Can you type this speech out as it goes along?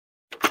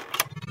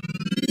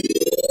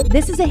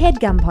This is a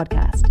HeadGum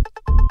podcast.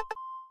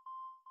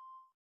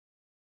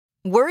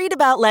 Worried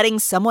about letting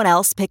someone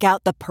else pick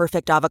out the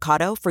perfect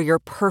avocado for your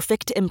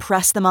perfect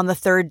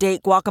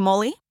impress-them-on-the-third-date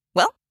guacamole?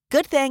 Well,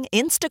 good thing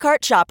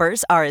Instacart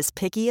shoppers are as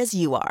picky as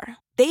you are.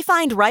 They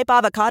find ripe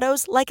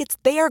avocados like it's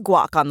their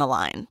guac on the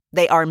line.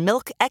 They are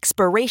milk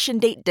expiration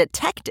date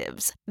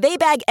detectives. They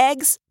bag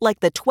eggs like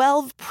the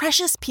 12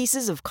 precious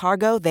pieces of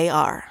cargo they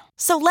are.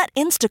 So let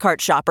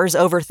Instacart shoppers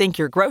overthink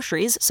your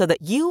groceries so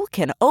that you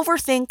can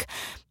overthink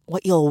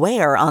what you'll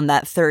wear on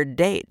that third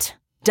date.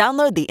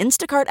 Download the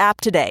Instacart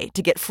app today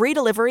to get free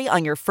delivery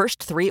on your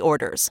first 3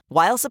 orders,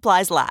 while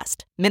supplies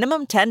last.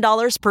 Minimum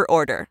 $10 per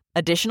order.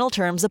 Additional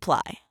terms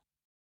apply.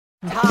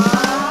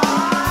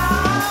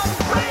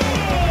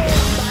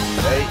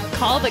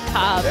 Call the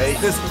cops.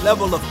 This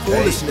level of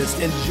foolishness,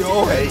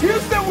 enjoy.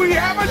 Houston, we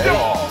have a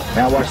dog.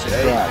 Now watch the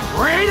drive.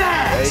 Great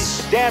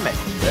ass. Damn it.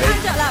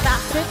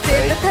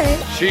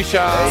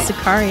 Shisha.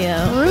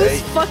 Sicario.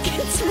 Bruce fucking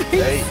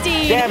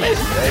Springsteen. Damn it.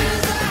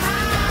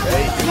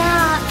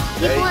 Yeah,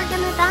 people are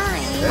gonna die.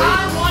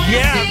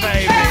 Yeah,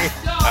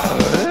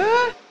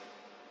 baby.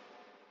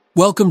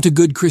 Welcome to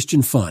Good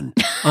Christian Fun.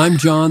 I'm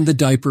John the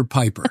Diaper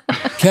Piper.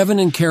 Kevin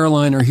and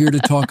Caroline are here to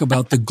talk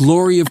about the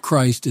glory of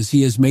Christ as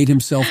he has made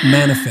himself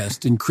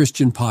manifest in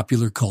Christian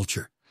popular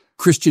culture.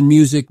 Christian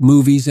music,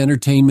 movies,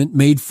 entertainment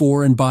made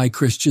for and by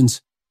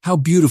Christians. How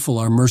beautiful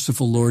our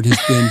merciful Lord has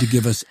been to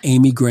give us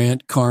Amy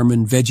Grant,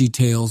 Carmen,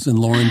 VeggieTales, and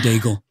Lauren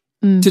Daigle.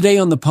 Today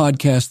on the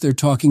podcast, they're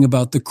talking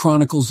about the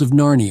Chronicles of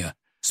Narnia,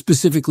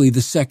 specifically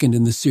the second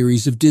in the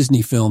series of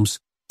Disney films,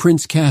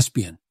 Prince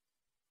Caspian.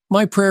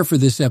 My prayer for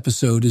this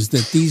episode is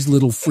that these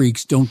little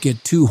freaks don't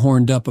get too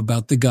horned up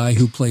about the guy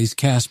who plays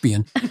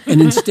Caspian and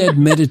instead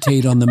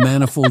meditate on the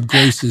manifold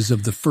graces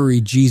of the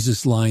furry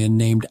Jesus lion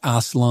named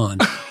Aslan.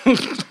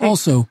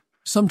 Also,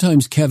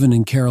 sometimes Kevin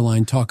and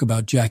Caroline talk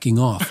about jacking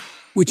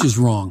off, which is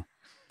wrong.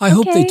 I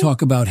hope they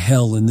talk about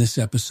hell in this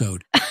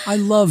episode. I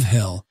love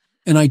hell,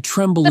 and I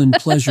tremble in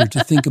pleasure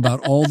to think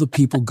about all the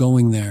people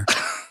going there.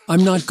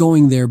 I'm not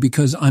going there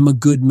because I'm a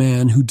good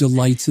man who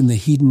delights in the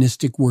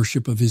hedonistic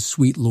worship of his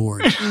sweet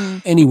Lord.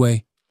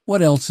 Anyway,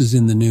 what else is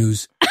in the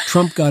news?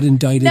 Trump got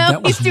indicted.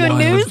 That was wild.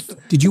 News?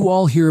 Did you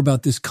all hear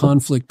about this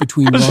conflict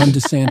between Ron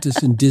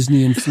DeSantis and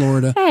Disney in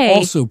Florida? Hey.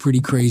 Also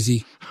pretty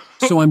crazy.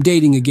 So I'm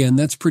dating again.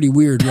 That's pretty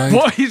weird, right?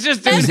 Boy, he's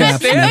just doing He's his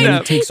absolutely,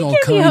 stand-up. it takes all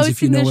can't be kinds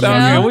if you hosting know the what show.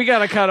 I mean. Yeah, we got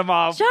to cut him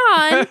off.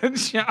 John.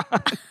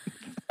 John.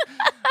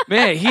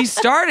 Man, he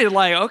started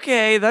like,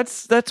 okay,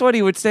 that's what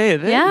he would say.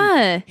 Then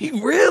Yeah. he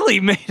really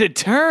made a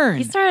turn.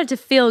 He started to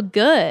feel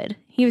good.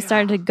 He was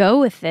starting to go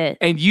with it.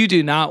 And you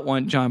do not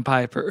want John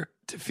Piper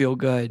to feel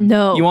good.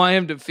 No. You want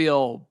him to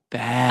feel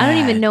bad. I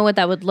don't even know what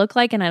that would look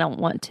like, and I don't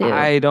want to.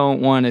 I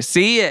don't want to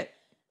see it.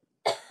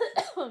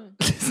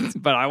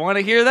 But I want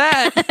to hear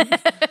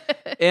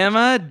that.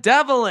 Emma,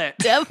 double it.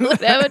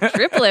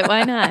 Triplet.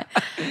 Why not?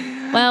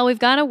 Well, we've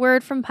got a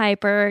word from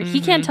Piper.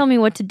 He can't tell me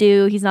what to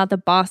do. He's not the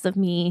boss of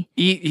me.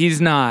 He's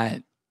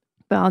not.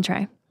 But I'll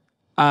try.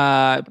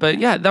 But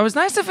yeah, that was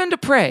nice of him to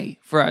pray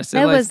for us.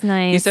 That was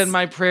nice. He said,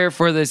 my prayer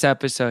for this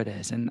episode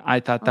is, and I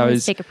thought that Let's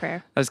was take a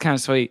prayer. That was kind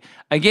of sweet.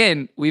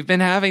 Again, we've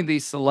been having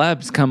these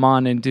celebs come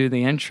on and do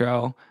the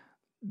intro.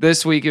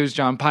 This week it was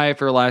John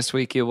Piper. Last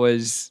week it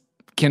was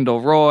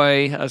Kendall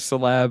Roy, a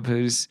celeb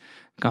who's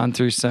gone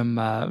through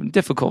some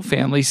difficult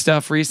family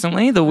stuff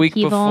recently. The week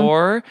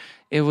before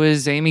it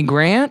was Amy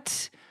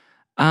Grant.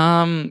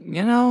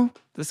 The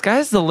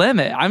sky's the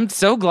limit. I'm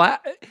so glad.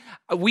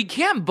 We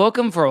can't book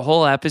them for a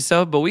whole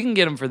episode, but we can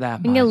get them for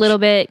that much. A little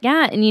bit,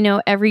 yeah.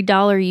 And every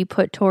dollar you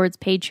put towards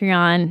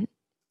Patreon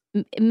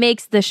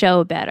makes the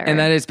show better. And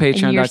that is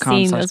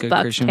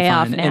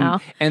patreon.com/goodchristianfun. Now.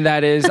 And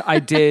that is, I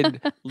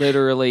did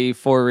literally,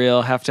 for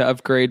real, have to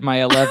upgrade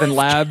my 11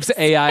 Labs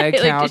AI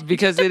account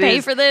because it pay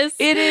is for this.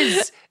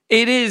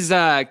 It is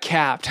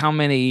capped how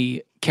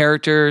many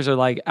characters or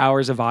like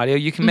hours of audio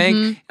you can make.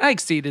 And I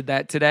exceeded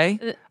that today.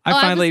 I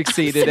finally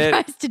exceeded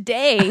it.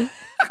 Today.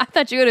 I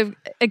thought you would have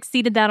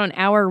exceeded that on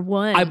hour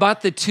 1. I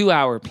bought the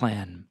 2-hour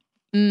plan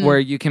where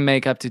you can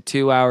make up to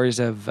 2 hours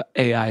of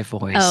AI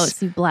voice. Oh,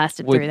 so you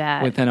blasted through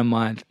that. Within a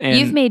month. And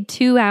you've made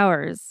 2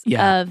 hours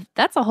Yeah. of,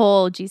 that's a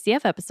whole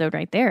GCF episode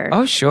right there.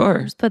 Oh,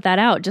 sure. Just put that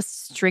out.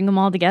 Just string them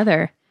all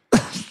together.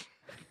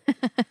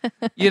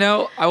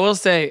 I will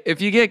say, if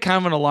you get kind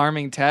of an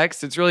alarming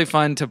text, it's really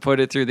fun to put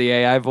it through the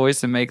AI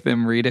voice and make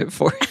them read it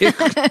for you.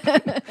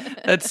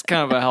 That's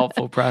kind of a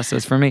helpful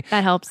process for me.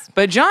 That helps.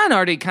 But John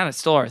already kind of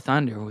stole our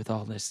thunder with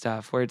all this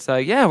stuff, where it's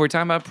like, yeah, we're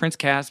talking about Prince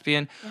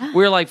Caspian. Yeah.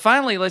 We're like,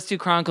 finally, let's do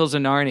Chronicles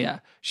of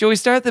Narnia. Should we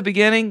start at the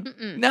beginning?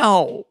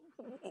 No.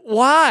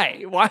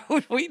 Why? Why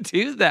would we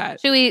do that?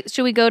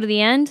 Should we go to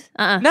the end?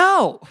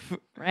 No.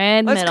 Right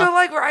in the Let's middle. go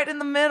like right in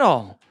the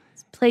middle.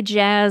 Let's play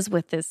jazz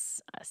with this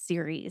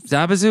series.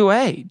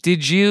 Zabazoo.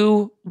 Did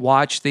you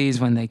watch these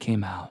when they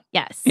came out?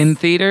 Yes. In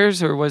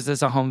theaters, or was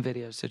this a home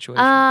video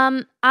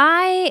situation?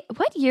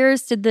 What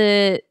years did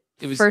the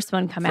first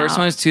one come out? First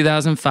one was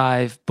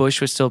 2005.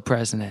 Bush was still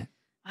president.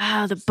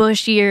 Wow, the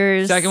Bush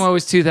years. Second one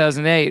was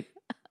 2008.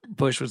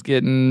 Bush was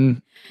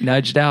getting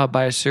nudged out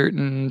by a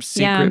certain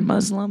secret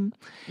Muslim.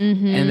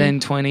 Mm-hmm. And then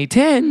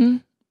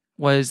 2010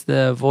 was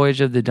the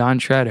Voyage of the Dawn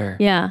Treader.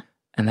 Yeah.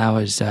 And that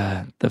was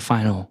the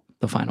final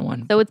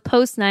one. So it's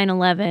post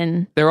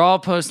 9/11. They're all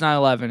post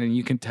 9/11, and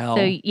you can tell.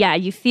 So yeah,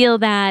 you feel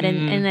that,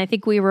 and I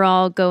think we were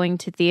all going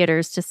to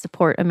theaters to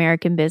support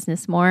American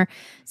business more.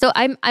 So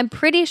I'm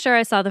pretty sure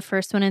I saw the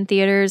first one in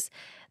theaters.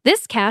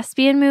 This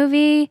Caspian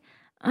movie,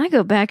 I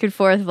go back and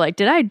forth like,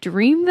 did I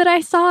dream that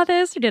I saw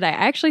this, or did I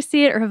actually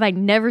see it, or have I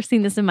never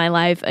seen this in my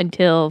life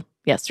until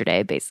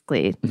yesterday,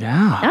 basically?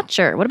 Yeah. Not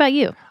sure. What about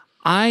you?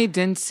 I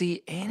didn't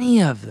see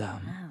any of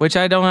them, which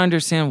I don't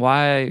understand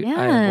why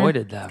I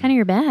avoided them. It's kind of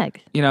your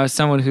bag. You know, as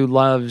someone who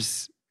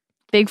loves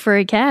Big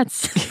furry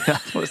cats. Yeah,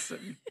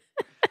 listen.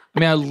 I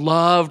mean, I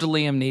loved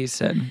Liam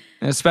Neeson,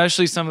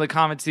 especially some of the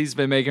comments he's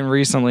been making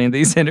recently in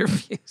these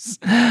interviews.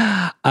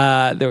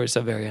 There was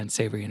a very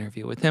unsavory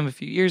interview with him a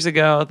few years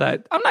ago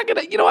that I'm not going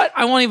to, you know what?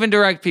 I won't even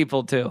direct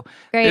people to.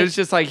 Great. It was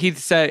just like he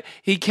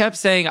kept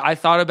saying, I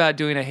thought about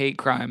doing a hate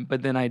crime,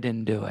 but then I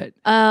didn't do it.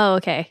 Oh,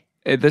 okay.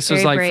 This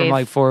was Very like brave. from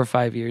like 4 or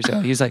 5 years ago.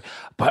 He's like,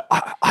 but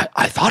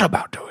I thought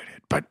about doing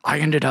it, but I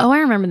ended up Oh, I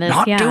remember this.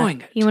 not Yeah. doing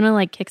it. You want to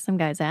like kick some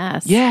guy's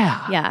ass.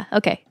 Yeah. Yeah.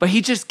 Okay. But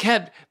he just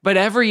kept, but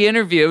every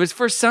interview, it was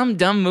for some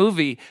dumb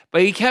movie,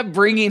 but he kept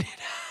bringing it up.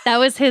 That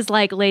was his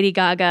like Lady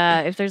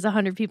Gaga. If there's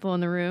 100 people in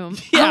the room,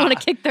 Yeah. I want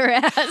to kick their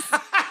ass.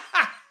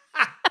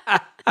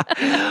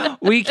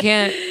 We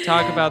can't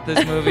talk about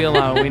this movie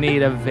alone. We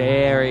need a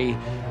very,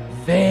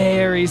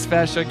 very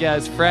special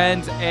guest.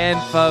 Friends and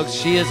folks,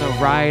 she is a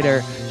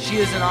writer. She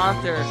is an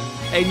author.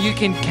 And you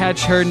can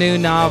catch her new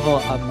novel,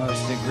 A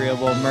Most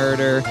Agreeable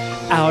Murder,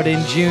 out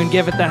in June.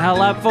 Give it the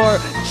hell up for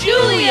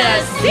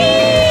Julia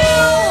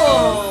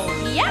Steele!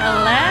 Yeah.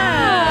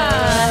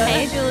 Hello.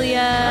 Hey,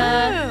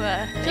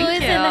 Julia.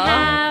 Julia's in the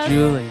house.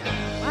 Julia.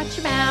 Watch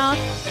your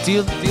mouth. Do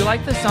you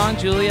like the song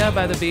Julia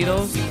by the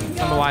Beatles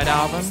from the White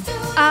Album?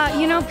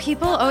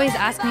 People always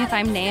ask me if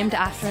I'm named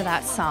after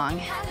that song,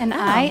 and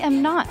I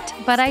am not,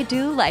 but I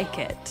do like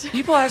it.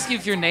 People ask you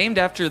if you're named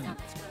after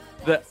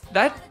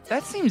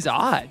that seems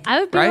odd. I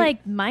would be right?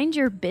 like, mind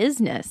your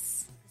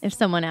business if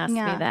someone asked me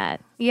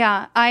that.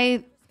 Yeah,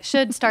 I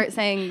should start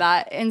saying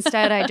that.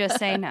 Instead, I just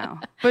say no.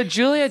 But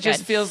Julia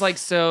just feels like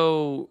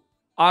so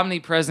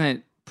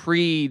omnipresent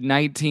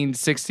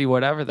pre-1960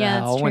 whatever the Yeah,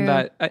 hell. that's When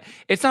true. that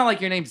it's not like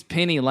your name's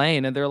Penny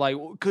Lane and they're like,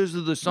 because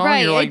of the song.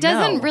 Right, You're like, it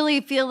doesn't no.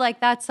 really feel like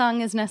that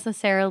song is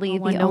necessarily the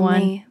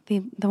one-to-one.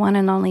 one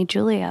and only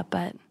Julia,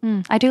 but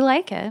I do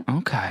like it.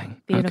 Okay.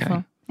 Beautiful.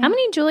 Okay. How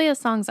many Julia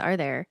songs are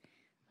there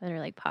that are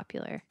like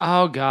popular?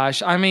 Oh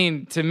gosh. I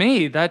mean, to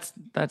me, that's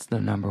the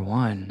number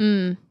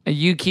one.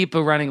 You keep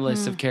a running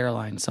list of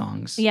Caroline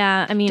songs.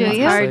 Yeah, I mean, Do it's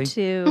you? hard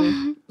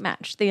to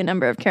match the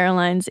number of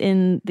Carolines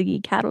in the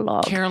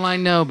catalog.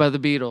 Caroline No by the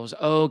Beatles.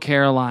 Oh,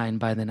 Caroline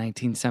by the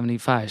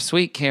 1975.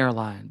 Sweet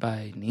Caroline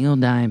by Neil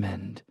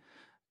Diamond.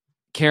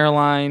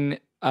 Caroline,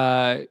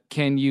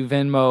 can you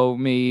Venmo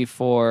me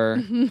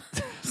for The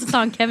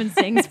song Kevin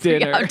sings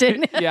dinner? out,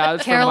 didn't it? Yeah,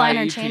 it's from Caroline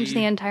my or EP. change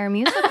the entire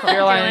musical.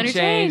 Caroline or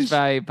Change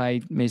Change. by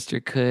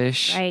Mr.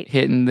 Kush. Right.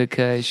 Hitting the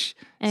Kush.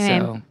 Anyway,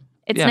 So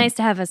it's yeah. nice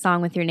to have a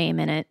song with your name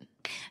in it.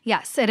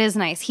 Yes, it is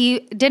nice.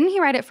 Didn't he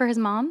write it for his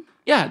mom?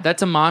 Yeah,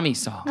 that's a mommy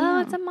song.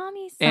 Oh, it's a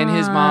mommy song. And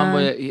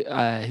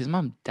his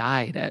mom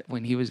died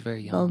when he was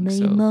very young. Mommy,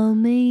 so.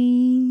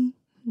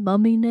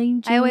 mommy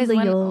named Julia. I always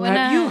when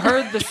Have you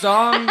heard the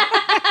song?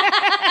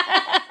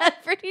 I'm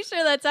pretty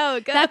sure that's how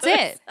it goes. That's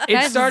it. It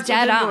That's starts with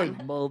dead him on.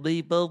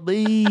 going,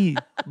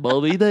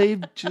 mommy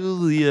named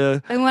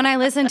Julia. And when I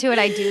listen to it,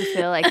 I do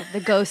feel like the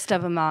ghost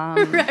of a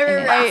mom.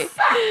 right.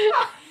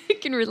 I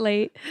can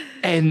relate.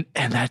 And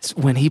that's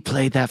when he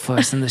played that for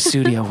us in the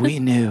studio. We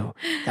knew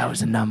that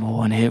was a number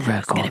one hit record.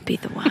 It's gonna be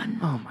the one.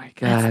 Oh my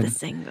That's God. the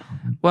single.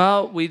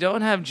 Well, we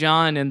don't have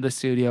John in the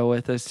studio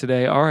with us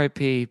today,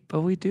 R.I.P.,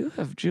 but we do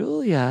have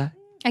Julia.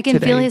 I can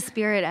Today. feel his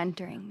spirit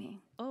entering me.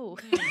 Oh,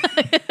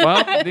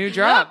 Well, new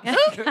drop.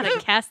 gotta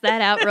cast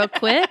that out real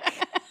quick.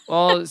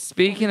 Well,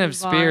 speaking of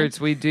Move on. spirits,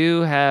 we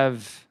do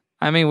have,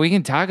 we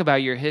can talk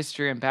about your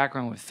history and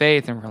background with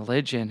faith and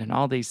religion and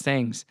all these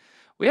things.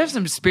 We have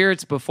some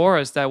spirits before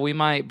us that we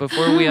might,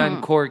 before we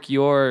uncork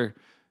your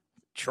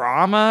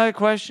trauma,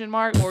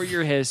 or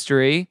your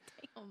history,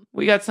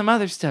 we got some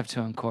other stuff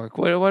to uncork.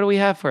 What do we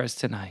have for us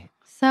tonight?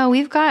 So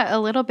we've got a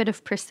little bit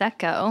of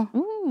Prosecco.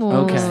 Ooh.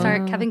 Okay.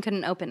 Kevin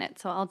couldn't open it,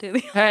 so I'll do the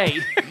Hey.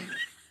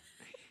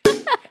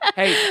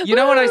 Hey, you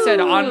know what I said?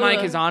 On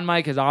mic is on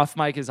mic, is off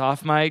mic is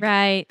off mic?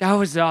 Right. That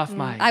was off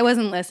mic. I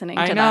wasn't listening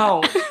to I that.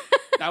 know.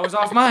 That was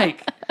off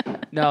mic.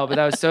 No, but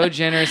that was so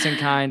generous and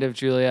kind of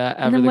Julia.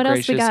 And then the what else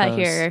we gracious got host.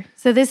 here?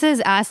 So this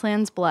is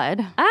Aslan's blood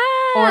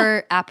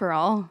or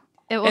Aperol.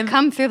 It will And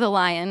come through the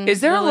lion.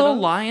 Is there The a little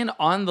lion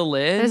on the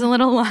lid? There's a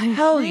little lion.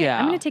 Hell yeah.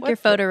 I'm gonna take What your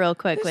photo real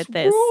quick this with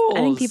this. I think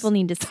rules. people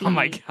need to see Oh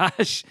my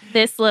gosh.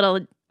 this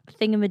little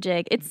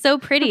thingamajig. It's so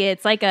pretty.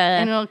 It's like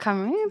And a it'll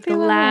come right through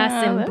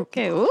glass the and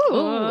okay. Ooh.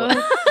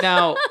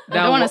 Now, I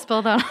don't want to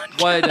spill that on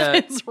what?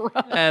 Kevin's rug.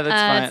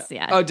 That's fine.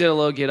 yeah. Oh, did a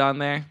little get on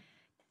there?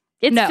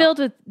 It's No. filled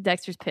with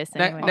Dexter's piss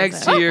anyway.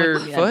 Next so to your it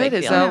wouldn't be a foot? big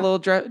Is deal. that a little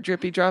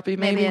drippy droppy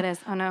maybe? Maybe it is.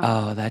 Oh, no.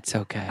 Oh, that's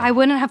okay. I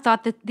wouldn't have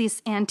thought that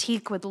this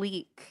antique would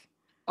leak.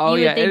 Oh, You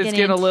would yeah. think It's an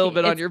getting a little antique-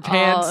 bit on it's your all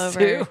pants, over.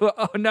 too.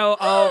 Oh, no.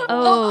 Oh.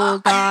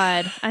 Oh,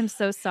 God. I'm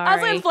so sorry.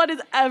 Aslan's blood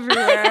is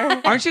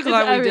everywhere. Aren't you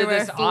glad we did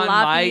this on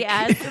Floppy mic?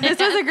 ass. This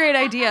was a great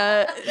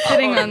idea,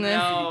 sitting on this.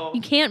 No.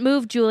 You can't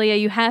move, Julia.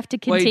 You have to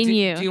Wait,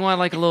 continue. do you want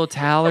like a little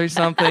towel or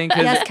something?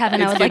 'Cause Yes,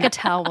 Kevin, I it's would like a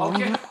getting- towel.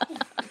 Okay.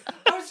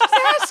 I was just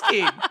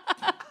asking.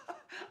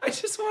 I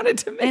just wanted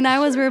to make And I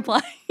was sure.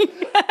 replying.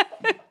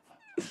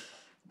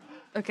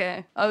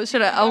 Okay. Oh,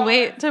 I'll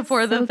wait to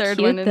pour the So third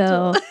cute, one into.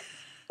 though.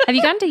 Have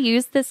you gotten to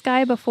use this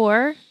guy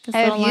before? This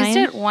I've little used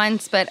line? it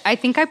once, but I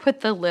think I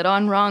put the lid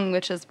on wrong,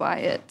 which is why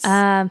it's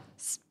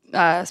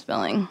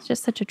spilling. It's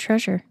just such a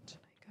treasure.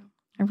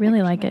 I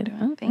really like it.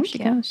 Oh, there Thank she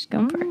you. goes. She's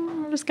going for it.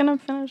 I'm just gonna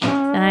finish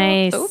off.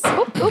 Nice.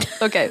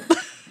 Okay.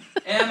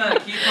 Emma,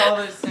 keep all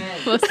this in.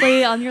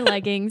 Mostly on your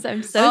leggings.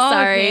 I'm so Oh,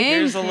 sorry. thank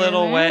Here's a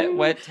little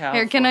wet towel.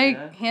 Here, can for I ya.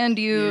 hand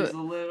Here's a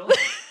you? little.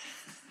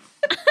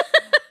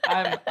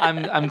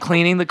 I'm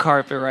cleaning the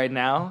carpet right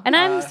now. And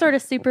I'm sort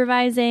of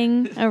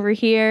supervising over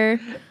here.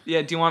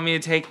 Yeah, do you want me to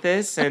take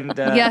this and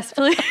Yes,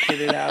 please.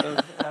 get it out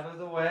of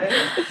the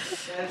way?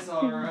 That's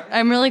all right.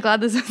 I'm really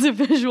glad this is a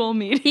visual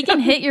medium. He can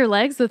hit your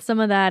legs with some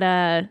of that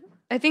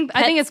I think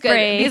pet it's good.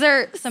 spray These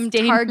are some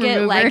stain Target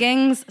remover.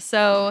 leggings,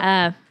 so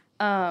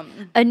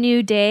a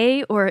new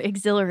day or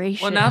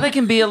exhilaration. Well, now they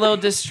can be a little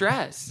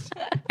distressed.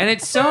 And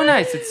it's so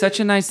nice. It's such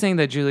a nice thing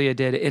that Julia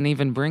did, and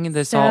even bringing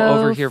this all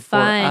over here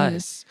fun. for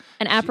us.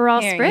 An Aperol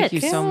Here, Spritz. Thank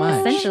you so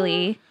much.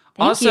 Essentially.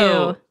 Thank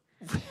Also,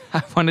 you.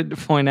 I wanted to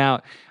point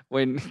out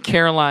when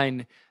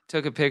Caroline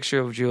took a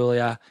picture of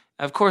Julia.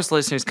 Of course,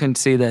 listeners couldn't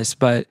see this,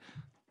 but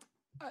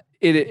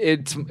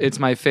it's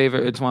my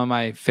favorite. It's one of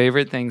my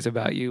favorite things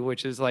about you,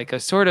 which is like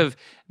a sort of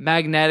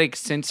magnetic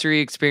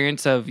sensory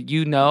experience of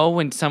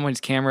when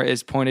someone's camera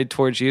is pointed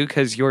towards you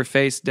because your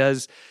face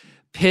does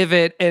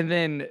pivot and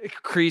then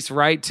crease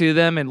right to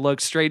them and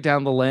look straight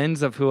down the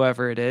lens of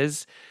whoever it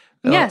is.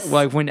 Yes.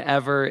 Like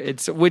whenever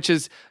which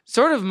is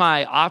sort of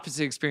my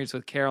opposite experience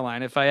with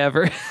Caroline. If I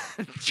ever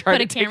try Put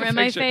to a take camera in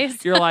my picture,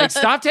 face. you're like,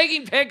 stop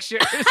taking pictures.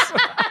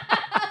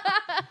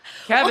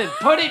 Kevin,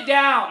 put it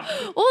down.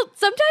 Well,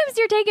 sometimes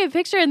you're taking a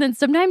picture and then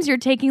sometimes you're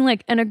taking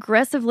like an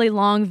aggressively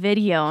long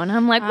video. And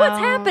I'm like, what's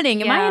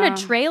happening? Am I in yeah. a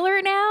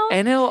trailer now?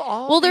 And it'll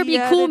all Will there be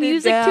cool edited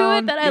music to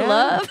down. it that I Yeah.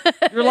 love?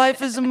 Your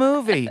life is a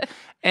movie.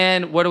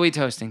 And what are we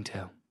toasting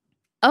to?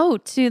 Oh,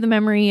 to the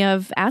memory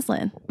of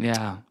Aslan.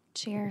 Yeah.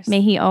 cheers.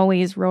 May he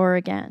always roar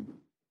again.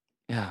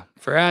 Yeah.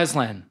 For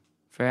Aslan.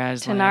 For To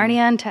Aslan. Narnia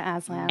and to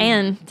Aslan.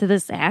 And to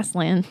this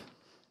Aslan.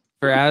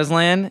 For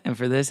Aslan and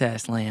for this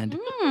Aslan.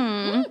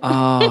 Mm.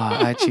 Oh,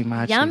 achi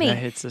machi. Yummy. That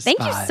hits the Thank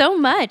spot. you so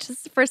much. This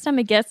is the first time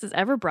a guest has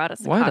ever brought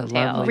us a What a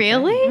cocktail. lovely-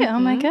 Really? Oh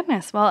my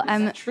goodness. Well,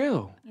 I'm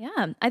True. Yeah.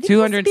 I think most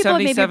people have maybe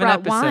 277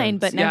 brought wine, episodes.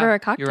 but never Yeah, a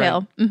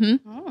cocktail. you're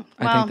Mm-hmm.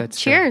 I think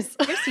that's true. cheers.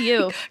 Here's to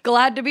you.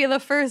 Glad to be the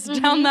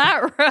first down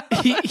that road.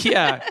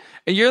 Yeah.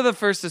 And you're the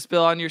first to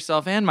spill on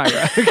yourself and my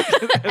rug.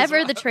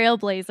 Ever the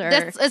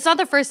trailblazer. It's not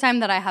the first time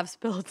that I have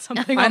spilled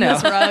something I on know.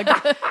 this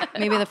rug.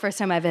 Maybe the first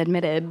time I've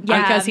admitted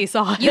because he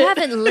saw it. You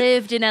haven't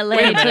lived in LA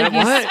Wait a until minute, you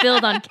what?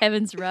 spilled on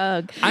Kevin's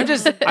rug. I'm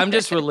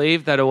just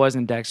relieved that it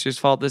wasn't Dexter's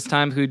fault this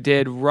time, who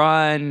did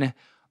run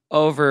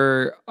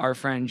over our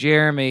friend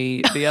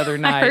Jeremy the other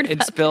night heard and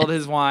about spilled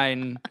his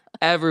wine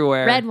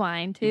everywhere. Red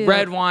wine, too.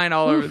 Red wine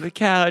all over the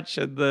couch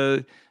and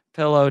the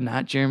pillow.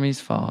 Not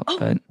Jeremy's fault,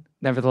 but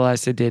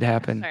nevertheless, it did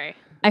happen. Sorry.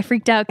 I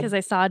freaked out because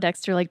I saw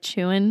Dexter like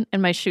chewing and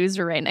my shoes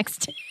were right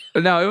next to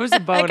him. No, it was a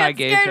bone I I, got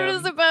gave scared him. it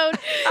was a bone.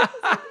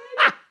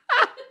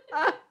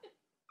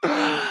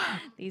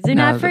 These are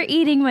No, not for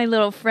eating, my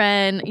little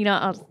friend.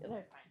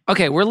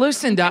 Okay, we're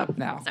loosened up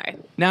now. Sorry.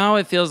 Now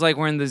it feels like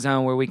we're in the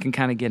zone where we can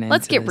kind of get into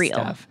Let's get this real.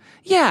 stuff.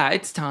 Yeah,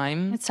 it's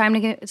time. It's time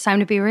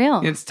to be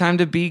real. It's time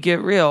to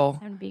get real.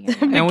 I'm being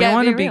And we Get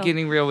want to be be real.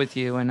 getting real with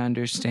you and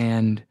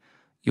understand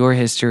your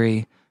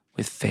history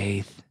with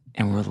faith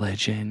and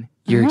religion,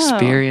 your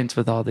experience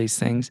with all these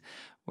things,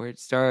 where it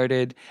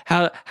started,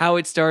 how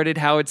it started,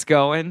 how it's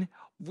going.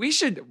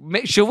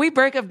 Should we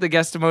break up the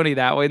guestimony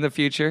that way in the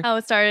future? how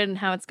it started and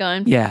how it's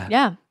going. Yeah.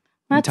 Yeah.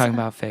 We're talking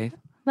about faith.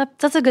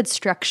 That's a good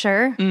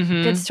structure.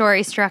 Good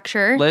story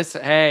structure.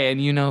 Listen, hey,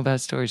 and you know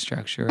about story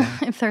structure,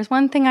 right? If there's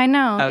one thing I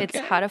know, it's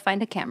Okay. how to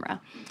find a camera.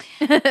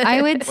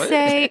 I would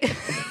say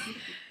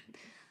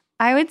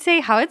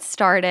how it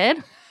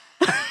started.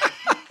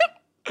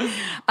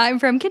 I'm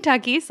from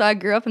Kentucky, so I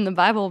grew up in the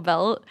Bible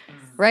Belt,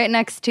 right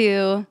next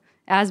to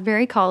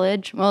Asbury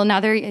College. Well, now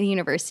they're a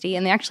university,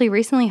 and they actually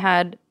recently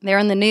they're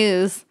on the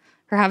news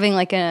for having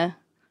like a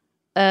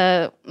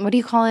what do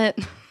you call it?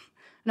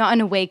 Not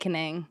an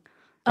awakening.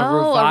 A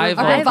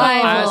revival. a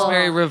revival.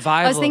 Asbury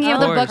revival. I was thinking of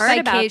the course. book by Heard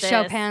about Kate this.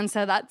 Chopin,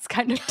 so that's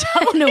kind of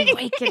telling. An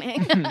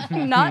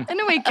awakening. Not an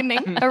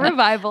awakening, a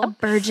revival.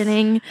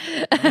 Burgeoning.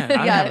 Man, I'm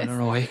Yes. having an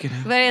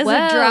awakening. But it's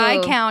a dry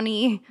Whoa.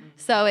 county,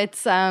 so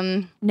it's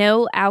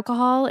No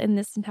alcohol in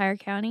this entire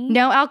county.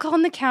 no alcohol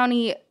in the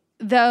county.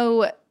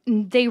 Though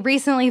they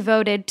recently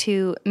voted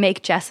to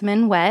make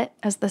Jessamine wet,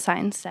 as the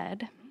sign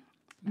said.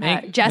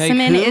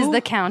 Jessamine make who? is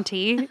the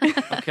county.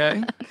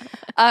 Okay.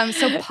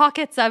 So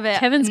pockets of it.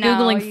 Kevin's now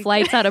Googling you-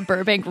 flights out of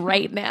Burbank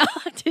right now.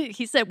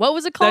 He said, what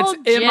was it called?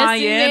 That's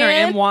M-I-N or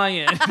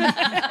Jessamine?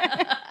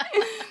 M-Y-N?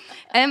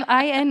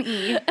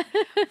 M-I-N-E.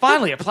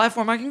 Finally, a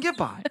platform I can get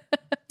behind.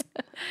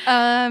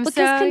 Because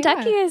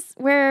Kentucky is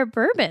where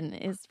bourbon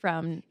is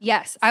from.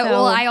 Yes. So-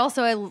 I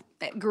also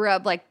grew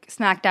up like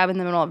smack dab in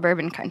the middle of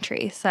bourbon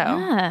country. So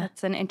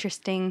that's an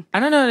interesting. I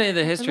don't know any of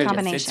the history of this.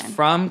 Combination. It's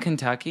from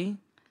Kentucky.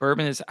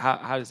 Bourbon is,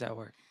 how does that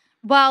work?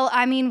 Well,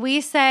 I mean, we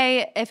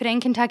say if it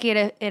ain't Kentucky,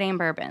 it ain't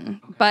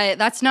bourbon. Okay. But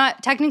that's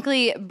not,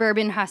 technically,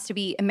 bourbon has to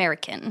be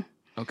American.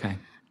 Okay.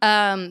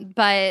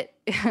 But,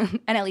 and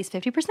at least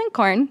 50%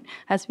 corn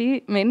has to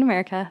be made in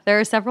America. There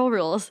are several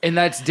rules. And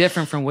that's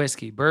different from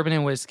whiskey. Bourbon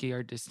and whiskey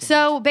are distinct.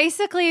 So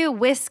basically,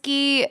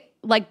 whiskey,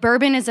 like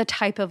bourbon is a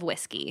type of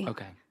whiskey.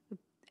 Okay.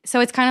 So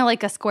it's kind of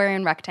like a square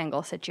and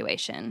rectangle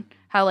situation.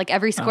 How like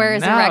every square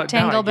is a now I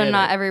rectangle, but get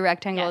not it. every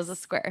rectangle is a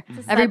square.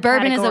 It's Every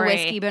bourbon is a subcategory.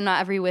 whiskey, but not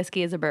every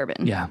whiskey is a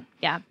bourbon. Yeah.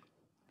 Yeah.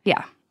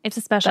 Yeah. It's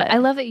a special. But- I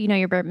love that you know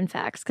your bourbon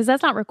facts because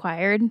that's not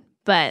required,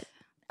 but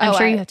I'm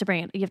sure you have to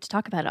bring it. You have to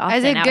talk about it often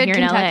As a out good here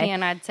in LA.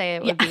 Kentuckian, I'd say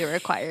it would be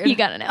required. You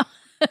got to know.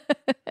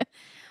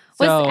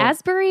 Was So-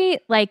 Asbury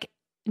like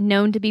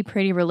known to be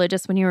pretty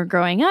religious when you were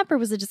growing up, or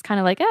was it just kind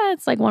of like,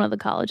 it's like one of the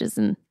colleges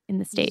in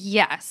the state?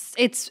 Yes,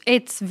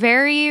 it's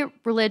very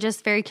religious,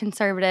 very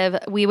conservative.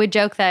 We would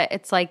joke that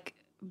it's like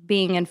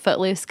being in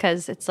Footloose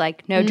because it's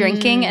like no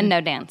drinking and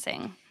no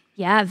dancing.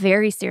 Yeah,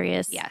 very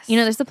serious. Yes. You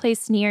know, there's a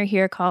place near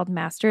here called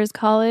Masters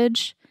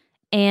College,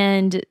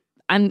 and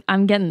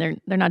I'm getting there.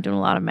 They're not doing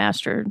a lot of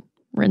master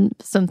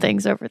some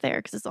things over there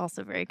because it's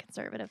also very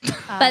conservative.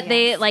 But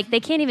they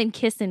can't even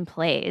kiss in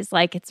plays.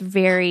 Like it's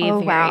very, Oh,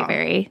 very, wow.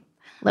 very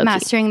low key.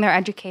 Mastering their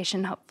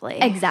education, hopefully.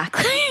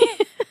 Exactly.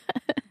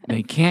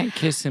 They can't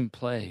kiss in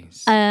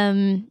plays.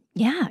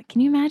 Yeah.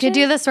 Can you imagine? To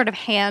do this sort of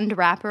hand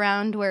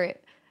wraparound where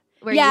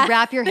Yeah. you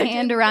wrap your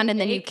hand around and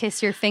then you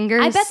kiss your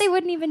fingers. I bet they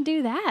wouldn't even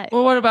do that.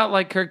 Well, what about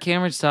like Kirk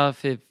Cameron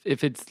stuff?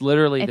 If it's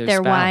literally If their they're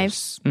spouse?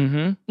 wives.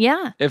 Mm-hmm.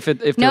 Yeah. If No,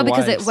 they're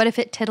because wives. what if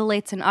it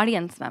titillates an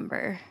audience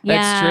member?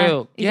 That's Yeah.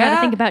 true. You got Yeah.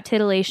 to think about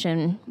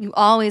titillation. You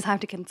always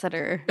have to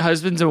consider.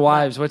 Husbands and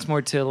wives, what's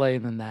more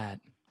titillating than that?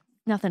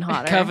 Nothing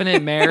hotter. Covenant What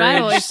I've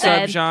marriage always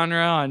said.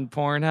 subgenre on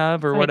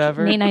Pornhub or Like,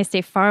 whatever. Nate and I stay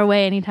far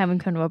away anytime we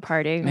come to a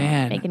party.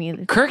 Man, Make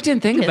any Kirk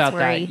didn't think kids about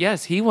worry. that.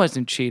 Yes, he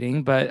wasn't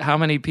cheating, but how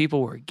many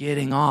people were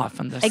getting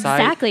off on the side?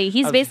 Exactly.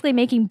 He's of- basically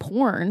making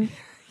porn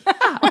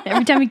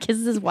every time he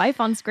kisses his wife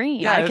on screen.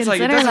 Yeah, it's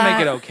like it consider doesn't make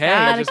that. it okay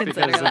Gotta just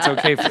consider because it's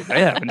okay for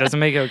them. It doesn't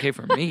make it okay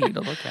for me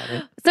to look at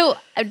it. So,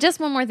 just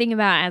one more thing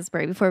about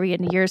Asbury before we get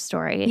into your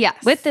story. Yes.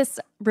 With this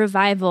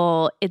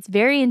revival, it's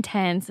very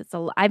intense.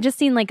 I've just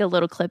seen like a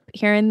little clip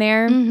here and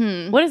there.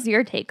 Mm-hmm. What is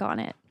your take on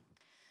it?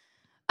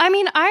 I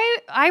mean,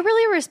 I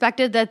really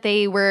respected that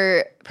they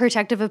were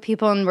protective of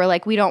people and were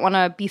like, we don't want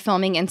to be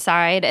filming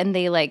inside. And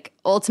they like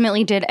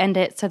ultimately did end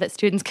it so that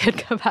students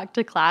could go back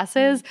to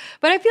classes.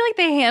 But I feel like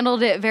they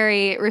handled it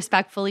very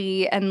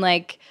respectfully and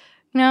like,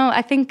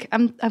 I think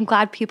I'm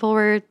glad people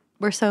were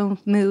so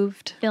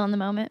moved. Feel in the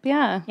moment?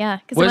 Yeah. Yeah.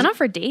 Because it Was- went on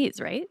for days,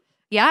 right?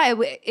 Yeah,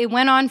 it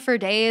went on for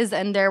days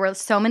and there were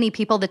so many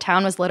people, the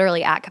town was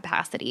literally at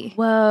capacity.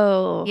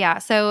 Whoa. Yeah,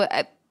 so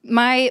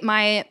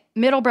my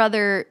middle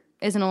brother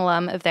is an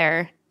alum of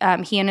there.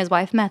 He and his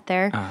wife met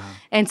there.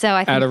 And so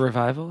I think At a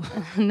revival?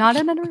 not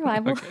at a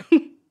revival.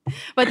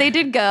 But they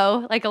did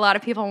go. Like a lot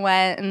of people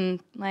went and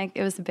like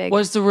it was a big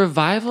Was the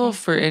revival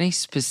for any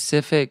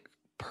specific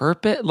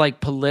purpose, like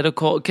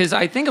political? Because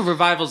I think of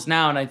revivals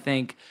now and I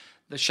think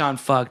the Sean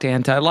fucked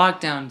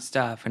anti-lockdown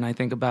stuff. And I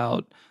think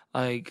about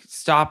like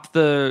stop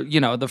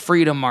the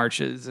freedom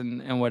marches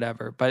and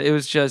whatever. But it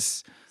was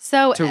just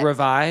so to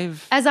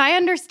revive. as I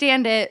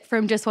understand it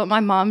from just what my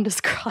mom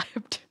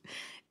described,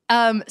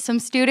 some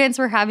students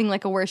were having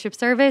like a worship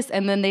service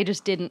and then they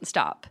just didn't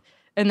stop.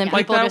 And then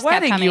Like people that just kept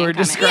wedding coming you were and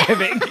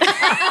coming. describing.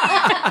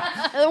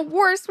 The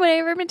worst way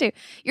I've ever been to.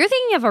 You're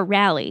thinking of a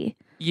rally,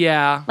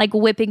 Yeah. like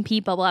whipping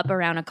people up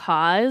around a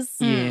cause.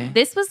 Yeah.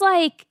 This was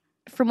like,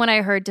 from what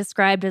I heard,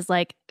 described as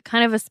like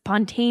kind of a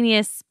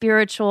spontaneous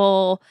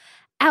spiritual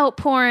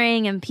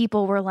outpouring, and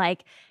people were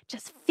like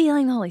just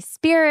feeling the Holy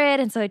Spirit,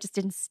 and so it just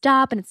didn't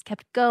stop, and it's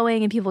kept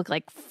going, and people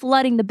like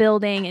flooding the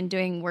building and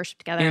doing worship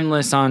together.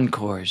 Endless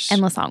encores.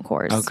 Endless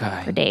encores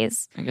Okay. for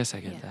days. I guess I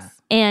get that.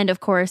 And of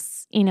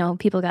course,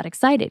 people got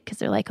excited because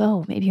they're like,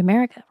 oh, maybe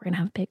America, we're going to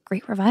have a big,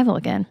 great revival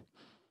again.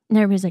 And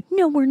everybody's like,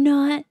 no, we're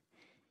not.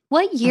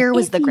 What year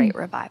was the Great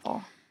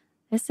Revival?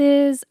 This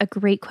is a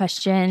great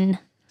question.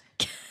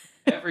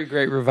 Every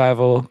great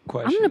revival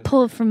question. I'm going to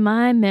pull it from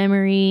my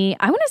memory.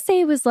 I want to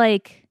say it was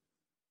like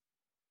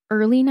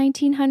early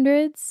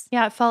 1900s.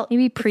 Yeah, it felt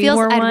Maybe it feels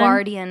pre-war one.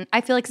 Edwardian.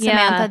 I feel like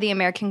Samantha, Yeah. the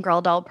American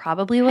Girl doll,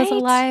 probably was Right?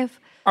 alive.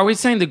 Are we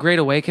saying the Great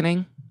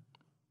Awakening?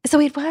 So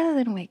it was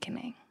an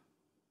awakening.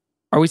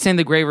 Are we saying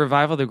the Great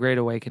Revival, the Great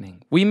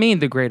Awakening? We mean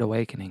the Great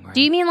Awakening, right?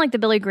 Do you mean like the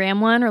Billy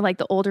Graham one or like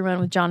the older one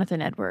with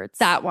Jonathan Edwards?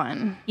 That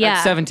one. Yeah.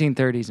 Like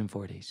 1730s and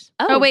 40s.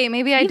 Oh, wait,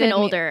 maybe I even did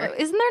older.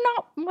 Isn't there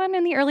not one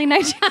in the early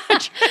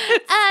 1900s?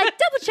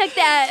 Double check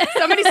that.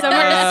 Somebody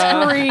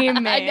somewhere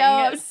screaming. I know,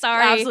 I'm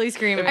sorry. Absolutely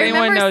screaming. If I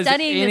anyone remember knows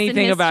studying this in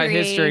anything about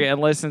history. history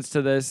and listens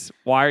to this,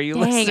 why are you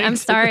listening Dang, I'm to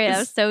sorry. this? I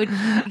was so,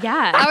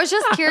 yeah. I was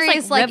just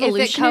curious, like if it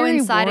Revolutionary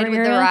coincided with the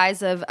War era.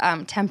 rise of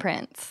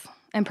temperance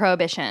and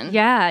prohibition.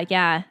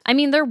 Yeah. I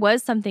mean, there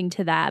was something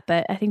to that,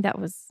 but I think that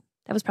was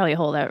probably a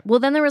whole other. Well,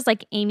 then there was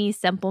like Amy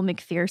Semple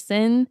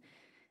McPherson.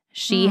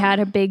 She had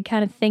a big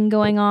kind of thing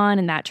going on,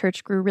 and that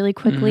church grew really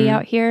quickly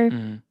out here,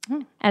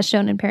 as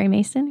shown in Perry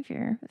Mason, if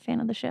you're a fan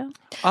of the show.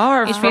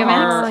 Our HBO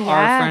Max.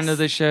 our friend of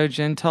the show,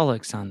 Jen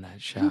Tulloch's on that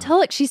show. And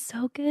Tulloch, she's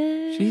so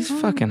good. She's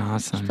fucking She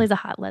awesome. plays a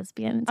hot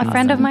lesbian. It's A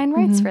friend of awesome. mine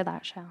writes for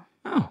that show.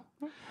 Oh.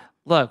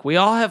 Look, we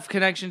all have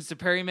connections to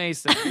Perry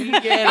Mason. We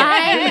get it.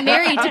 I'm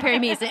married to Perry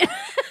Mason.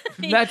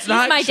 That's He's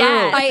not my true.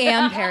 dad. I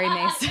am Perry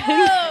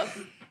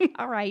Mason.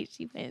 All right,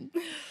 she wins.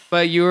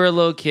 But you were a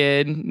little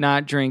kid,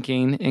 not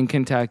drinking in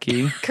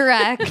Kentucky.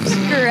 Correct.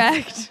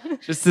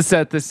 Just to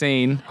set the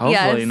scene.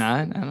 Hopefully Yes.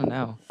 not. I don't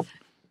know.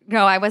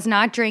 No, I was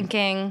not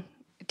drinking.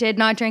 Did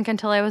not drink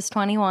until I was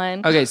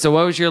 21. Okay, so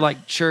what was your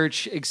like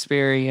church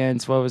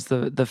experience? What was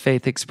the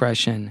faith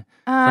expression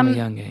from a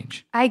young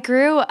age? I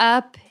grew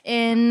up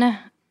in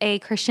a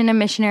Christian and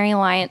Missionary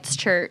Alliance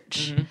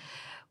church,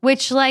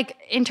 which, like,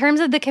 in terms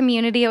of the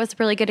community, it was a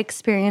really good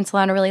experience. A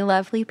lot of really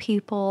lovely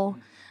people.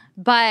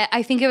 But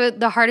I think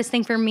the hardest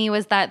thing for me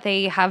was that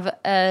they have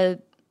a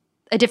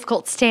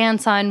difficult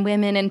stance on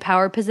women in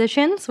power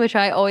positions, which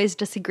I always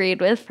disagreed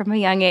with from a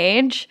young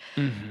age.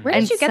 Where did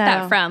And you get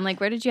that so- from? Like,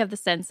 where did you have the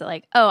sense that,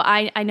 like, oh,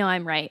 I know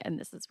I'm right and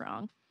this is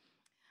wrong?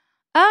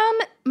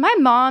 My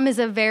mom is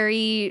a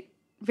very,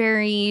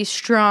 very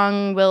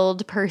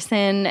strong-willed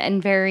person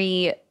and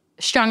very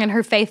strong in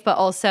her faith, but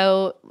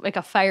also like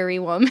a fiery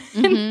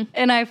woman.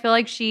 And I feel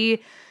like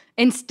she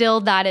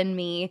instilled that in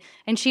me.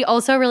 And she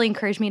also really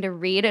encouraged me to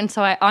read. And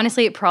so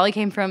honestly, it probably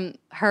came from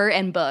her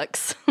and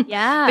books.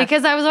 Yeah.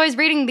 Because I was always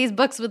reading these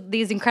books with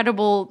these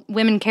incredible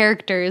women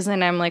characters.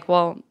 And I'm like,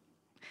 well,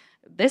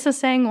 this is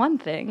saying one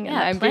thing. Yeah,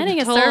 and I'm planning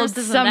being a told service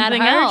isn't that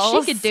something hard.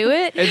 else. She could do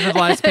it. And the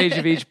last page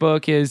of each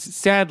book is,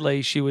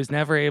 sadly, she was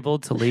never able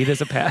to lead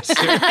as a pastor.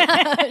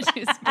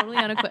 She's totally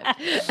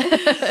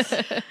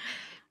unequipped.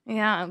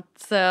 Yeah.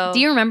 So Do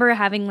you remember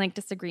having like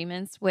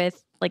disagreements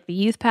with like the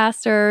youth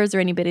pastors or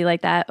anybody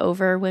like that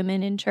over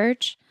women in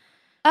church?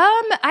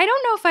 I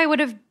don't know if I would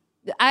have.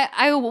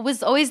 I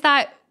was always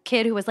that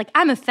kid who was like,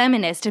 I'm a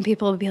feminist, and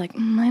people would be like,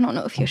 I don't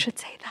know if you should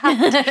say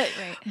that.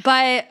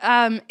 But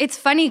it's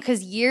funny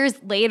because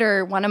years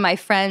later, one of my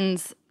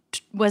friends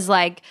was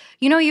like,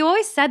 you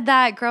always said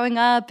that growing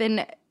up,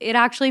 and it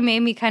actually made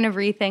me kind of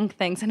rethink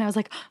things. And I was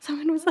like,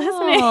 someone was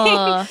listening.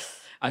 Aw.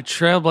 A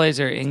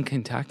trailblazer in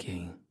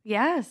Kentucky.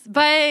 Yes,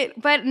 but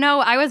no,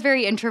 I was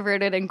very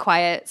introverted and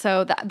quiet,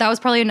 so that was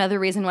probably another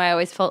reason why I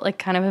always felt like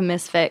kind of a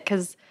misfit,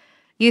 because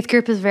youth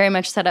group is very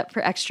much set up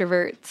for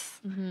extroverts.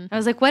 I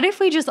was like, what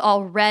if we just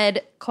all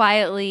read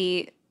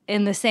quietly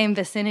in the same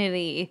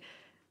vicinity,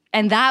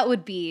 and that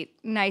would be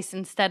nice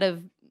instead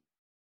of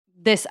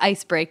this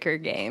icebreaker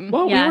game.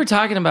 Well, Yeah. we were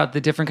talking about the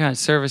different kind of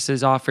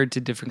services offered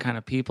to different kind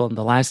of people in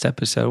the last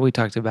episode. We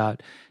talked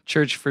about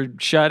church for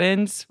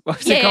shut-ins. What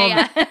was it called?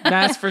 Yeah.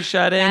 Mass for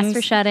shut-ins. Ask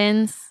for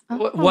shut-ins.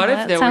 What if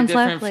that there were sounds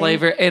different lovely.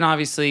 flavor? And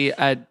obviously,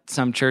 at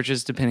some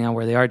churches, depending on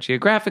where they are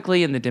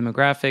geographically and the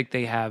demographic,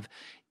 they have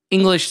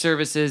English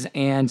services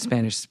and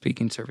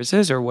Spanish-speaking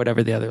services, or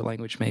whatever the other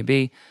language may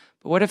be.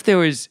 But what if there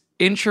was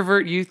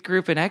introvert youth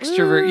group and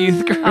extrovert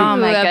youth group? Oh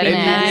my that'd be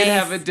And goodness. you did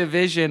nice. have a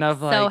division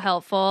of like, So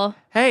helpful.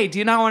 hey, do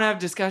you not want to have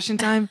discussion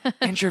time?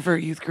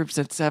 Introvert youth groups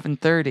at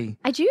 7:30.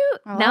 I do,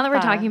 I now love that we're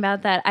that. talking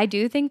about that, I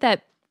do think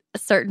that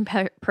certain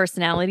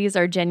personalities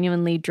are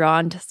genuinely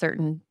drawn to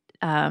certain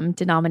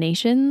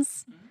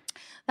denominations.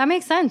 That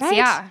makes sense. Right?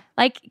 Yeah.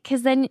 Like,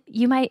 because then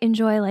you might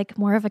enjoy like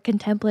more of a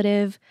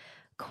contemplative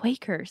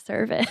Quaker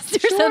service or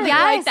something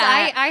Yes, like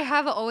that. I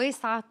have always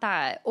thought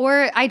that.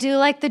 Or I do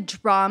like the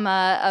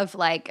drama of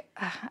like,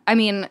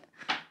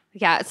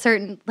 yeah,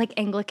 certain like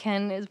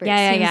Anglican is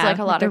very, seems like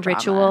a lot the of drama.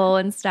 ritual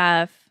and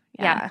stuff.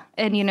 Yeah.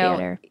 And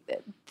Theater.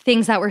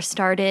 things that were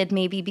started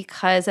maybe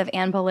because of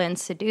Anne Boleyn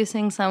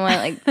seducing someone,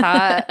 like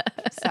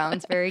that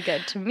sounds very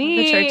good to me.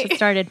 The church had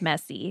started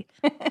messy.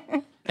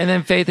 And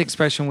then faith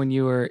expression when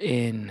you were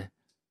in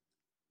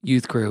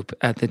youth group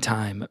at the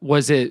time,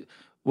 was it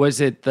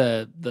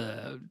the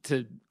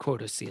to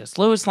quote a C.S.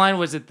 Lewis line,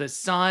 was it the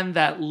sun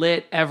that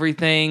lit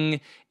everything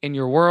in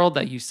your world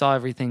that you saw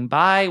everything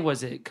by?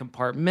 Was it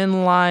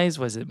compartmentalized?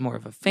 Was it more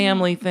of a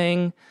family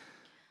thing?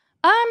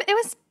 It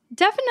was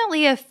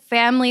definitely a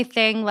family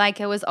thing. Like,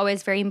 it was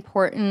always very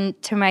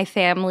important to my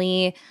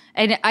family.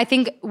 And I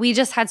think we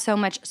just had so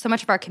much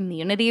of our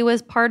community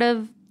was part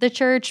of the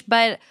church.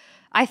 But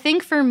I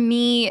think for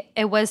me,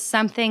 it was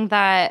something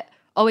that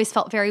always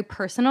felt very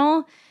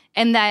personal,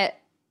 and that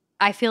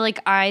I feel like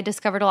I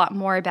discovered a lot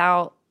more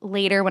about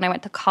later when I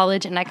went to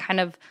college and I kind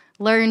of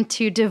learned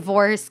to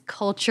divorce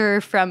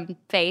culture from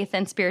faith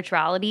and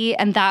spirituality.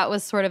 And that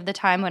was sort of the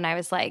time when I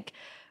was like,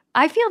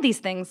 I feel these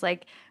things.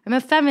 Like, I'm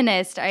a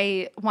feminist.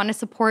 I want to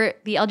support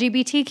the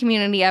LGBT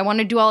community. I want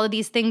to do all of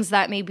these things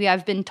that maybe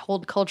I've been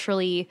told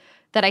culturally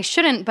that I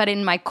shouldn't, but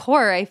in my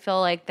core, I feel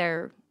like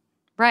they're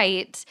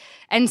right.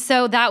 And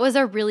so that was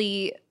a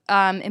really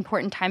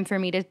important time for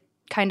me to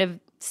kind of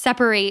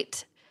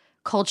separate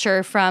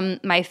culture from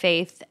my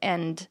faith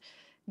and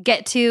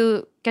get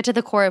to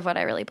the core of what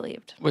I really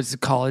believed. Was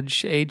it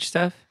college age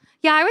stuff?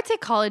 Yeah, I would say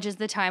college is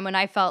the time when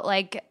I felt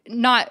like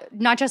not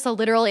just a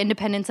literal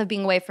independence of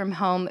being away from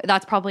home.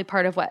 That's probably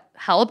part of what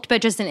helped,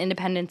 but just an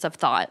independence of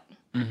thought.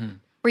 Mm-hmm.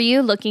 Were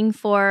you looking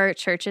for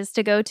churches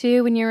to go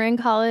to when you were in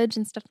college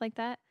and stuff like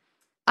that?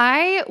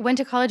 I went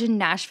to college in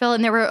Nashville,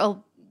 and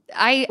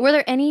were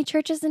there any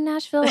churches in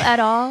Nashville at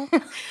all?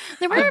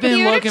 There were I've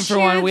been looking for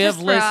one. We have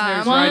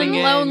listeners writing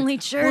in. One lonely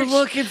church. We're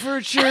looking for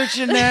a church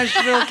in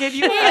Nashville. Can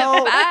you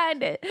help?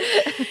 Find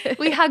it.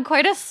 We had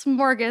quite a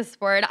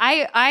smorgasbord.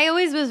 I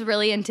always was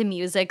really into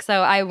music,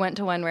 so I went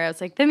to one where I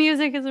was like, the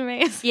music is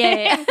amazing.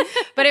 Yeah.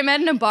 But I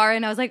met in a bar,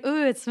 and I was like,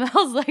 ooh, it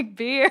smells like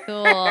beer.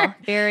 Cool.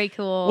 Very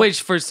cool.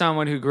 Which for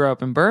someone who grew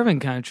up in bourbon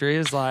country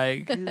is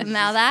like.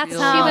 Now that's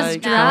feel home. She was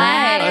like- dry.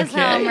 That is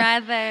Okay. home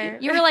right there.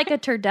 You were like a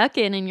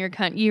turducken in your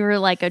country. You were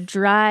like a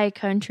dry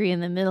country in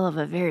the middle of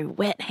a very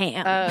wet ham.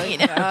 You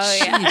know? Oh,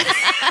 yeah.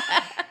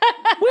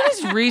 When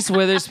is Reese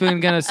Witherspoon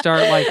going to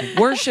start like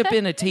worship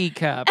in a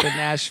teacup in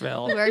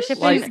Nashville? Worship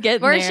Like-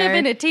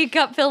 in a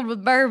teacup filled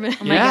with bourbon.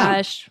 Oh my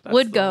gosh. That's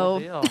Would the whole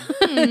go. deal.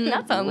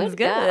 That sounds Would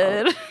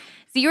good. go.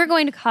 So you were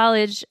going to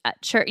college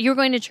at church. You were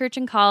going to church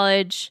in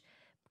college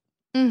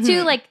Mm-hmm.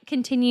 to like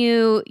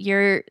continue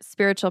your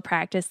spiritual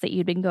practice that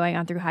you'd been going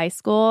on through high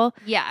school.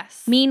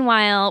 Yes.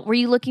 Meanwhile, were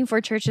you looking for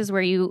churches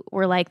where you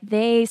were like,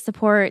 they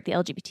support the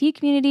LGBT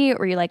community? Or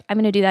were you like, I'm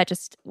going to do that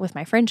just with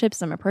my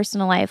friendships and my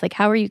personal life? Like,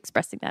 how were you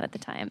expressing that at the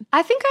time?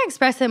 I think I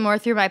express it more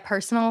through my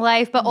personal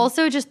life, but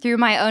also just through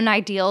my own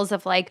ideals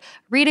of like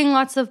reading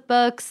lots of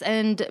books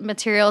and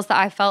materials that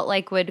I felt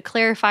like would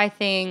clarify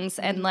things.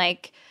 And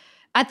like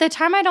at the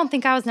time, I don't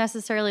think I was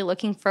necessarily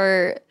looking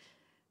for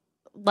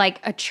like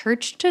a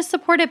church to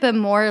support it, but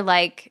more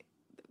like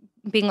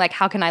being like,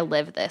 how can I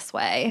live this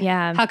way?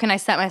 Yeah. How can I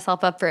set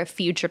myself up for a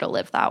future to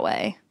live that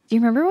way? Do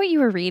you remember what you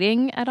were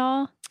reading at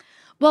all?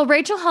 Well,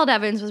 Rachel Held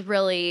Evans was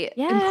really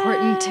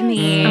important to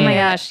me. Oh my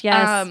gosh,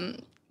 yes.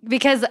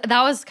 Because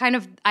that was kind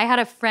of, I had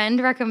a friend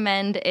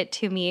recommend it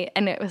to me,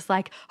 and it was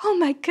like, oh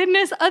my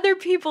goodness, other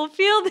people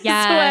feel this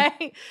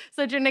way.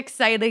 Such an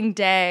exciting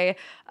day.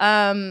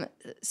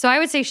 So I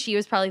would say she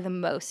was probably the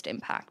most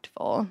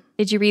impactful.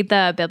 Did you read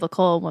the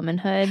Biblical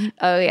Womanhood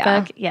Oh, yeah.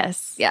 book?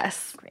 Yes.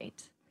 Yes.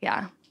 Great.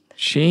 Yeah.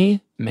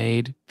 She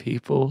made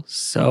people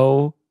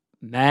so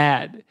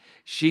mad.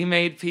 She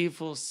made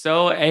people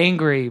so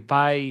angry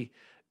by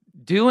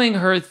doing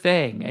her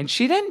thing. And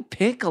she didn't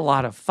pick a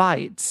lot of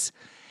fights.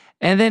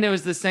 And then it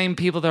was the same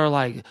people that are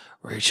like,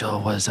 Rachel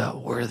was a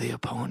worthy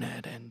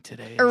opponent, and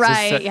today is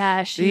Right,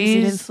 yeah.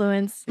 She's an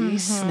influence.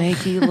 These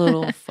snaky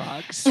little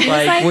fucks. She's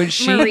Like when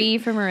she Marie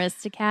from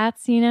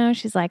Aristocats, you know,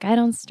 she's like, I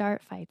don't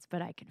start fights,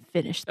 but I can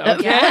finish them.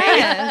 Okay.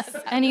 Yes.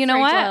 And you know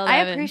what? Rachel Held I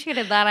Evans.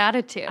 appreciated that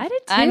attitude. I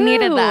did too. I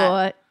needed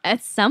that.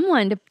 As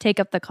someone to take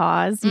up the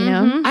cause, you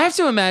know? I have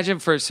to imagine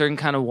for a certain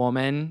kind of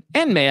woman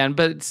and man,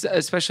 but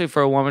especially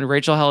for a woman,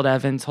 Rachel Held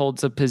Evans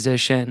holds a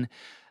position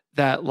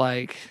that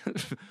like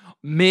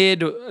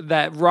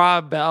that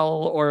Rob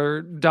Bell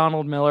or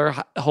Donald Miller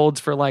holds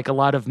for like a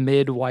lot of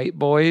mid-white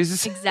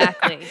boys.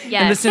 Exactly.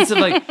 Yes. In the sense of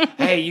like,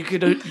 hey, you could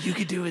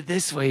do it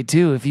this way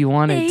too if you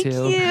wanted to.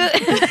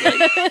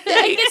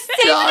 Thanks,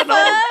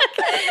 Donald.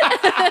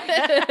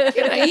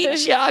 Can I eat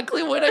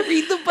chocolate when I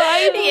read the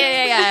Bible?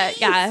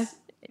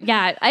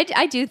 Yeah.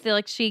 I do feel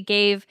like she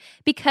gave,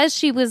 because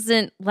she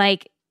wasn't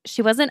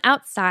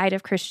outside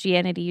of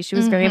Christianity. She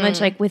was very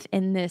much like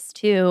within this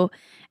too.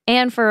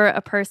 And for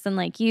a person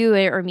like you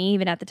or me,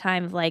 even at the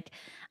time, of like,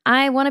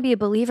 I want to be a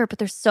believer, but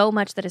there's so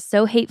much that is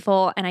so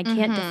hateful and I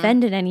can't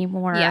defend it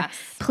anymore. Yes.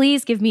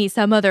 Please give me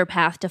some other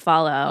path to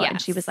follow. Yes.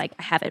 And she was like,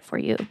 I have it for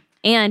you.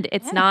 And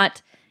it's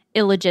not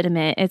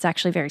illegitimate. It's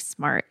actually very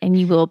smart, and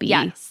you will be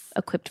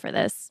equipped for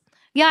this.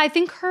 Yeah, I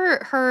think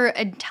her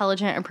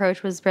intelligent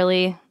approach was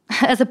really,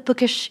 as a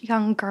bookish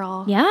young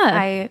girl,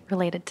 I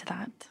related to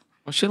that.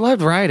 Well, she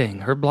loved writing.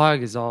 Her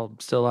blog is all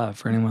still up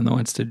for anyone that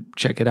wants to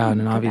check it out,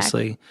 and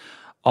obviously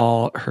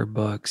all her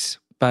books.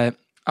 But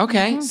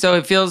okay, so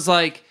it feels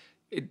like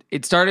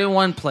it started in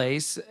one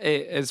place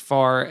as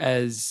far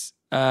as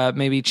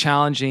maybe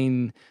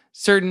challenging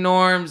certain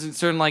norms and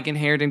certain like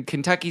inherited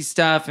Kentucky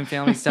stuff and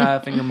family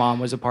stuff, and your mom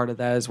was a part of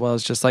that, as well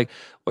as just like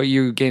what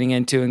you were getting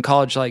into in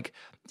college. Like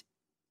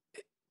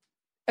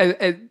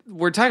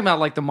we're talking about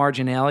like the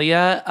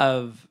marginalia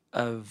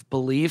of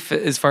belief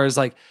as far as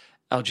like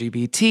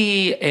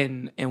LGBT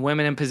and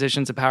women in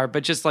positions of power,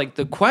 but just like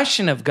the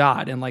question of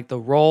God and like the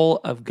role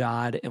of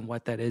God and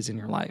what that is in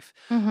your life.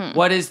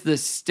 What is the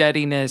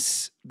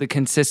steadiness, the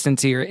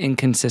consistency or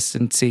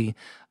inconsistency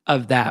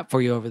of that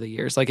for you over the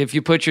years? Like if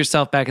you put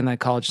yourself back in that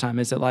college time,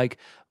 is it like,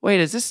 wait,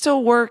 is this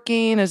still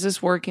working? Is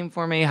this working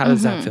for me? How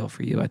does that feel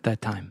for you at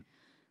that time?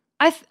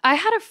 I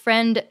had a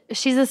friend,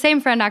 she's the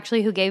same friend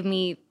actually who gave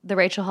me the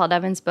Rachel Held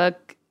Evans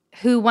book,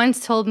 who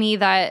once told me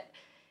that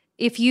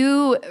if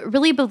you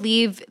really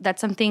believe that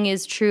something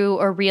is true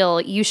or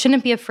real, you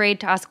shouldn't be afraid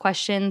to ask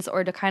questions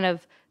or to kind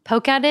of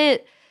poke at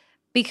it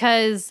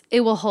because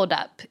it will hold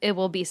up. It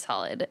will be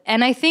solid.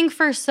 And I think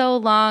for so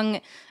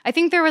long, I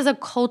think there was a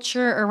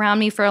culture around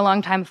me for a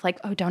long time of like,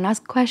 oh, don't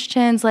ask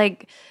questions,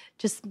 like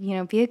just,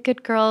 be a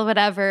good girl,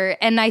 whatever.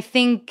 And I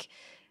think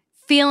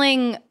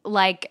feeling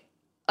like,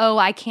 oh,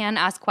 I can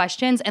ask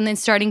questions, and then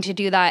starting to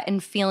do that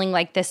and feeling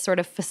like this sort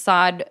of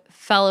facade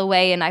fell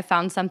away and I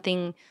found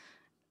something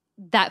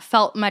that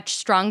felt much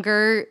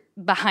stronger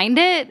behind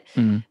it.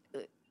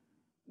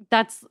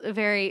 That's a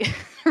very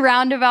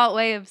roundabout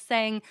way of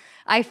saying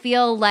I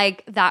feel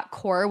like that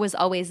core was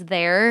always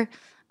there.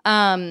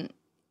 And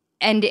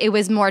it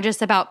was more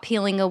just about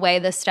peeling away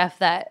the stuff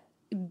that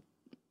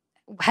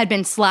had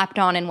been slapped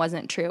on and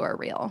wasn't true or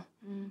real.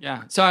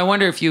 Yeah. So I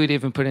wonder if you would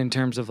even put it in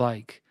terms of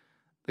like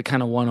the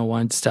kind of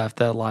 101 stuff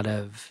that a lot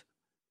of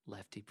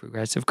lefty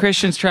progressive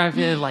Christians try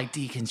to like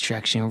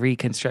deconstruction,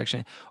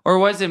 reconstruction, or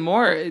was it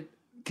more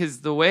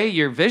because the way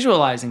you're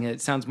visualizing it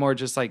sounds more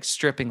just like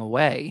stripping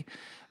away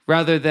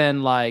rather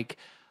than like,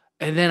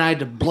 and then I had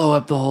to blow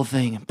up the whole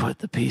thing and put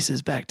the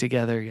pieces back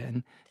together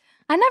again.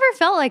 I never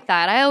felt like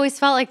that. I always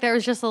felt like there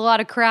was just a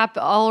lot of crap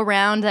all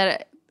around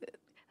that it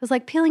was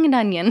like peeling an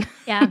onion.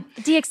 Yeah,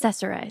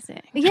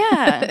 de-accessorizing.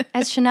 Yeah,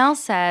 as Chanel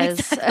says.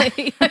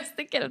 Exactly. I was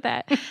thinking of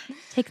that.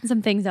 Taking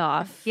some things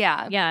off.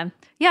 Yeah. Yeah.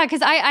 Yeah,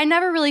 because I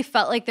never really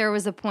felt like there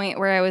was a point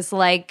where I was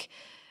like,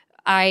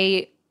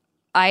 I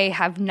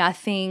have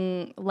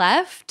nothing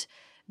left,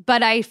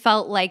 but I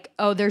felt like,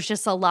 oh, there's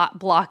just a lot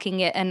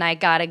blocking it and I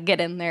got to get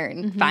in there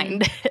and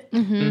find it.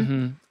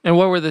 And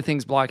what were the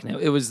things blocking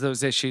it? It was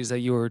those issues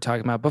that you were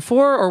talking about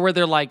before, or were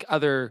there like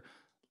other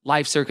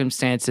life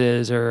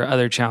circumstances or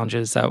other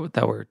challenges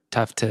that were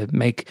tough to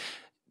make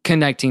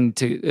connecting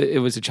to, it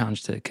was a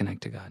challenge to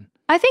connect to God?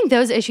 I think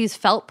those issues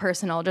felt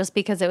personal just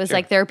because it was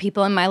like there are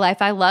people in my life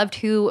I loved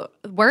who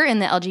were in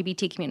the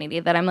LGBT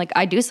community that I'm like,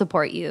 I do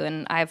support you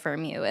and I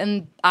affirm you.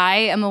 And I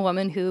am a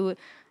woman who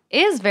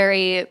is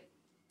very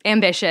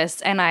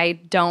ambitious and I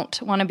don't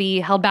want to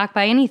be held back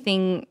by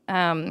anything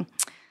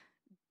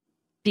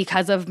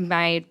because of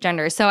my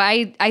gender. So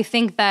I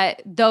think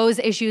that those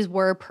issues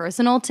were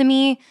personal to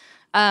me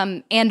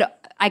and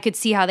I could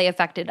see how they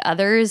affected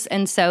others.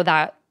 And so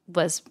that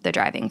was the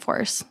driving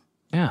force.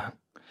 Yeah.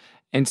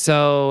 And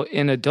so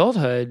in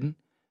adulthood,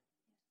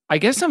 I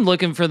guess I'm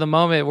looking for the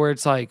moment where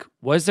it's like,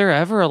 was there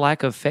ever a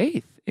lack of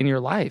faith in your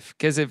life?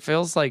 Because it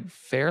feels like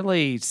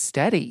fairly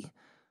steady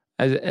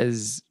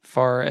as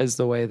far as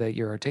the way that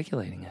you're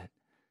articulating it.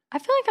 I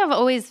feel like I've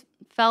always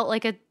felt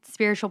like a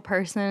spiritual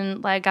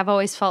person. Like I've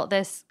always felt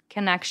this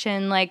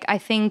connection. Like I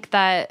think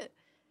that,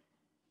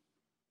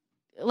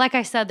 like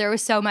I said, there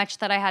was so much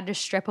that I had to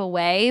strip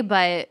away,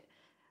 but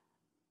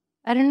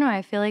I don't know.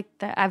 I feel like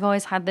that I've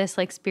always had this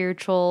like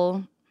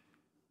spiritual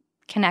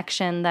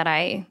connection that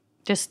I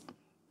just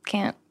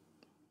can't,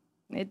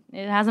 it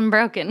hasn't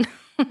broken.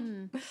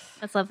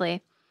 That's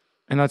lovely.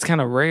 And that's kind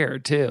of rare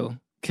too,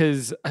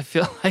 because I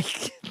feel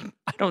like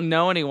I don't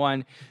know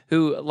anyone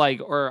who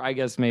like, or I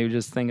guess maybe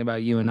just think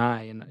about you and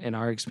I and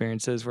our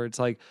experiences where it's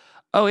like,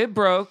 oh, it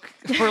broke,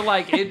 or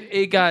like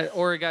it got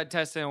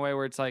tested in a way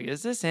where it's like,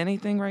 is this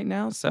anything right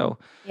now? So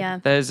yeah,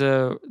 that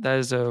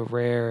is a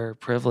rare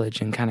privilege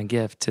and kind of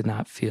gift to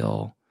not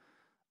feel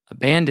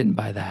abandoned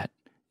by that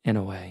in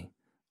a way.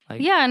 Like,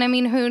 yeah, and I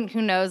mean,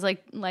 who knows?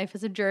 Like, life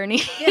is a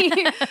journey.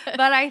 But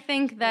I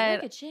think that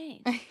it could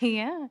change.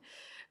 Yeah,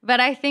 but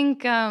I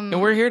think,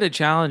 and we're here to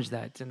challenge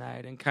that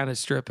tonight and kind of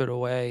strip it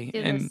away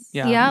and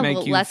make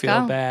well, you let's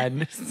feel go.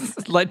 bad.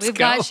 We've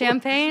got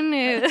champagne.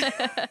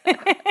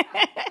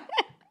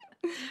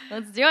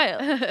 Let's do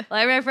it.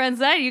 Like my friend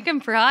said, you can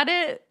prod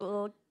it.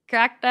 We'll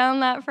crack down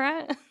that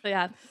front.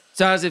 Yeah.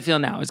 So how does it feel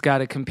now? Is God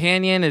a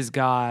companion? Is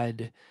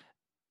God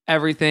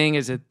everything?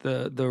 Is it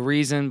the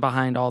reason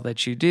behind all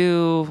that you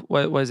do?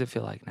 What does it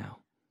feel like now?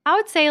 I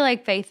would say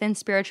like faith and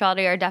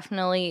spirituality are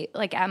definitely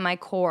like at my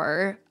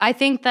core. I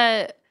think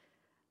that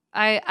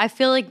I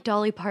feel like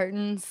Dolly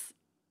Parton's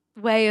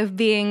way of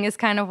being is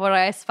kind of what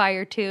I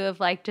aspire to, of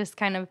like just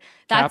kind of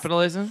that's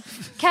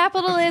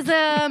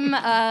Capitalism,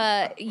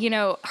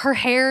 her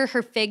hair,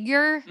 her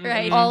figure,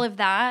 right? All of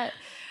that.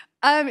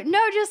 No,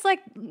 just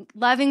like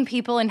loving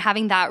people and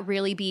having that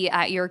really be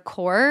at your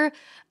core.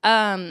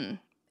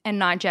 And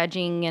not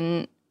judging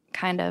and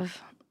kind of,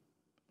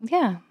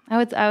 yeah, I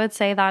would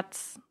say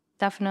that's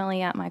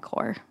definitely at my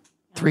core.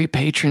 3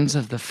 patrons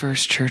of the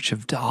First Church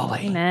of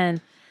Dolly. Amen.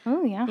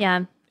 Oh, yeah.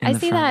 Yeah. I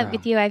see that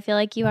with you. I feel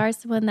like you are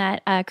someone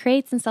that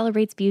creates and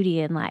celebrates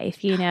beauty in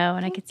life,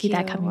 and I could see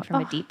that coming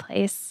from a deep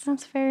place.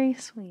 That's very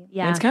sweet.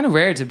 Yeah. And it's kind of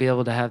rare to be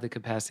able to have the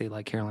capacity,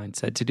 like Caroline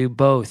said, to do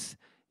both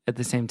at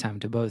the same time,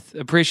 to both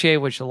appreciate,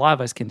 which a lot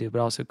of us can do, but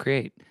also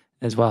create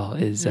as well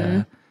is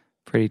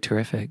pretty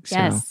terrific.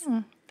 Yes.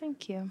 So.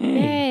 Thank you.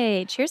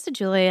 Hey, cheers to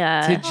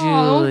Julia. To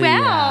Julia.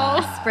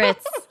 wow.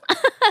 Spritz.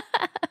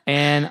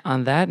 And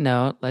on that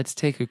note, let's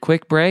take a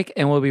quick break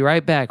and we'll be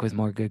right back with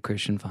more Good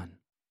Christian Fun.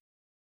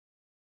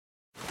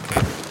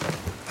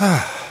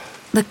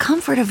 The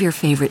comfort of your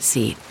favorite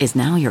seat is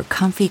now your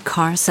comfy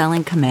car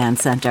selling command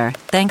center,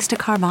 thanks to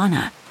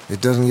Carvana.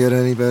 It doesn't get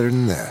any better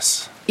than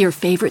this. Your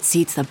favorite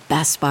seat's the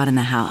best spot in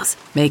the house.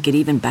 Make it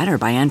even better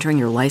by entering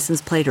your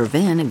license plate or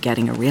VIN and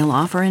getting a real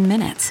offer in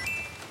minutes.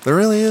 There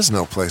really is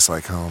no place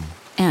like home.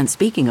 And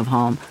speaking of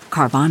home,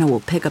 Carvana will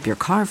pick up your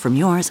car from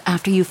yours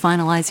after you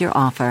finalize your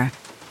offer.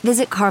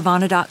 Visit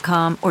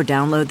Carvana.com or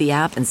download the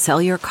app and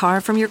sell your car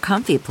from your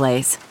comfy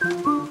place.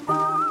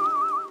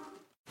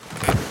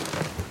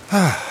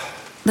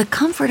 The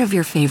comfort of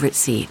your favorite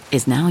seat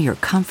is now your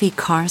comfy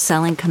car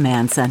selling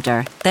command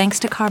center, thanks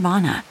to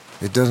Carvana.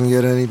 It doesn't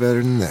get any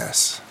better than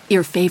this.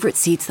 Your favorite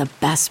seat's the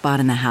best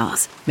spot in the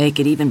house. Make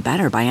it even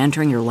better by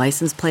entering your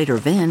license plate or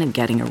VIN and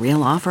getting a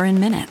real offer in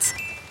minutes.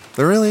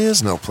 There really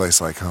is no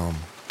place like home.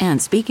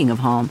 And speaking of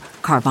home,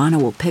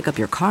 Carvana will pick up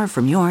your car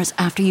from yours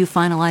after you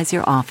finalize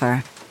your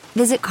offer.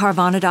 Visit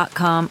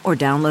Carvana.com or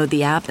download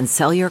the app and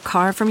sell your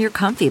car from your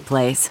comfy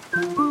place.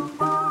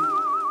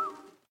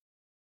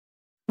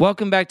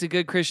 Welcome back to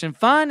Good Christian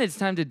Fun. It's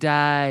time to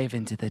dive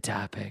into the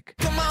topic.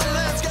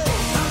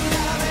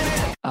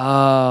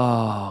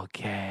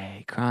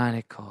 Okay,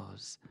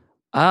 Chronicles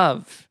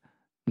of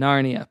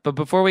Narnia. But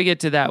before we get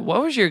to that,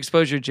 what was your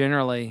exposure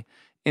generally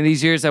in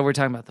these years that we're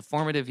talking about, the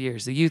formative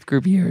years, the youth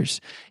group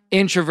years,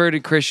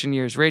 introverted Christian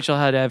years, Rachel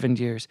Hud Evans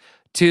years,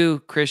 to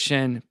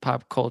Christian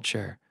pop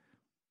culture?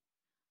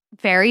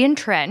 Very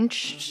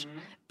entrenched,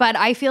 but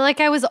I feel like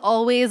I was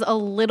always a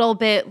little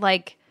bit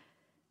like,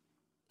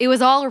 it was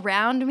all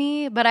around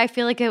me, but I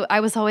feel like I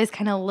was always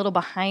kind of a little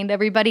behind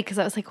everybody because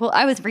I was like, well,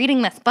 I was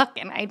reading this book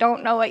and I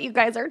don't know what you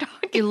guys are talking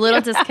about. A little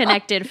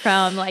disconnected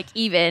from like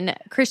even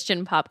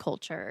Christian pop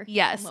culture.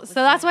 Yes. So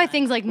that's why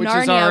things like Which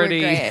Narnia is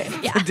already were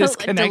great. Yeah,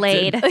 disconnected.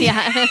 delayed.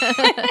 Yeah.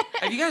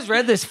 Have you guys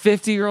read this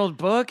 50-year-old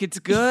book? It's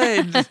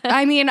good.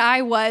 I mean,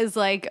 I was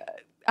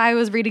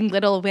reading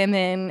Little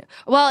Women.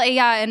 Well,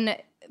 yeah, and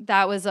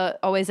that was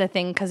always a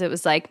thing because it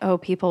was like, oh,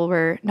 people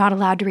were not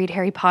allowed to read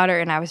Harry Potter,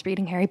 and I was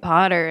reading Harry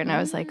Potter, and I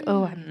was like,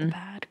 oh, I'm the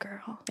bad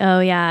girl. Oh,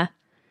 yeah.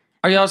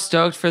 Are y'all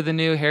stoked for the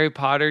new Harry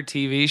Potter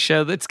TV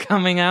show that's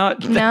coming out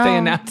that they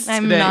announced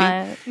I'm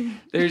today?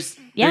 not.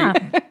 Yeah.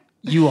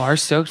 You are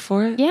stoked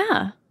for it?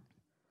 Yeah.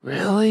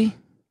 Really?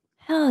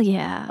 Hell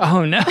yeah.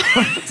 Oh, no.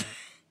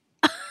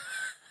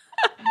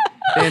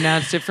 They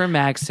announced it for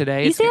Max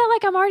today. You say that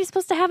like I'm already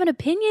supposed to have an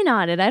opinion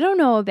on it. I don't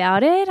know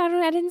about it.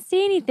 I didn't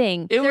see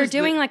anything. They're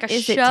doing like a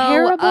Is show it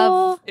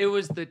terrible? It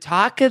was the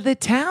talk of the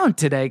town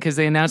today because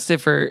they announced it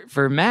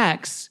for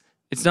Max.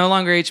 It's no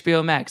longer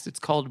HBO Max. It's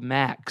called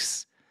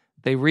Max.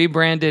 They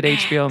rebranded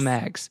HBO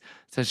Max.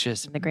 So it's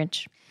just The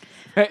Grinch.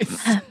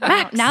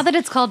 Max. Now that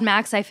it's called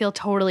Max, I feel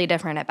totally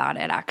different about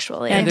it,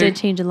 actually. Yeah, it did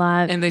change a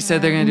lot. And they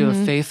said they're going to do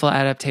a faithful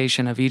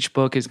adaptation of each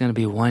book is going to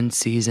be one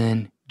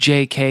season.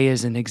 JK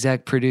is an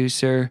exec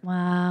producer.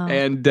 Wow.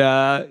 And,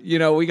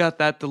 we got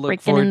that to look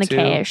Breaking forward in the to.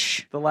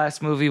 cash. The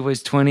last movie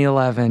was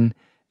 2011.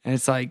 And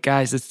it's like,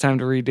 guys, it's time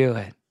to redo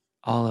it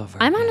all over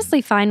I'm again.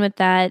 honestly fine with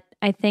that.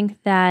 I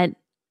think that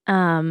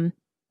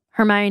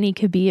Hermione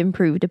could be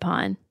improved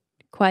upon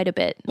quite a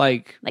bit.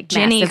 Like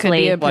Ginny could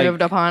be massively.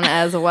 improved upon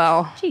as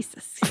well.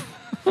 Jesus.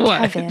 what?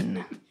 Kevin.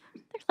 They're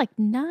like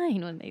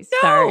 9 when they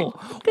start. No.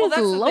 Good Well,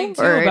 that's the thing,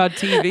 too, Lord. about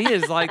TV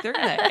is like they're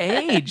going to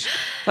age.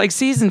 Like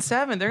season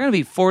 7, they're going to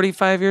be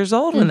 45 years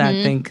old when that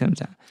thing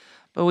comes out.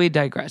 But we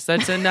digress.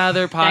 That's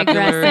another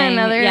popular Digressing.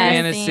 Another Yes.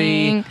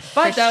 fantasy.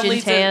 But that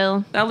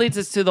Christian tale. leads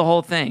us to the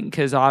whole thing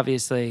because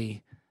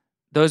obviously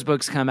those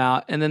books come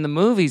out and then the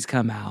movies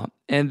come out.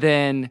 And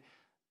then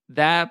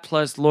that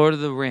plus Lord of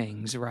the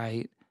Rings,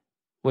 right?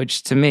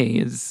 Which to me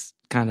is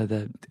kind of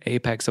the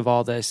apex of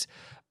all this.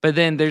 But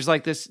then there's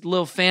like this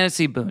little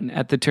fantasy boon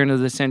at the turn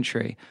of the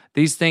century.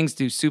 These things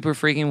do super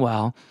freaking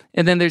well.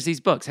 And then there's these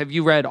books. Have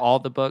you read all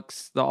the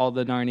books, all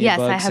the Narnia Yes,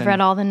 books? I have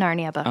read all the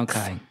Narnia books.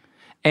 Okay.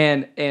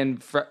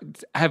 And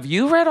have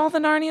you read all the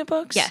Narnia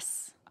books?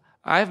 Yes.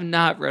 I have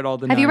not read all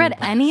the Have Narnia you read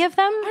books. any of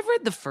them? I've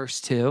read the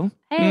first 2.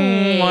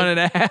 Hey.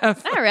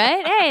 1.5. All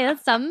right. Hey,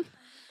 that's something.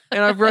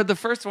 And I've read the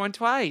first one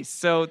twice.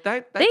 So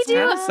that's They do.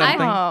 kind of something.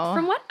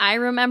 From what I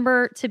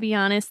remember, to be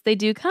honest, they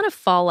do kind of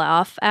fall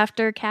off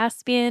after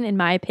Caspian, in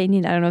my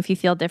opinion. I don't know if you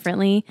feel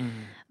differently,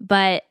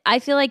 but I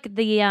feel like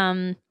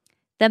the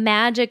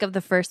magic of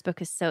the first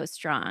book is so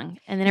strong,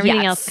 and then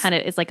everything else kind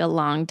of is like a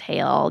long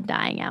tail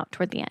dying out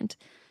toward the end.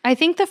 I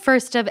think the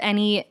first of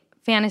any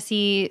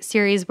fantasy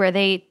series where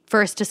they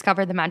first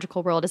discover the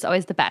magical world is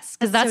always the best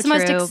because that's so the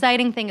most true.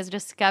 exciting thing is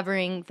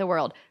discovering the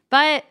world.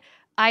 But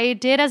I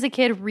did, as a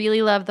kid,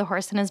 really love The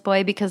Horse and His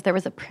Boy because there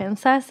was a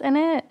princess in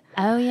it.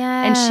 Oh,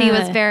 yeah. And she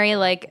was very,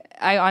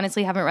 I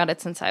honestly haven't read it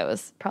since I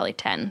was probably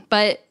 10.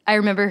 But I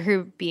remember her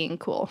being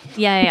cool.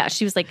 Yeah.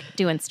 She was like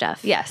doing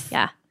stuff. Yes.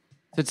 Yeah.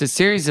 So it's a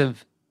series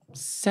of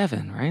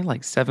 7, right?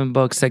 Like 7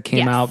 books that came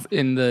Yes. out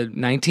in the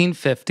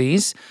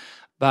 1950s.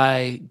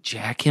 by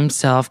Jack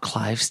himself,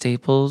 Clive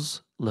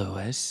Staples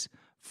Lewis,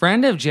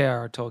 friend of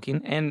J.R.R.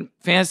 Tolkien, and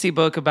fantasy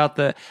book about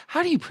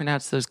how do you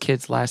pronounce those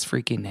kids' last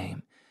freaking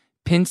name?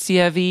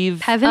 Pinsieviv?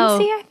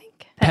 Pevensey, I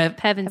think.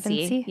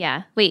 Pevensey.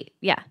 Yeah. Wait,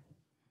 yeah.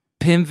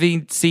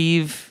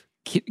 Pimvinciv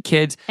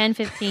kids. Pen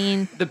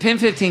 15. The Pin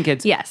 15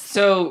 kids. Yes.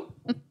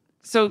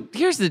 So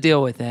here's the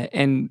deal with it.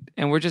 And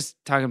we're just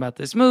talking about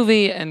this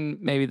movie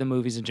and maybe the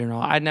movies in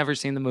general. I'd never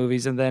seen the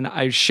movies, and then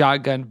I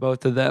shotgunned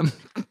both of them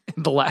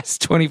in the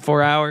last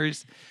 24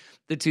 hours.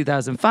 The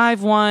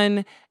 2005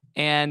 one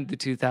and the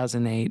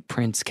 2008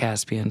 Prince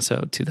Caspian. So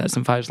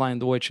 2005's Lion,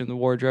 the Witch, and the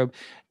Wardrobe.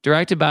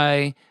 Directed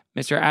by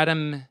Mr.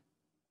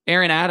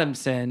 Aaron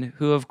Adamson,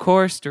 who of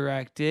course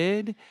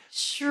directed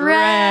Shrek.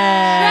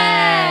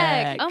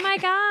 Oh my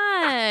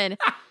God.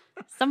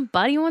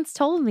 Somebody once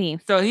told me.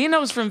 So he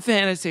knows from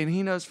fantasy and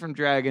he knows from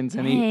dragons,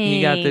 and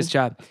he got this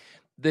job.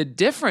 The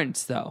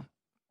difference, though,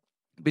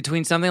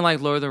 between something like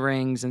Lord of the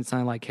Rings and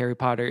something like Harry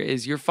Potter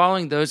is you're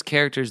following those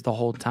characters the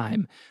whole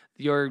time.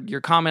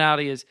 Your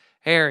commonality is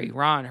Harry,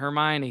 Ron,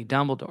 Hermione,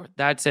 Dumbledore.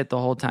 That's it the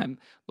whole time.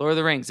 Lord of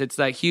the Rings, it's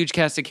that huge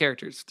cast of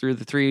characters through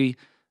the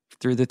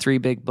three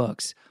big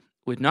books.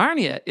 With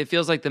Narnia, it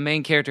feels like the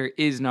main character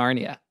is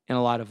Narnia in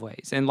a lot of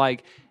ways. And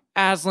like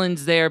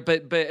Aslan's there,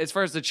 but as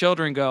far as the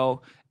children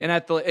go, and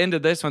at the end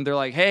of this one, they're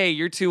like, hey,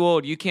 you're too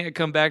old. You can't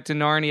come back to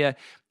Narnia.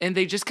 And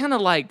they just kind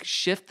of like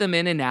shift them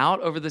in and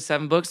out over the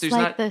 7 books. There's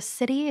like the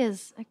city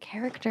is a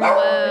character.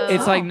 Whoa.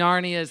 It's like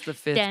Narnia is the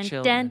 5th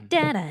children.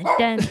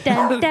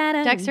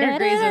 Dexter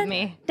agrees with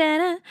me.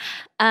 That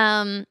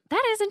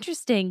is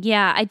interesting.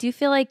 Yeah, I do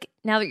feel like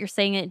now that you're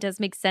saying it, it does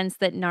make sense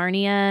that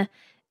Narnia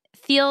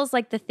feels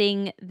like the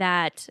thing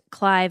that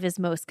Clive is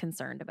most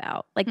concerned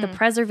about. Like the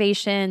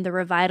preservation, the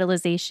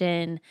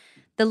revitalization,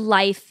 the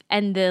life,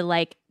 and the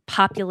like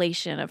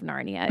population of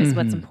Narnia is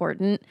what's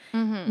important.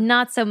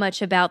 Not so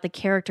much about the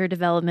character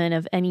development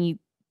of any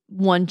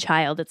one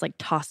child that's like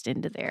tossed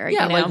into there.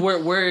 Yeah, you know?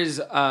 like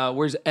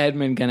where's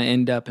Edmund gonna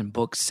end up in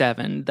book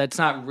 7? That's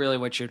not really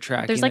what you're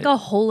tracking. There's like a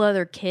whole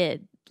other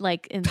kid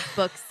like in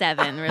book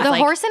 7. The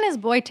Horse and His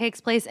Boy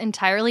takes place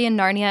entirely in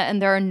Narnia, and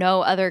there are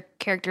no other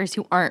characters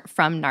who aren't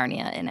from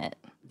Narnia in it.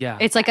 Yeah.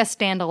 It's like a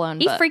standalone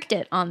book. He freaked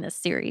it on this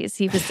series.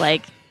 He was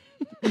like,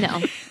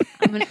 no.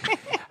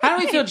 How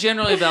do we feel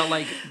generally about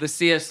like the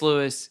C.S.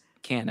 Lewis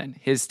canon?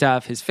 His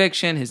stuff, his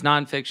fiction, his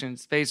nonfiction,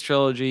 Space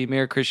Trilogy,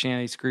 Mere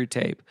Christianity, Screw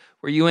Tape.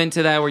 Were you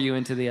into that? Were you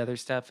into the other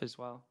stuff as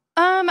well?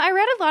 I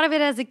read a lot of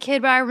it as a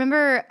kid, but I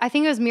remember, I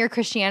think it was Mere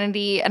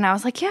Christianity, and I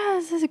was like, yeah,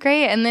 this is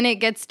great. And then it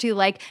gets to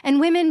like, and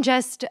women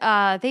just,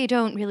 they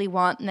don't really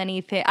want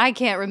anything. I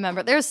can't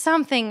remember. There's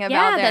something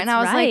about there. And I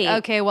was like,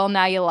 okay, well,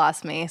 now you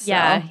lost me. So.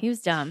 Yeah, he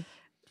was dumb.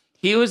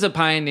 He was a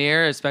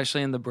pioneer,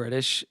 especially in the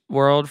British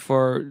world,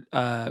 for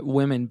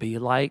women be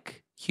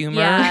like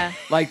humor. Yeah.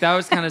 Like that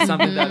was kind of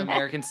something that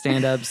American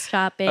stand-ups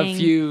Shopping. A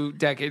few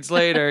decades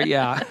later,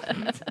 yeah.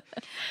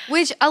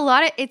 Which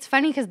it's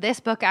funny because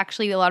this book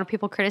actually a lot of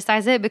people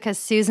criticize it because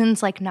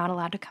Susan's like not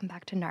allowed to come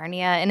back to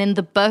Narnia. And in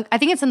the book, I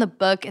think it's in the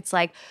book, it's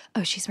like,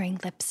 oh, she's wearing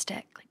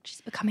lipstick. Like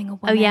she's becoming a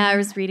woman. Oh yeah, I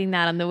was reading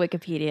that on the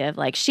Wikipedia of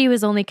like she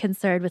was only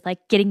concerned with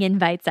like getting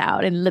invites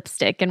out and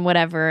lipstick and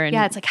whatever. And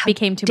yeah, it's like how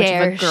became too much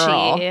of a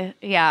girl.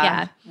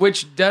 Yeah.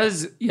 Which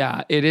does,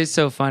 it is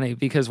so funny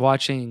because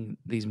watching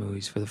these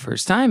movies for the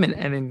first time and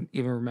then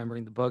even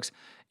remembering the books,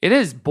 it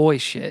is boy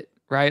shit,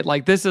 right?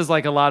 Like this is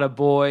like a lot of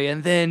boy,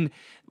 and then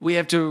we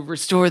have to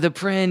restore the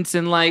prince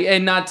and like,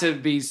 and not to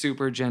be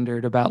super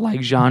gendered about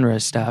like genre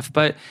stuff,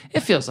 but it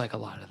feels like a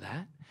lot of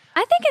that.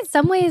 I think in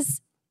some ways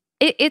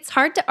it's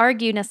hard to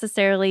argue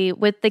necessarily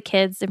with the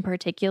kids in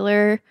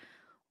particular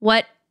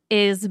what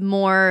is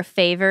more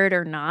favored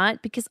or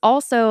not, because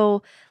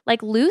also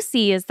like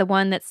Lucy is the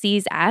one that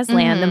sees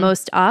Aslan the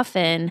most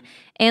often,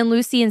 and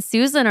Lucy and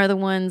Susan are the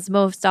ones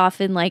most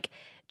often like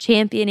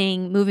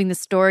championing moving the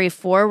story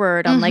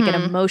forward on like an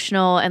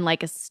emotional and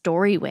like a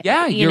story way.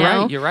 Yeah,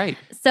 you're right.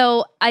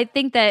 So I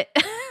think that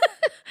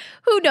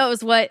who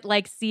knows what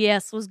like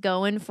CS was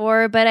going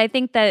for, but I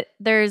think that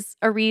there's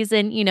a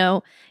reason,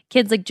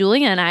 kids like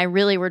Julia and I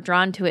really were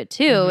drawn to it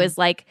too, is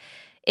like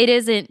it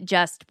isn't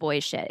just boy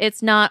shit.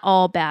 It's not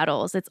all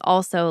battles. It's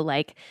also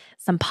like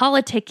some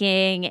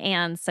politicking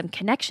and some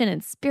connection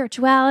and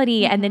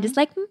spirituality and then just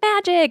like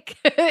magic.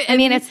 I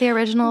mean, it's the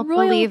original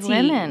royalty. Believe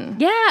Women.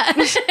 Yeah,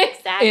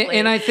 exactly.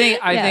 And I think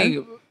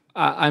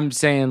I'm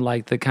saying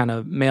like the kind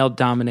of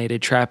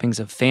male-dominated trappings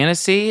of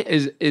fantasy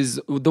is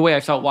the way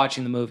I felt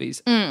watching the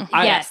movies.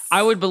 Yes.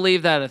 I would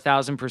believe that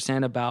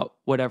 1,000% about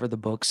whatever the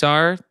books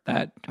are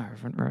that I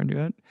haven't read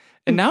yet.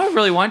 And now I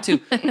really want to,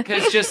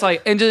 because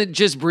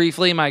just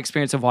briefly, my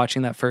experience of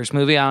watching that first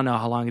movie, I don't know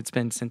how long it's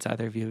been since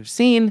either of you have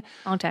seen.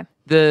 Long time.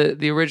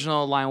 The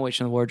original Lion, Witch,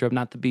 and the Wardrobe,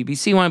 not the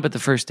BBC one, but the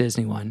first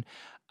Disney one,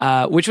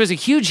 which was a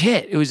huge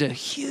hit. It was a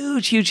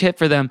huge, huge hit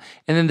for them.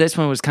 And then this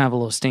one was kind of a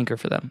little stinker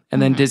for them. And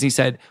then Disney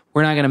said,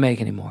 we're not going to make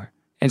any more.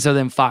 And so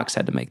then Fox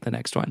had to make the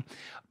next one.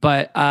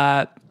 But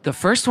the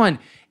first one,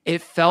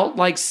 it felt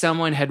like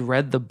someone had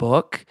read the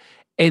book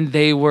and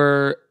they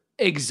were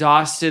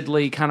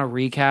exhaustedly kind of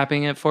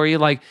recapping it for you.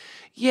 Like,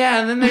 yeah,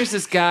 and then there's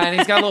this guy, and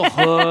he's got little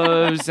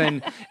hooves,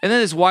 and then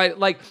this white,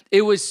 like,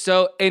 it was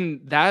so,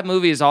 and that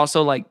movie is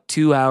also like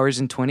 2 hours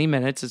and 20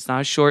 minutes. It's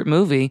not a short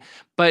movie,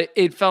 but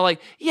it felt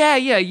like, yeah,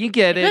 you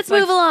get it. Let's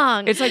move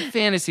along. It's like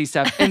fantasy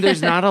stuff, and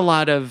there's not a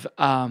lot of,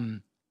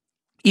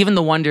 even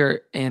the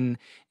wonder and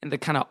the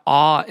kind of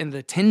awe and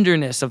the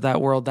tenderness of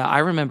that world that I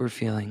remember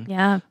feeling.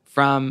 Yeah.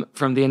 From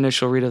the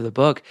initial read of the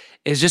book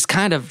is just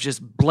kind of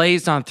just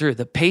blazed on through.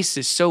 The pace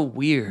is so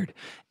weird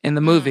in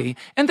the movie.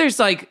 And there's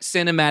like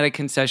cinematic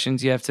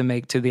concessions you have to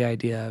make to the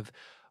idea of,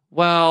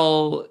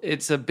 well,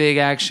 it's a big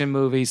action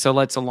movie, so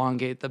let's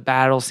elongate the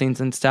battle scenes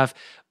and stuff.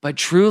 But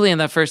truly in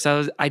that first,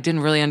 I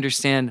didn't really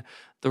understand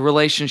the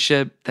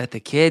relationship that the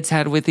kids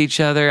had with each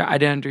other. I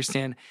didn't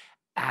understand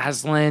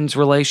Aslan's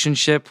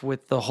relationship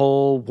with the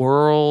whole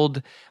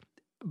world.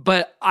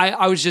 But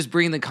I was just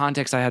bringing the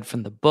context I had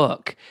from the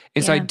book.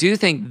 And so I do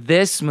think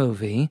this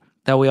movie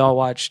that we all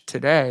watched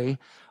today,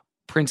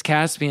 Prince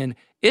Caspian,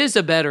 is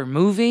a better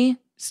movie,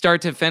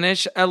 start to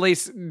finish, at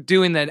least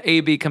doing that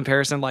A-B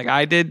comparison like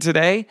I did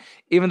today,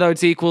 even though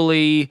it's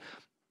equally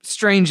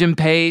strange in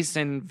pace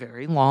and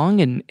very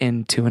long in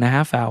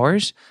 2.5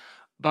 hours.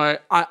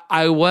 But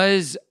I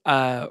was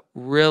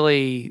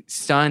really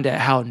stunned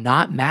at how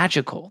not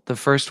magical the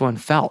first one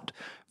felt.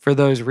 For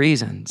those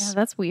reasons. Yeah,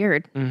 that's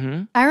weird.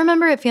 Mm-hmm. I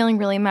remember it feeling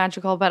really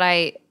magical, but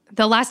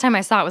the last time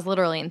I saw it was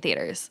literally in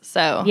theaters.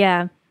 So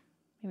yeah,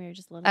 maybe you're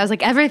just a little. I was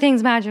like,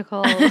 everything's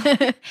magical.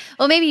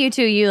 Well, maybe you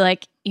too. You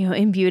like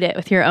imbued it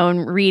with your own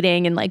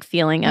reading and like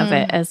feeling of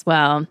it as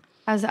well.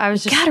 I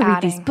was just gotta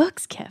read these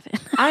books, Kevin.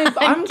 I'm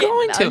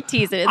going to. I'm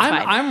teasing. It's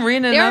fine. I'm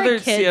reading another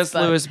C.S.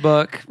 Lewis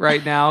book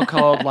right now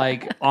called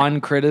like On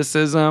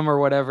Criticism or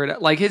whatever.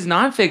 Like his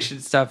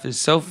nonfiction stuff is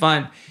so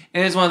fun.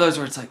 And it's one of those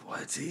where it's like,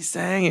 what's he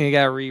saying? And you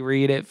got to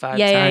reread it 5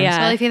 times. Yeah.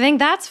 Well, if you think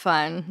that's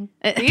fun,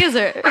 these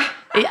are...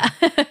 Yeah.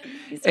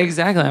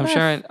 Exactly. I'm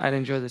sure I'd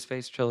enjoy the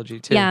Space Trilogy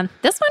too. Yeah.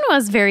 This one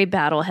was very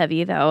battle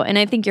heavy though. And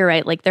I think you're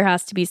right. Like there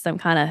has to be some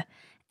kind of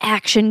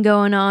action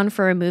going on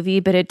for a movie,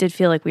 but it did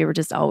feel like we were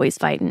just always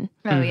fighting.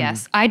 Oh,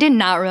 yes. I did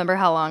not remember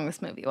how long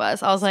this movie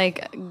was. I was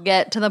like,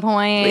 get to the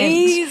point.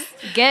 Please.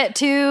 Get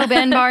to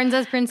Ben Barnes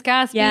as Prince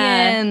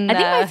Caspian. Yeah. I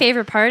think my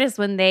favorite part is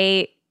when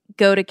they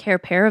go to Cair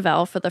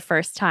Paravel for the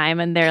first time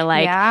and they're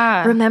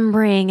like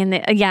remembering and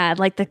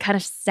like the kind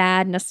of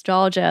sad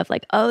nostalgia of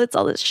like, oh, it's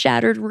all this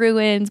shattered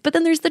ruins, but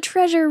then there's the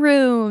treasure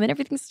room and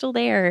everything's still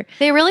there.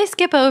 They really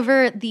skip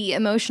over the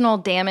emotional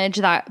damage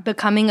that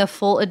becoming a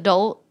full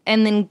adult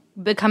and then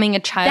becoming a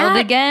child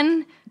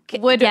again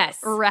would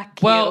wreck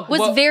you.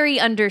 Was very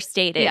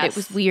understated. Yes. It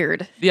was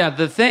weird. Yeah,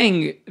 the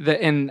thing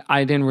that, and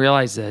I didn't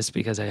realize this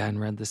because I hadn't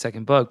read the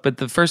second book, but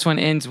the first one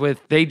ends with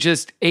they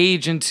just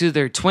age into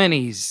their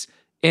 20s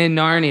in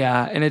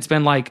Narnia, and it's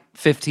been like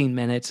 15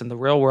 minutes in the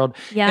real world.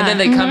 Yeah. And then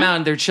they come out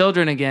and they're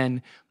children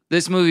again.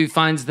 This movie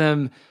finds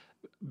them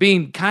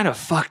being kind of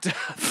fucked up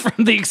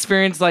from the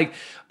experience. Like,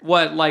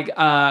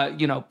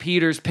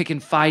 Peter's picking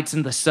fights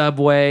in the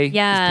subway.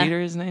 Yeah. Is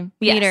Peter his name?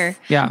 Yes. Peter.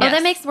 Yeah. Well,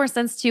 that makes more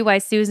sense too why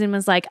Susan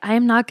was like, I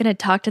am not going to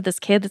talk to this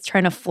kid that's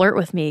trying to flirt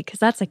with me because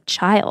that's a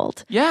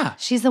child. Yeah.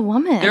 She's a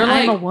woman. They're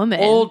I'm a woman.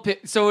 Old,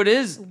 so it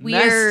is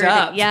weird. Messed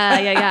up.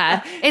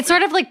 Yeah. It's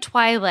sort of like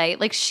Twilight.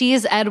 Like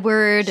she's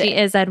Edward. She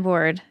is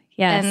Edward.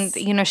 Yes.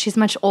 And, she's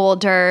much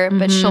older,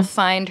 but she'll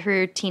find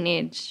her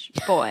teenage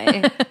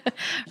boy.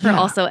 Her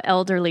also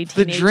elderly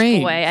teenage the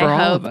dream boy, for I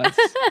all hope. of us.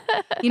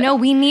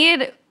 We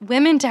need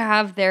women to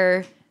have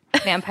their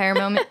vampire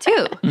moment too.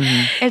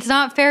 Mm-hmm. It's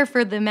not fair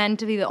for the men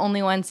to be the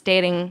only ones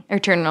dating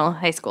eternal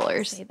high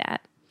schoolers. Say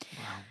that.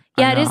 Wow.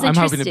 Yeah, it is interesting. I'm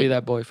hoping to be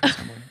that boy for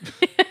someone.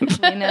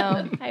 I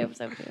know. I hope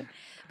so too.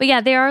 But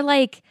yeah, they are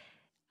like,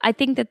 I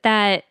think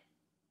that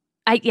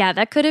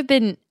could have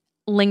been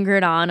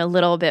lingered on a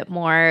little bit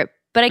more.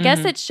 But I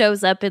guess it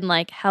shows up in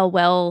like how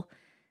well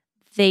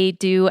they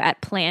do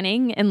at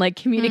planning and like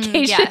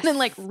communication and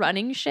like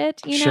running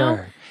shit, you know?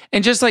 Sure.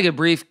 And just like a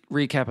brief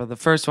recap of the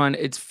first one,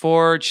 it's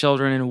 4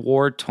 children in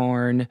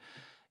war-torn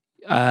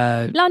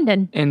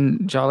London.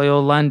 In jolly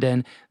old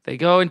London. They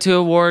go into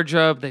a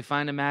wardrobe, they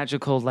find a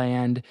magical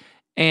land,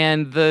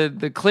 and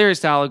the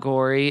clearest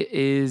allegory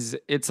is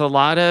it's a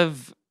lot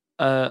of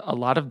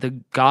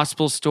the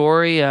gospel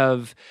story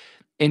of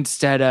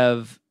instead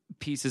of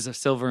pieces of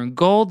silver and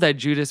gold that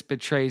Judas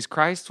betrays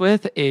Christ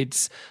with,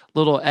 it's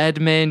little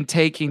Edmund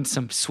taking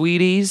some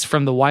sweeties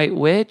from the White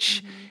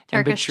Witch.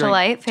 Turkish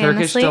Delight,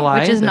 famously,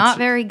 which is not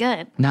very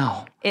good.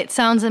 No. It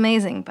sounds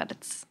amazing, but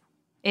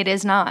it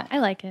is not. I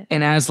like it.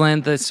 And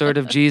Aslan, the sort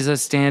of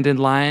Jesus stand-in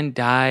lion,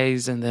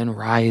 dies and then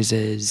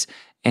rises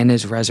and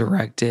is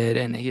resurrected,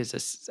 and he is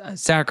a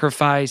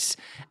sacrifice,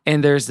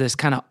 and there's this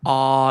kind of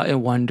awe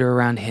and wonder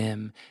around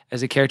him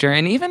as a character.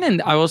 And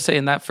even I will say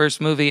in that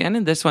first movie and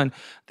in this one,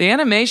 the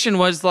animation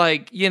was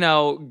like,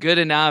 good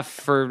enough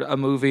for a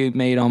movie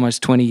made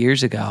almost 20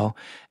 years ago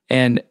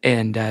and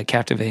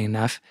captivating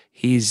enough.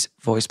 He's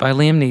voiced by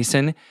Liam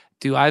Neeson.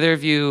 Do either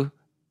of you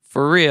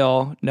for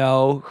real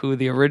know who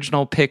the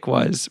original pick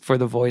was for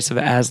the voice of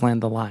Aslan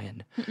the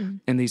lion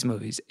in these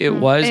movies? It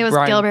was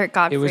Gilbert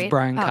Gottfried. It was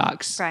Brian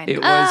Cox. Brian. It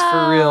was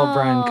for real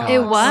Brian Cox. It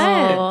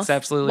was. It's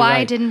absolutely Why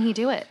right. didn't he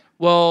do it?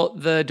 Well,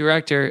 the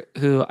director,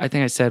 who I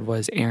think I said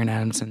was Aaron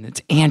Adamson,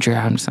 it's Andrew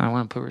Adamson. I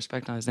want to put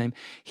respect on his name.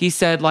 He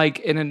said, like,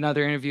 in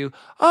another interview,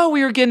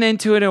 we were getting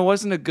into it and it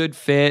wasn't a good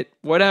fit,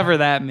 whatever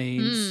that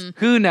means.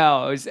 Who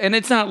knows? And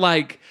it's not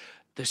like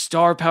the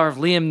star power of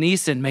Liam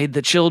Neeson made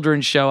the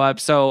children show up.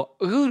 So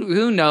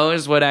who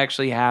knows what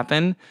actually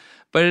happened?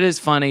 But it is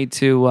funny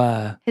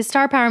to... His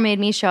star power made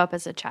me show up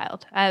as a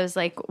child. I was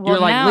like, well, you're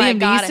like, now Liam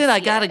Neeson, I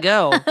gotta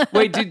go.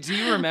 Wait, do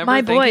you remember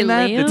My boy, thinking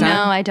that at the Liam? time?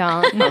 No, I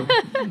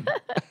don't.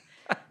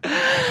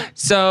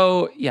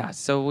 So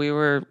we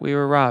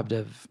were robbed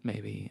of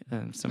maybe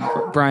some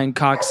Brian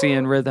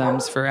Coxian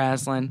rhythms for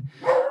Aslan,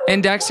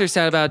 and Dexter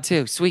sad about it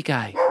too. Sweet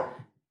guy.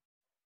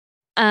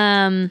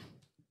 Were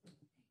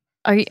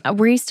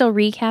you still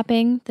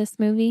recapping this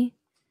movie?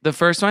 The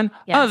first one?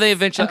 Yes. Oh, they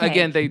eventually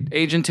Okay. they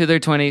age into their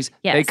 20s.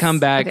 Yes. They come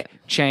back, Okay.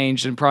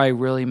 changed, and probably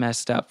really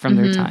messed up from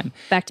their time.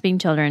 Back to being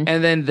children.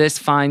 And then this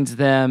finds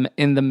them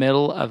in the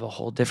middle of a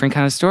whole different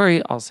kind of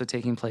story, also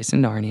taking place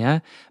in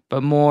Narnia,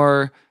 but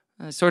more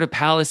sort of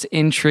palace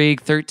intrigue.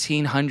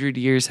 1,300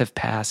 years have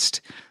passed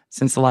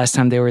since the last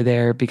time they were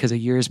there because a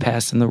year has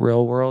passed in the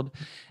real world.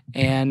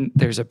 And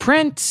there's a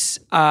prince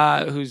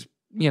who's,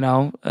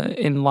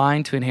 in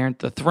line to inherit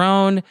the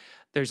throne.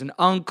 There's an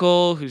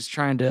uncle who's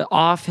trying to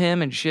off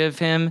him and shiv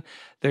him.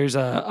 There's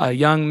a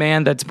young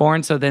man that's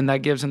born, so then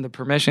that gives him the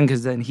permission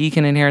because then he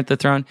can inherit the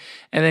throne.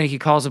 And then he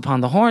calls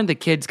upon the horn. The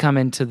kids come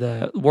into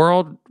the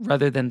world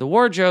rather than the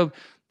wardrobe.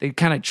 They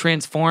kind of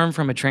transform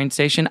from a train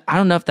station. I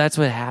don't know if that's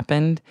what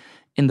happened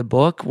in the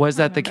book. Was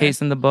that the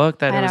case in the book?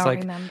 That it was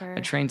like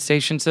a train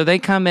station? So they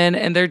come in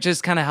and they're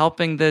just kind of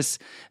helping this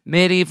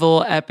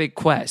medieval epic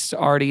quest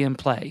already in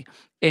play.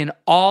 And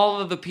all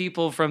of the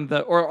people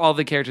or all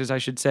the characters, I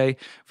should say,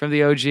 from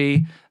the OG,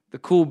 the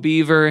cool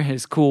beaver,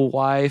 his cool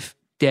wife,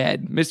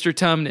 dead. Mr.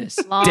 Tumnus,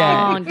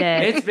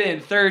 dead. It's been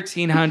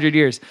 1,300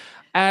 years.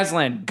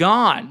 Aslan,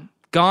 gone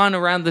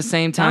around the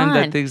same time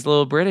that these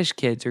little British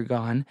kids are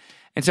gone.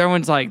 And so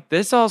everyone's like,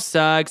 this all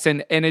sucks.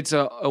 And it's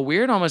a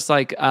weird, almost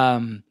like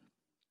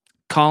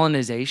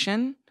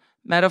colonization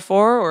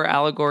metaphor or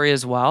allegory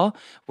as well,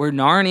 where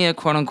Narnia,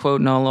 quote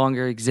unquote, no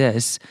longer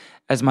exists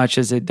as much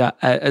as it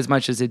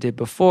did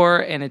before,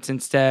 and it's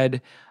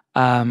instead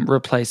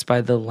replaced by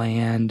the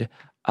land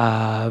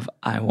of,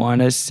 I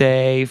want to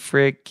say,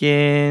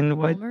 freaking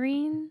what?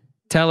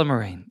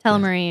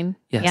 Telemarine.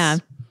 Yes. Yeah.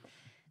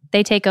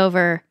 They take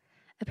over.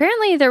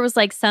 Apparently there was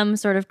like some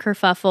sort of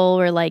kerfuffle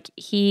where like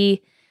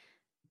he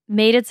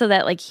made it so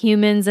that like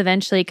humans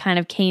eventually kind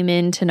of came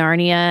into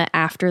Narnia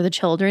after the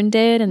children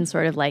did and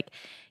sort of like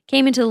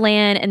came into the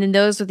land, and then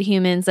those were the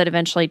humans that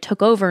eventually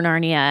took over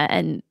Narnia,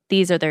 and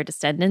these are their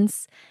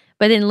descendants.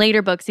 But in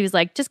later books, he was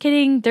like, just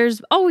kidding,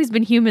 there's always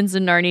been humans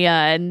in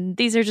Narnia, and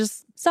these are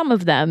just some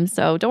of them,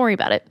 so don't worry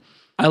about it.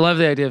 I love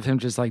the idea of him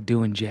just like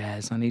doing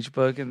jazz on each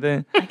book, and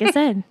then like I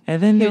said,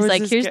 and then he was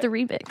like, here's the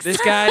remix.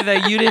 This guy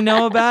that you didn't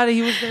know about,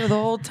 he was there the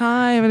whole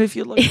time, and if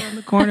you look around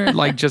the corner,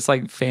 like just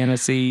like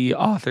fantasy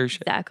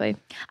authorship. Exactly.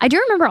 I do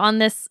remember on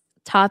this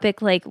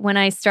topic, like when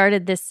I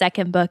started this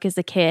second book as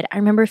a kid, I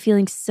remember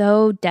feeling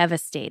so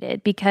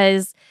devastated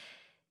because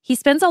he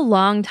spends a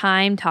long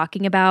time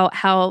talking about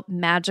how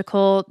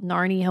magical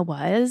Narnia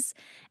was.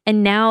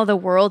 And now the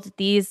world that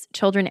these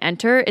children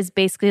enter is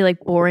basically like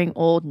boring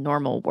old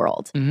normal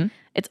world. Mm-hmm.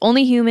 It's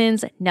only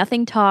humans,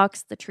 nothing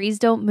talks, the trees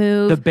don't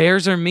move. The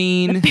bears are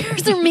mean.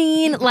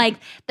 Like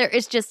there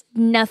is just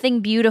nothing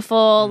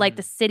beautiful. Like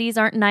the cities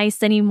aren't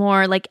nice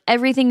anymore. Like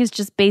everything is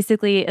just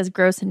basically as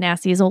gross and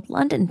nasty as old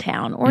London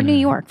town or New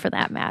York for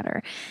that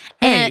matter.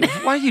 Hey,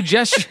 why are you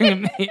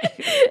gesturing at me?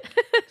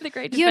 The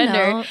Great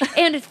Defender.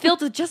 And it's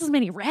filled with just as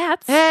many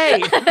rats.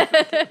 Hey.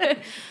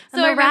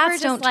 So the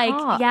rats don't like,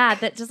 talk. yeah,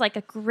 that just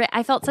like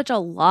I felt such a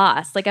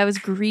loss. Like I was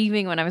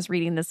grieving when I was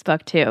reading this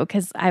book too,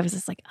 because I was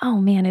just like, oh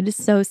man, it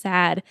is so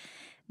sad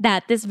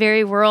that this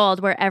very world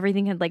where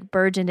everything had like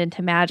burgeoned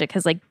into magic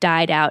has like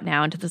died out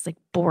now into this like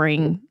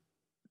boring,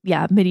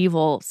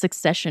 medieval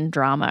succession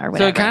drama or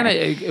whatever. So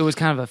it was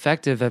kind of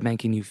effective at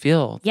making you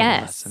feel the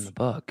loss in the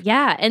book.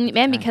 Yeah, and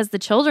because the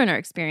children are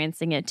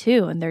experiencing it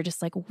too, and they're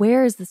just like,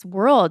 where is this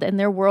world? And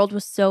their world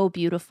was so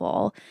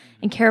beautiful.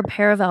 And Cara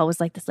Paravel was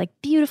like this like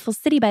beautiful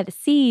city by the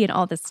sea and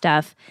all this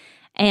stuff.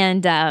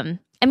 And I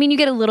mean, you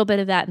get a little bit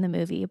of that in the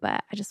movie,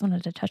 but I just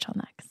wanted to touch on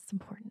that because it's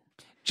important.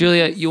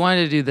 Julia, you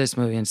wanted to do this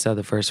movie instead of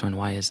the first one.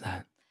 Why is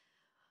that?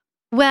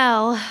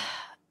 Well,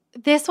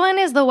 this one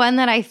is the one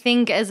that I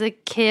think as a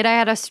kid I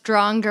had a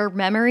stronger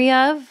memory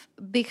of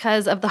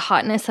because of the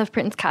hotness of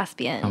Prince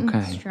Caspian.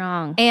 Okay.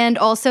 Strong. And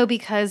also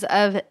because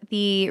of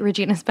the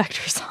Regina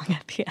Spektor song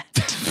at the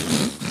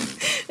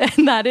end.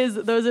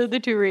 And those are the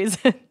two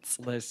reasons.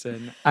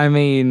 Listen, I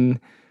mean,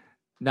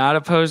 not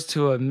opposed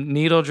to a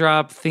needle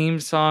drop theme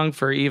song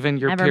for even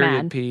your Never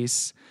period mad.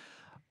 piece.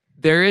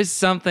 There is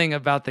something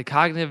about the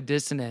cognitive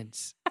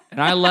dissonance. And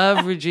I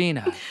love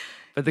Regina.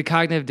 but the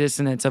cognitive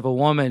dissonance of a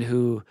woman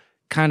who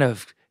kind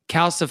of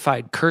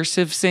calcified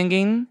cursive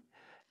singing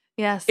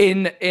Yes.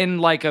 in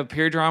like a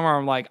peer drama where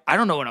I'm like, I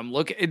don't know what I'm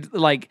looking.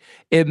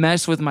 It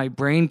messed with my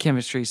brain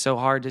chemistry so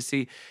hard to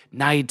see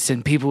knights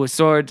and people with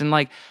swords and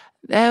like,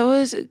 there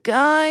was a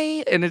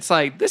guy. And it's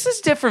like, this is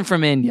different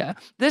from Enya.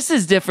 This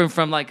is different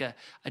from like a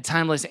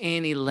timeless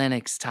Annie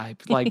Lennox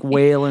type, like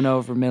wailing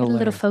over Middle A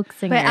little Earth. folk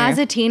singer. But as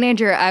a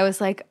teenager, I was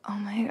like, oh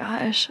my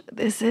gosh,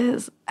 this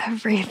is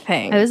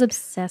everything. I was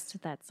obsessed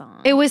with that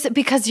song. It was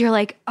because you're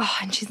like, oh,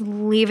 and she's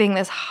leaving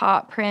this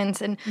hot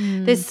prince, and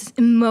this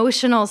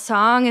emotional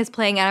song is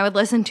playing, and I would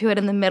listen to it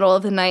in the middle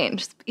of the night and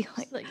just be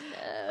like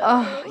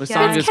oh, The yeah.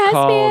 song is called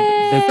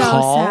The So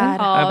Call, sad.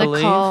 I The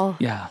believe. Call.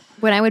 Yeah.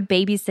 When I would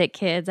babysit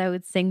kids, I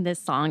would sing this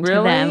song to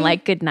Really? them,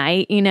 like good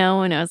night, and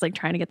I was like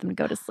trying to get them to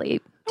go to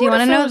sleep. Do you What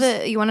want to if know it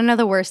was- you want to know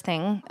the worst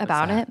thing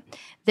about that? it?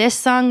 This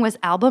song was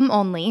album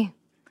only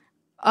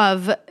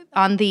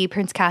on the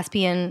Prince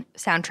Caspian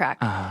soundtrack.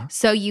 Uh-huh.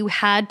 So you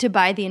had to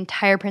buy the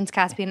entire Prince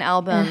Caspian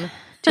album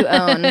to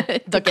own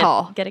The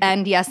Call. get it.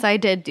 And yes, I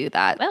did do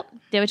that. Well,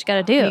 do what you got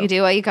to do. You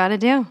do what you got to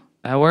do.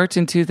 That worked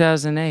in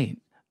 2008.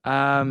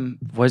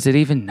 Was it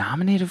even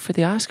nominated for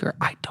the Oscar?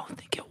 I don't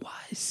think it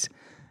was.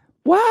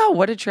 Wow,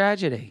 what a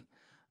tragedy.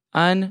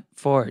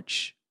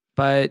 Unfortunate.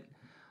 But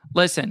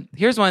listen,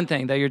 here's one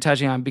thing that you're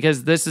touching on,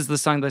 because this is the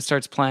song that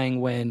starts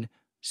playing when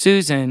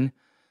Susan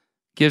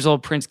gives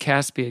old Prince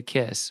Caspian a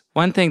kiss.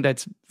 One thing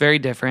that's very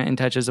different and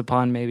touches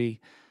upon maybe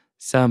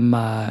some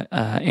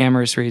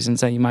amorous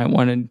reasons that you might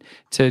want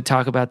to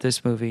talk about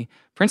this movie.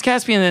 Prince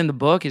Caspian in the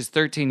book is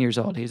 13 years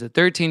old. He's a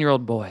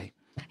 13-year-old boy.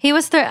 He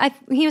was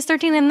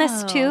 13 in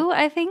this too,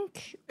 I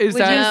think. Was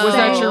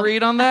that your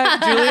read on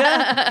that,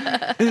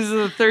 Julia? This is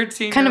a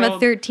 13-year-old. Kind of a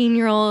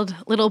 13-year-old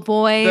little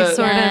boy,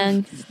 sort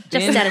And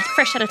of.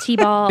 fresh out of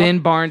T-ball. Ben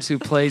Barnes, who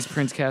plays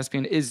Prince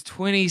Caspian, is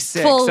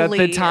 26 at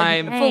the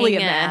time. Fully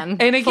a Hang man.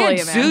 And again, Fully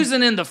a man.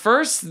 Susan in the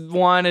first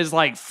one is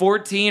like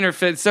 14 or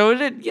 15. So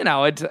I'm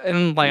not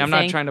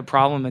Amazing. trying to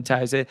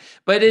problematize it,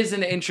 but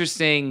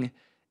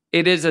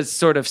it is a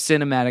sort of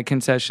cinematic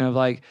concession of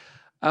like,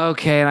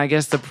 okay, and I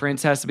guess the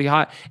prince has to be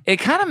hot. It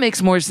kind of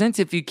makes more sense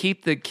if you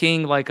keep the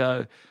king like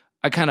a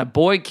kind of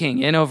boy king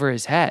in over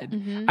his head.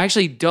 Mm-hmm. I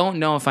actually don't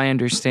know if I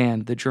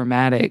understand the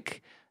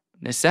dramatic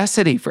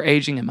necessity for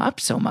aging him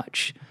up so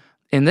much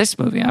in this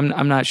movie.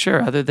 I'm not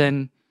sure, other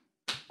than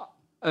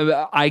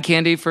eye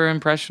candy for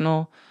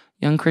impressionable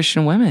young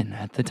Christian women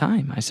at the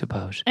time, I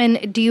suppose.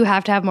 And do you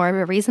have to have more of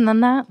a reason than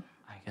that?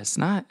 I guess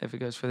not. If it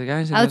goes for the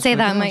guys, it I would goes say for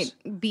the that girls.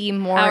 might be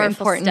more Powerful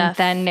important stuff.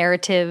 than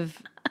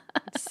narrative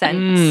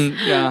sense.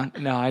 Yeah,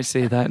 no, I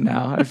see that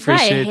now. I I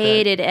appreciate that.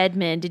 hated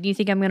Edmund. Did you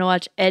think I'm going to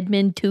watch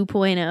Edmund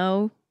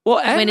 2.0? Well,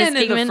 When Edmund it's in the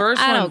Kingman,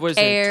 first I one don't was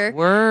care. a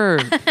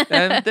twerp.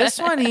 And this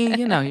one,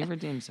 he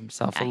redeems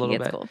himself a Yeah, little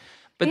it's bit. cool.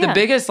 But the Yeah.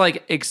 biggest,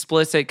 like,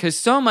 explicit, because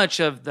so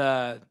much of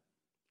the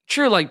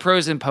true, like,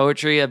 prose and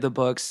poetry of the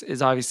books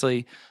is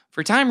obviously,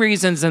 for time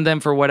reasons and then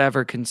for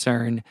whatever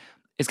concern,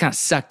 is kind of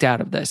sucked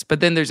out of this. But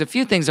then there's a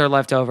few things that are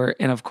left over.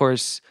 And of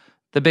course,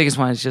 the biggest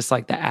one is just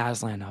like the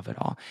Aslan of it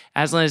all.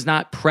 Aslan is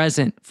not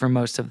present for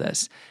most of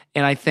this.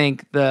 And I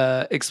think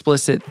the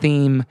explicit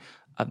theme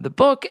of the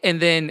book and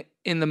then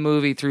in the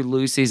movie through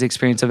Lucy's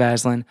experience of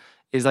Aslan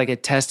is like a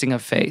testing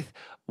of faith.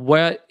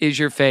 What is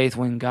your faith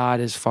when God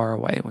is far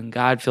away, when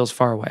God feels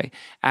far away?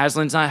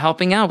 Aslan's not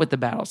helping out with the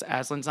battles.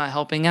 Aslan's not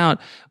helping out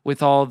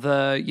with all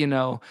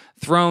the,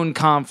 throne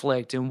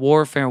conflict and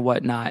warfare and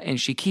whatnot.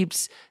 And she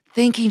keeps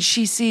thinking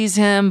she sees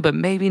him, but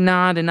maybe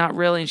not and not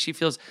really. And she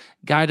feels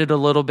guided a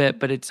little bit,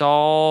 but it's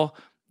all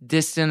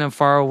distant and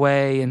far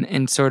away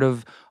and sort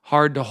of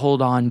hard to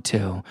hold on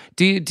to.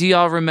 Do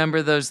y'all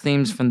remember those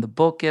themes from the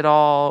book at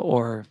all?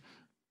 Or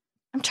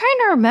I'm trying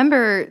to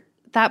remember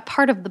that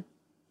part of the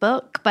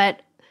book,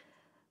 but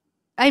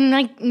I'm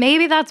like,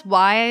 maybe that's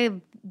why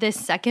this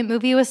second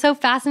movie was so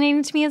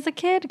fascinating to me as a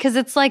kid, because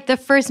it's like the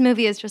first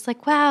movie is just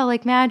like, wow,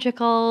 like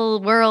magical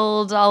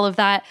world, all of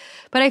that.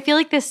 But I feel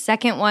like this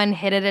second one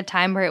hit at a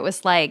time where it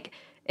was like,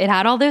 it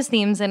had all those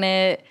themes in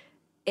it.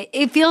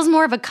 It feels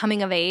more of a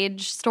coming of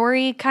age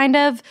story kind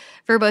of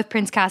for both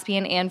Prince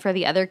Caspian and for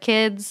the other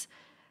kids.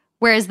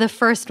 Whereas the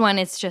first one,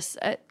 it's just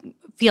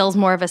feels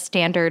more of a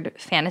standard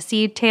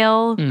fantasy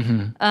tale.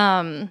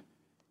 Mm-hmm.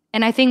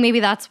 And I think maybe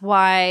that's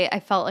why I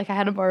felt like I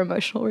had a more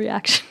emotional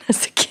reaction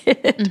as a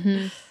kid.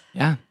 Mm-hmm.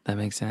 yeah, that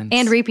makes sense.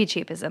 And Reapy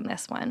Cheap is in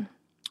this one.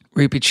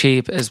 Reapy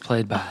Cheap is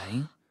played by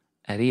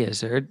Eddie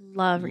Izzard.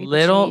 Love Reapy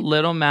Cheap.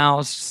 Little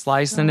mouse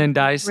slicing and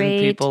dicing great.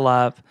 people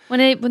up. When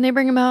they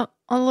bring him out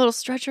on a little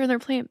stretcher and they're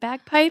playing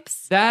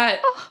bagpipes. That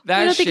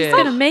I don't shit. think he's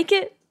going to make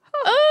it.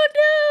 Oh,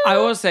 no. I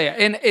will say,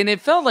 and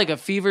it felt like a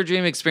fever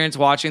dream experience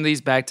watching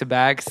these back to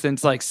back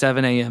since like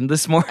 7 a.m.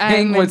 this morning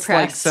I'm with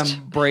like impressed.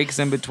 some breaks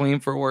in between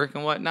for work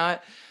and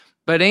whatnot.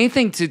 But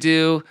anything to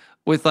do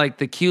with like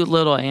the cute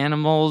little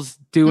animals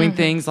doing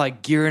things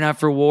like gearing up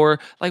for war,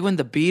 like when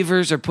the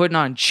beavers are putting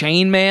on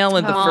chainmail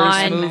in the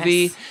first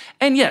movie.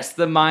 And yes,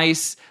 the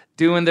mice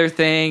doing their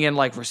thing and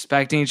like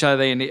respecting each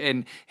other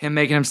and him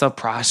making himself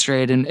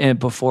prostrate and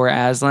before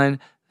Aslan.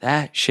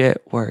 That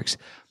shit works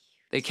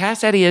They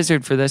cast Eddie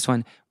Izzard for this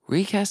one.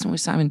 Recast him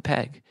with Simon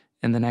Pegg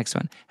in the next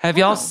one. Have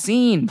y'all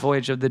seen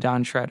Voyage of the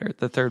Dawn Treader,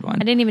 the third one? I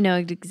didn't even know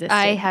it existed.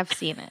 I have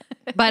seen it,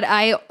 but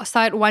I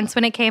saw it once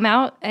when it came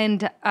out,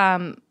 and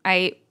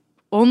I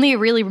only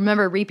really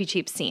remember Reapy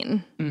Cheap's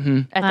scene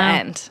at the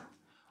end.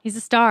 He's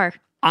a star.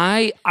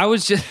 I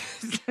was just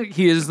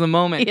he is the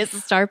moment. He has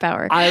the star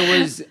power.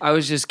 I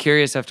was just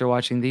curious after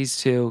watching these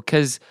two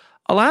because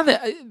a lot of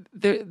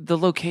the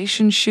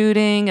location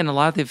shooting and a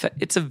lot of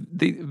it's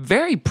the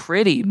very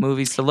pretty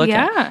movies to look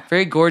at.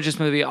 Very gorgeous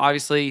movie.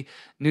 Obviously,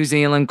 New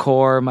Zealand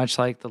core, much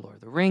like the Lord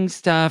of the Rings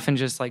stuff, and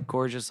just like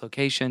gorgeous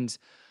locations.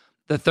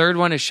 The third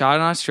one is shot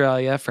in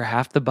Australia for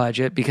half the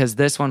budget because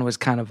this one was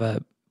kind of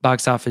a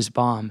box office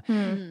bomb.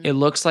 It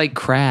looks like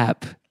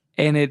crap,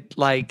 and it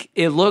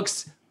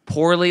looks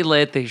poorly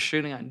lit. They're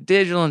shooting on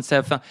digital and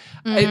stuff.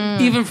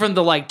 Even from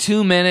the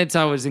 2 minutes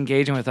I was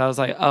engaging with, I was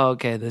like, oh,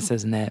 okay, this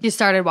isn't it. You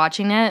started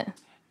watching it?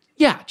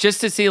 Yeah, just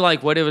to see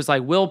what it was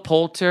like. Will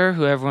Poulter,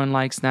 who everyone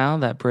likes now,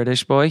 that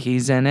British boy,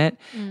 he's in it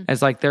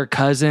as their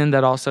cousin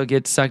that also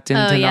gets sucked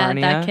into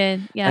Narnia. That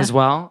kid, as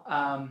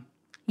well.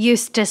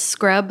 Eustace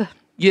Scrub.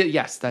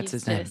 Yes, that's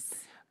his name.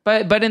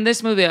 But in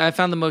this movie, I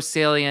found the most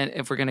salient,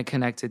 if we're going to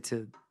connect it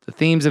to the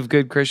themes of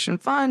good Christian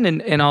fun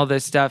and all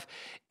this stuff,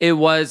 it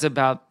was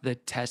about the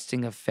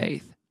testing of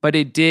faith. But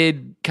it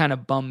did kind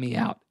of bum me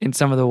out in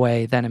some of the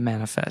way that it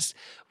manifests,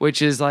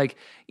 which is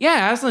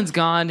Aslan's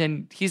gone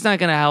and he's not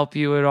going to help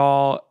you at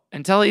all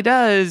until he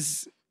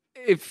does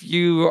if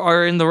you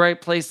are in the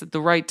right place at the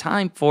right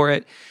time for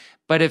it.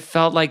 But it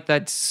felt like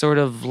that sort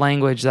of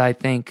language that I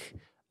think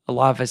a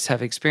lot of us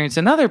have experienced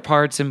in other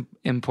parts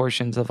in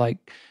portions of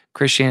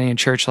Christianity and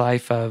church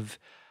life. Of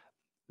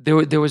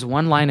there was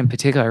one line in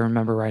particular I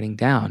remember writing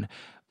down,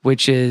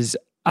 which is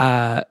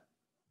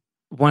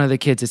one of the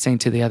kids is saying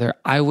to the other,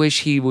 I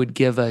wish he would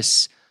give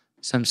us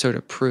some sort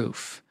of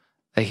proof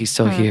that he's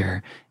still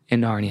here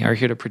in Narnia or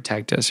here to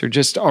protect us or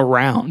just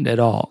around at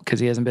all because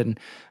he hasn't been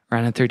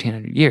around in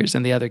 1,300 years.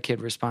 And the other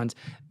kid responds,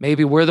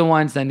 maybe we're the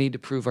ones that need to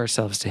prove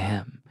ourselves to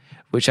him,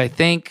 which I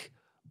think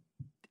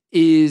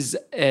is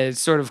a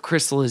sort of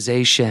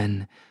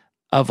crystallization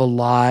of a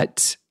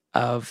lot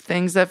of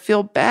things that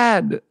feel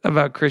bad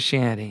about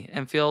Christianity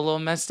and feel a little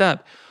messed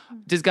up.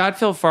 Does God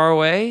feel far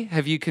away?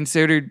 Have you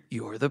considered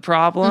you're the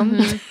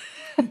problem?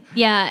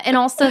 Yeah, and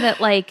also that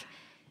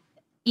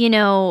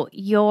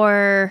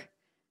your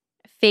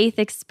faith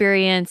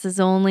experience is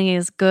only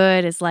as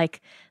good as the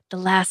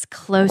last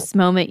close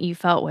moment you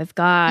felt with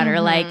God, or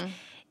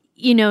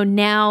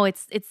now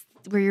it's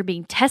where you're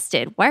being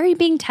tested. Why are you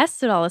being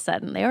tested all of a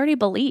sudden? They already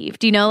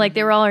believed, they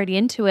were already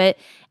into it.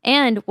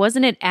 And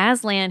wasn't it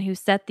Aslan who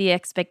set the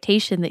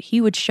expectation that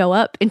he would show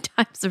up in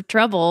times of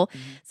trouble?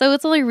 So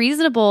it's only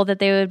reasonable that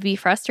they would be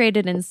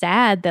frustrated and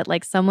sad that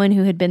someone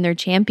who had been their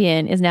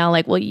champion is now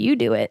well, you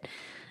do it.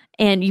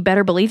 And you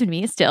better believe in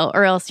me still,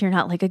 or else you're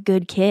not a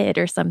good kid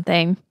or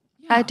something.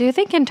 Yeah. I do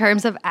think in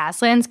terms of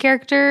Aslan's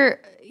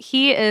character,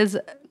 he is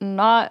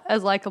not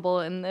as likable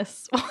in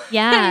this one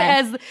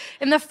as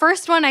in the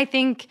first one. I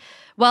think,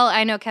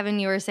 I know, Kevin,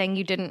 you were saying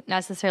you didn't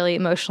necessarily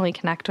emotionally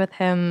connect with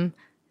him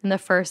in the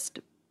first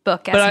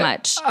book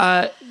much.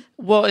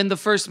 In the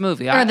first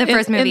movie. Or the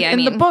first movie,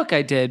 in the book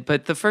I did,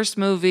 but the first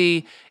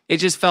movie, it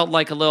just felt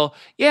like a little,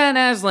 and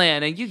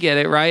Aslan, and you get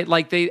it, right?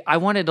 I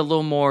wanted a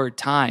little more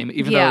time,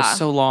 even though it was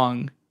so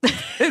long.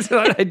 So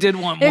I did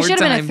want more time. It should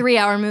have been a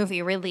 3-hour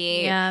movie,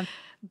 really. Yeah.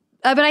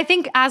 But I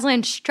think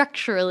Aslan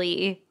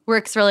structurally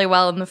works really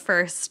well in the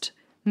first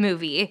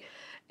movie.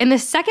 In the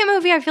second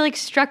movie, I feel like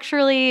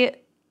structurally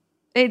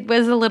it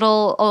was a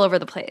little all over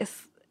the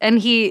place.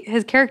 And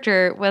his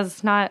character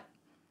was not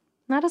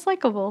as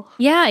likable.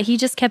 Yeah, he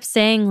just kept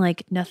saying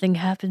nothing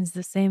happens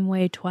the same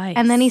way twice.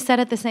 And then he said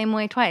it the same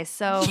way twice.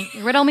 So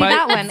riddle me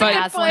that one,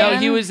 Aslan. No,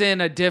 he was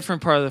in a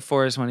different part of the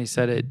forest when he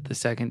said it the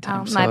second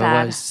time. My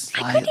bad.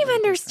 I couldn't even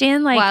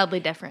understand wildly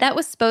different. That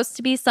was supposed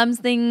to be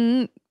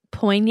something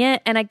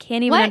poignant, and I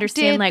can't even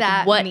understand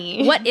what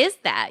is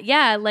that?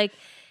 Yeah,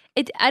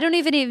 I don't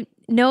even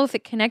know if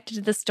it connected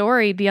to the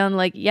story beyond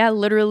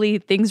literally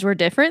things were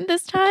different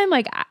this time.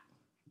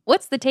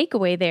 What's the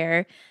takeaway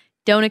there?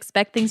 Don't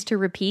expect things to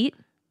repeat.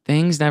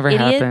 Things never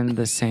happen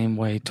the same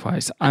way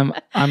twice. I'm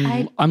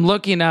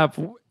looking up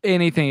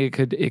anything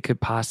it could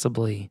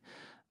possibly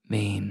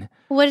mean.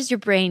 What is your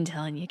brain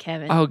telling you,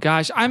 Kevin? Oh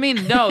gosh, I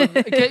mean no,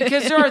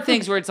 because there are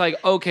things where it's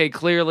okay,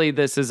 clearly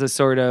this is a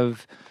sort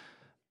of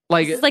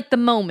it's the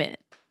moment.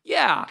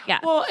 Yeah.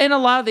 Well, and a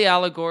lot of the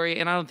allegory,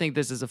 and I don't think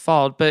this is a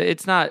fault, but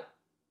it's not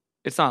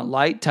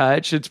light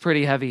touch. It's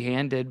pretty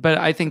heavy-handed, but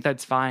I think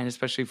that's fine,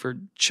 especially for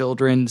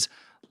children's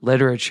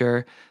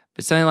literature.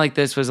 But something like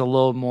this was a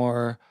little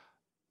more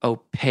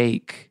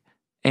opaque.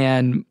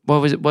 And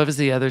what was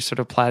the other sort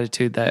of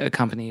platitude that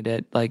accompanied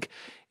it? It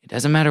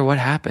doesn't matter what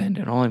happened.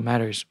 It only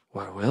matters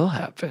what will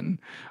happen,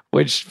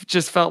 which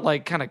just felt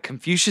kind of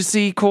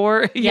Confucius-y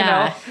core, you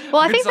know?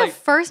 Well, I think the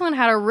first one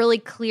had a really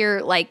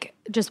clear,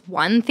 just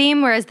one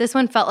theme, whereas this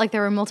one felt like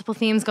there were multiple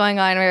themes going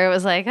on where it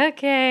was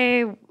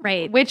okay,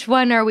 right, which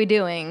one are we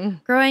doing?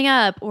 Growing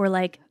up, or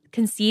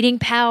conceding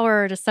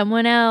power to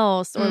someone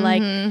else or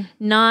like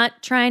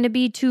not trying to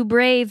be too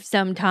brave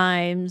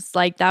sometimes.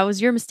 Like that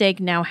was your mistake.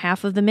 Now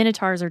half of the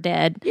Minotaurs are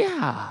dead.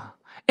 Yeah.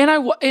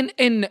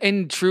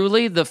 And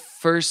truly the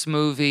first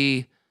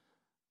movie,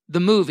 the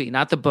movie,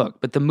 not the book,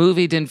 but the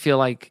movie didn't feel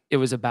like it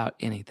was about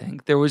anything.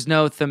 There was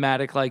no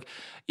thematic like,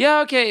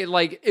 yeah, okay,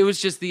 like it was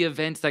just the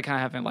events that kind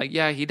of happened. Like,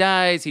 yeah, he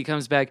dies, he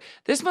comes back.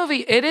 This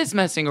movie, it is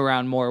messing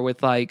around more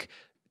with like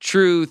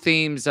true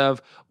themes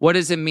of what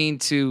does it mean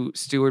to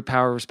steward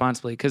power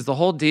responsibly? Because the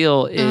whole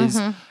deal is,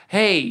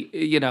 hey,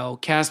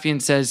 Caspian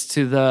says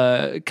to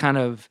the kind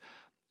of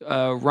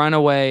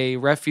runaway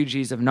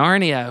refugees of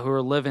Narnia who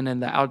are living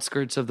in the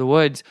outskirts of the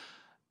woods,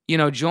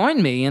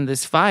 join me in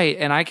this fight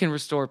and I can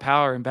restore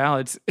power and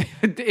balance.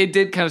 It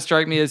did kind of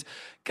strike me as,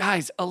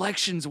 guys,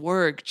 elections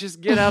work.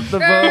 Just get out the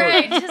vote.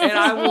 Right, just and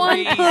I will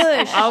one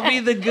push. I'll be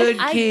the good king.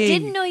 I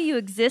didn't know you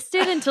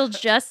existed until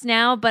just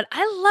now, but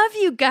I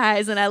love you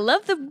guys and I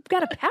love the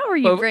kind of power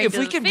you bring if to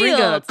we the could field.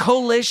 bring a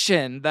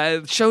coalition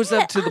that shows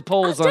up to the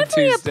polls on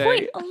Tuesday.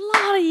 Appoint a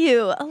lot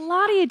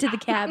of you to the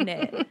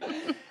cabinet.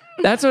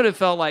 That's what it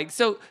felt like.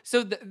 So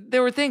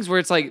there were things where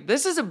it's like,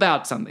 this is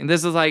about something.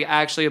 This is like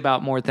actually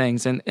about more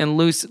things. And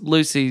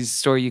Lucy's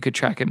story, you could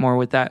track it more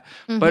with that.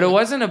 But it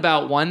wasn't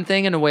about one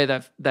thing in a way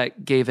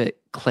that gave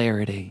it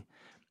clarity.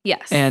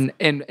 Yes. And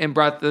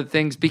brought the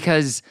things,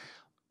 because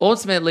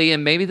ultimately,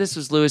 and maybe this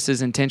was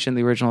Lewis's intention in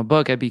the original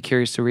book, I'd be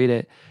curious to read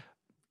it.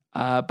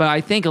 But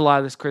I think a lot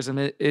of this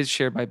criticism is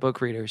shared by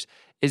book readers,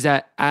 is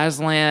that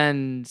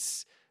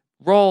Aslan's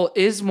role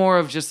is more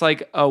of just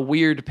like a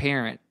weird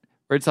parent.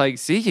 Where it's like,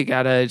 see, you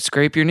gotta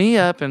scrape your knee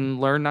up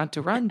and learn not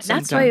to run.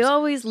 That's why you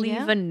always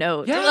leave a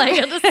note. Yeah. Like,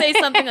 I'll just say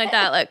something like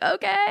that, like,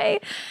 okay.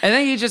 And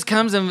then he just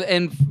comes and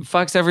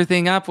fucks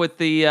everything up with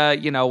the,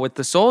 with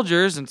the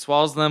soldiers and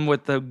swallows them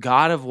with the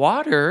god of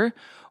water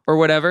or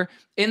whatever.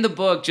 In the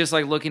book, just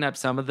like looking up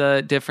some of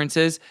the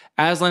differences,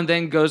 Aslan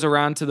then goes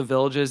around to the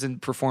villages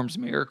and performs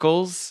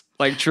miracles.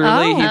 Like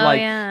truly,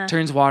 he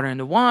turns water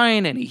into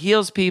wine and he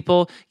heals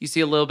people. You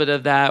see a little bit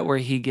of that where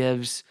he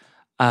gives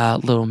a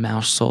little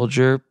mouse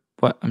soldier.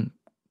 What? His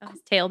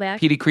tailback.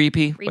 Petey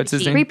Creepy. What's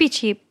his name? Creepy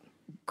cheap.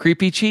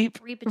 Creepy Cheap?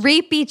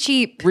 Reapy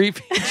cheap.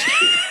 Reapy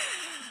Cheap.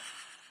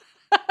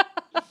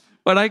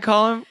 What'd I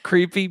call him?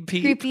 Creepy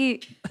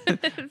Pete?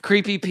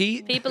 Creepy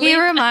Pete? He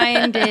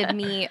reminded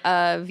me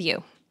of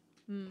you.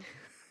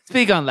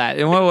 Speak on that.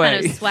 In what way?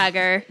 Kind of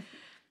swagger.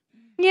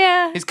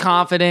 Yeah. His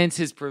confidence,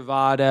 his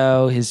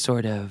bravado, his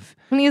sort of...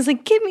 When he was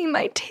like, give me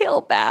my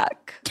tail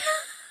back.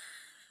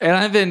 And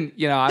I've been...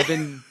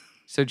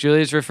 So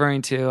Julia's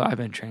referring to, I've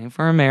been training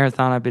for a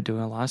marathon. I've been doing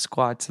a lot of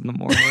squats in the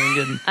morning.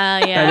 And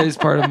that is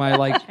part of my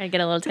Trying to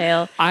get a little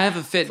tail. I have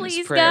a fitness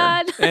Please, prayer.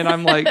 God. And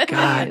I'm like,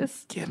 God,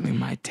 give me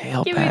my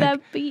tail Give back. me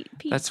that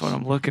peach. That's what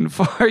I'm looking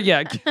for.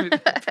 Yeah, give me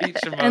that peach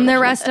emoji. And the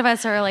rest of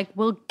us are like,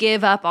 we'll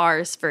give up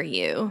ours for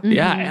you.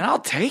 Yeah, and I'll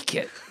take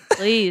it.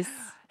 Please.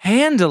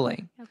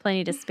 Handling. I have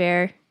plenty to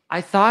spare.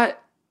 I thought,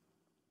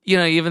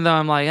 even though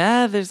I'm like,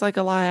 there's like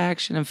a lot of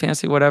action and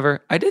fancy,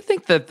 whatever, I did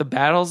think that the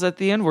battles at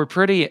the end were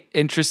pretty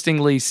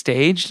interestingly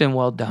staged and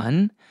well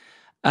done.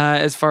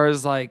 As far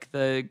as like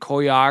the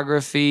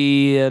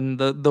choreography and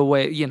the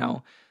way,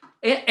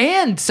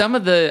 and some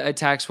of the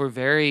attacks were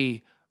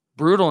very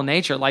brutal in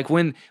nature. Like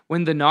when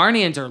the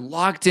Narnians are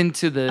locked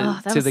into the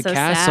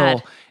castle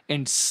sad.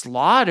 And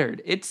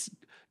slaughtered, it's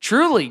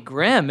truly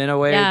grim in a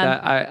way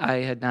that I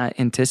had not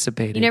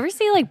anticipated. You never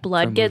see like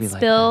blood get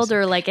spilled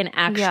or like an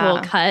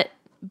actual cut,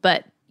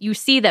 but you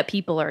see that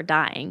people are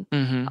dying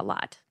a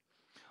lot.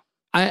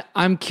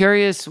 I'm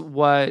curious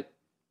what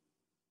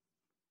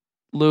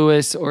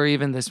Lewis or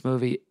even this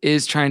movie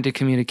is trying to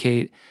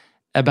communicate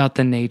about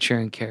the nature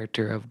and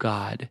character of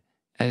God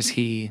as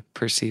he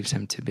perceives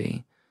him to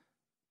be.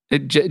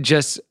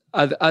 Just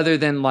other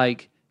than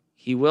like,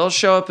 he will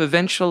show up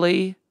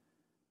eventually.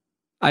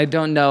 I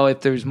don't know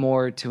if there's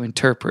more to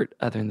interpret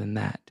other than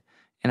that.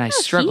 And I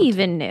struggle. He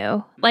even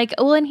knew. Like,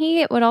 and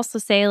he would also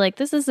say, like,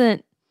 this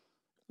isn't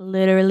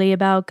literally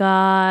about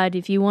God.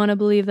 If you want to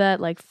believe that,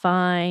 like,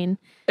 fine.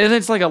 And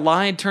it's like a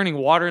lion turning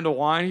water into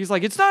wine. He's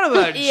like, it's not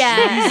about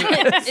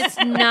Jesus. It's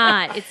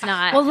not. It's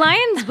not. Well,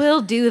 lions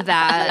will do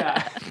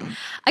that.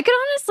 I could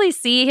honestly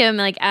see him,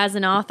 like, as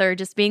an author,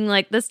 just being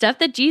like, the stuff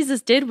that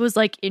Jesus did was,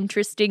 like,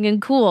 interesting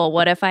and cool.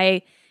 What if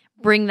I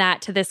bring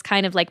that to this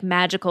kind of, like,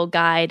 magical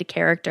guide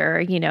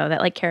character,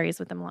 that, like, carries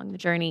with him along the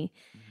journey?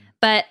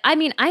 But, I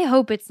mean, I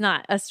hope it's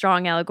not a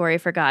strong allegory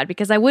for God,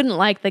 because I wouldn't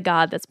like the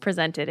God that's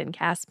presented in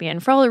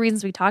Caspian for all the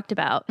reasons we talked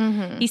about.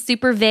 He's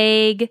super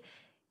vague,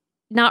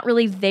 not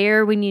really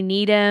there when you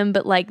need him,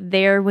 but, like,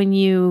 there when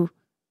you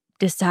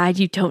decide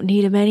you don't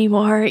need him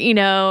anymore,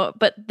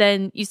 but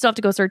then you still have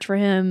to go search for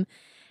him,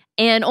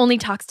 and only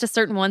talks to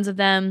certain ones of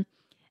them,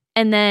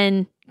 and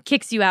then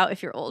kicks you out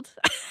if you're old.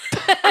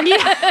 All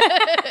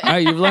right,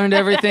 you've learned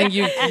everything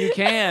you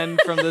can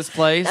from this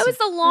place. That was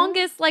the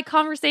longest like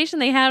conversation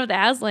they had with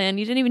Aslan.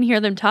 You didn't even hear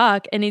them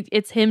talk, and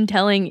it's him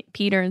telling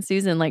Peter and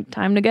Susan like,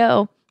 time to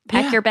go,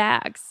 pack your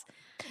bags.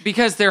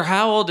 Because they're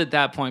how old at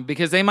that point?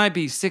 Because they might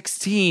be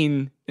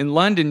 16 in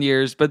London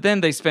years, but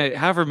then they spent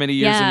however many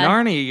years in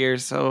Narnia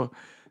years. So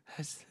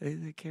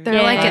they're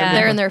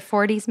they're in their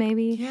 40s,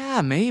 maybe.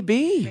 Yeah,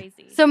 maybe.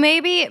 Crazy. So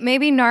maybe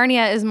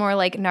Narnia is more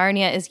like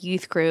Narnia is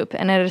youth group,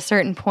 and at a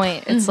certain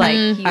point, it's like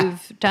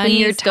you've done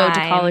your time. Go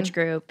to college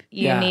group.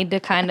 You need to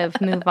kind of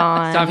move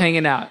on. Stop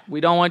hanging out.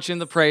 We don't want you in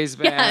the praise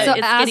band. Yeah, So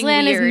it's getting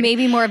Aslan is weird.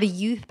 maybe more of a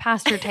youth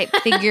pastor type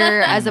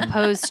figure as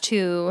opposed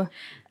to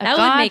a That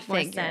God would make more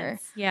figure.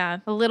 sense. Yeah.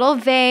 A little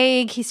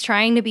vague. He's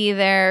trying to be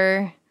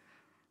there.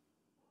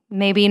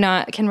 Maybe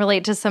not can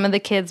relate to some of the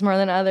kids more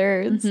than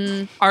others.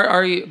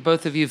 Are you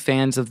both of you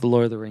fans of the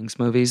Lord of the Rings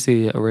movies,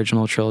 the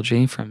original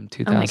trilogy from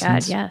 2000s? Oh my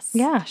God, yes.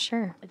 Yeah,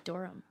 sure.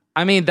 Adore them.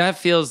 I mean, that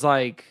feels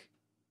like,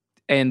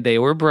 and they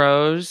were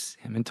bros.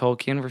 Him and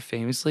Tolkien were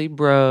famously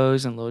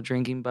bros and little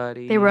drinking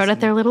buddies. They rode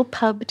at their little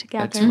pub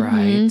together. That's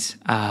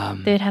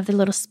right. They'd have their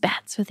little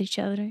spats with each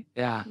other.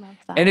 Yeah. Love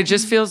that. And it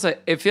just feels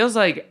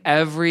like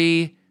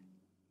every.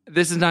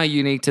 This is not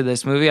unique to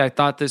this movie. I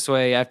thought this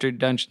way after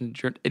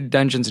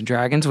Dungeons and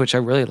Dragons, which I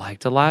really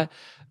liked a lot.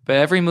 But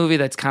every movie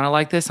that's kind of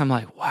like this, I'm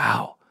like,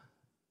 wow,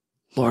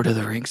 Lord of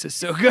the Rings is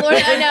so good.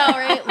 I know,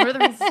 right? Lord of the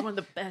Rings is one of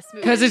the best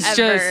movies Because it's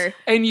ever. just,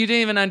 and you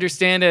didn't even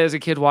understand it as a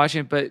kid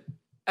watching it, but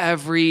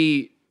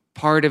every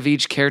part of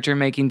each character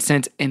making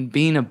sense and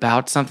being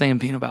about something and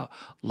being about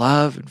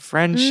love and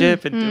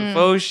friendship and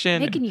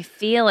devotion. Making you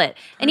feel it.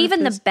 And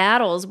even the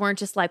battles weren't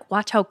just like,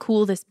 watch how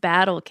cool this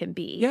battle can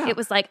be. Yeah. It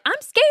was like, I'm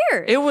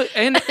scared. It was,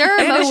 and There are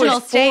and emotional it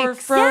was for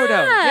stakes. Frodo.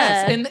 Yeah.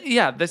 Yes,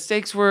 and the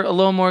stakes were a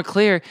little more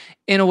clear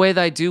in a way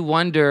that I do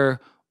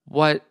wonder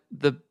what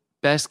the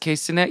best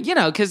case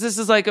scenario, because this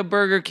is like a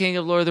Burger King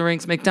of Lord of the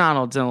Rings,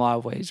 McDonald's in a lot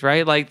of ways,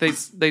 right? Like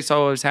they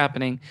saw what was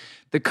happening.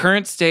 The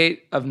current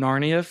state of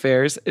Narnia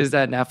affairs is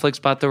that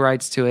Netflix bought the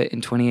rights to it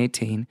in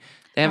 2018.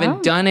 They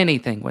haven't done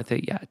anything with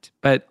it yet,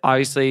 but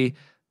obviously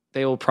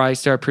they will probably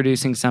start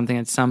producing something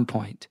at some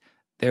point.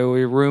 There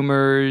were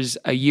rumors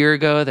a year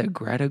ago that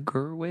Greta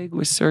Gerwig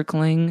was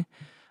circling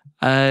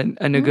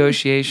a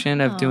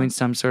negotiation of doing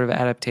some sort of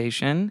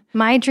adaptation.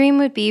 My dream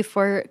would be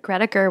for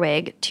Greta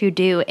Gerwig to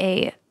do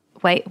a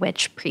White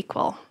Witch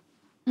prequel.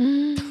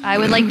 I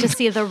would like to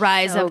see the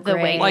rise of the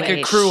White Like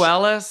Witch. a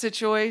Cruella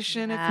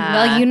situation, if you will.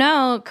 Well, you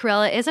know,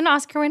 Cruella is an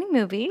Oscar-winning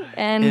movie,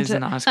 and It is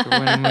an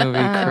Oscar-winning movie,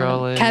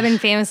 Cruella. Kevin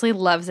famously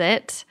loves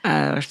it.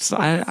 I don't So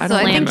I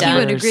think remember he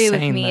would agree with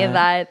saying me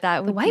that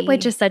would the White be,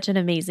 Witch is such an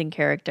amazing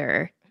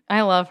character.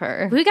 I love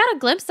her. We got a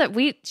glimpse of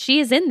she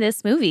is in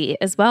this movie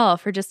as well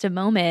for just a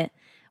moment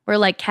where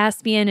like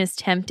Caspian is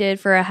tempted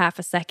for a half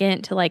a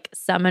second to like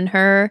summon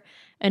her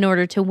in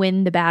order to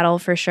win the battle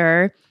for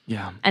sure.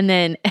 Yeah. And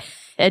then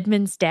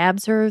Edmund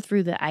stabs her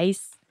through the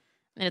ice.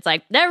 And it's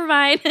like, never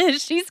mind,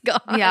 she's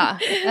gone. Yeah,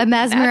 a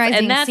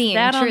mesmerizing that's scene.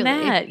 that truly. on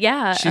that.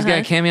 Yeah. She's got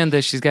a cameo on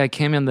this. She's got a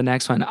cameo on the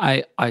next one.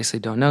 I honestly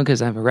don't know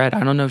because I haven't read.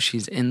 I don't know if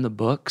she's in the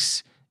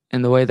books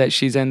in the way that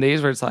she's in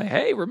these where it's like,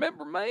 hey,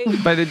 remember me?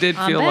 But it did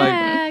feel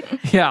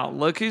like, yeah,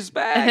 look who's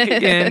back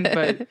again.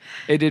 But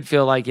it did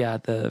feel like, yeah,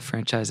 the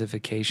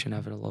franchisification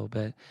of it a little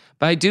bit.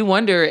 But I do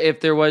wonder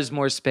if there was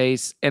more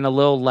space and a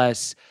little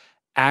less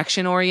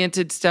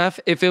action-oriented stuff.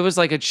 If it was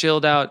like a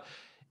chilled out,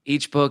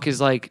 each book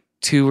is like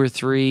 2 or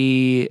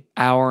 3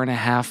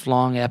 hour-and-a-half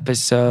long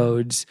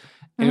episodes.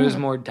 And it was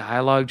more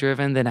dialogue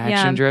driven than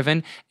action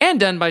driven, and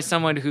done by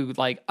someone who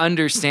like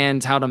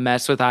understands how to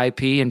mess with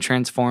IP and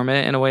transform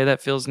it in a way that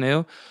feels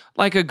new,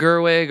 like a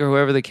Gerwig or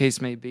whoever the case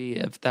may be.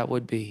 If that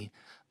would be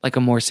like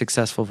a more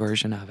successful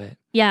version of it.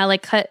 Yeah,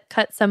 like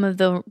cut some of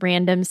the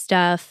random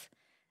stuff.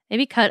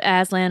 Maybe cut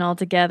Aslan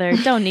altogether.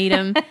 Don't need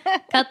him.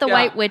 Cut the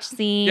White Witch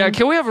scene. Yeah,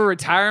 can we have a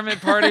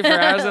retirement party for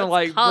Aslan?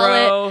 Like, Call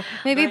bro,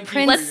 Maybe thank you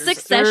Prince- for Let's your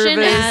Succession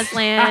service.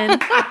 Aslan.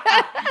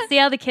 See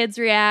how the kids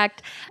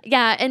react.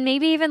 Yeah, and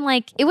maybe even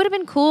like it would have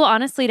been cool,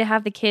 honestly, to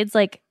have the kids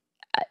like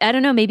I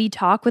don't know, maybe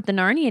talk with the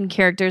Narnian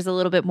characters a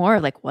little bit more.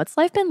 Like, what's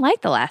life been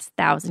like the last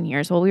 1,000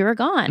 years while we were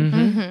gone?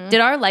 Mm-hmm. Did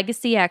our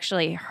legacy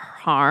actually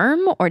harm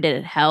or did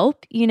it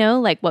help? You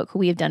know, like what could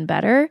we have done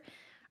better?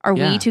 Are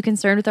we too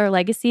concerned with our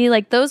legacy?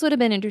 Like those would have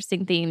been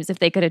interesting themes if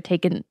they could have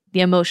taken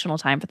the emotional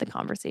time for the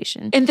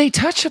conversation. And they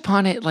touch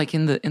upon it like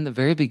in the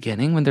very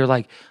beginning when they're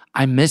like,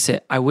 I miss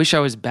it. I wish I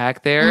was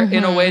back there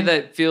in a way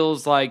that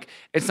feels like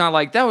it's not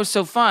like that was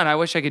so fun. I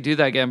wish I could do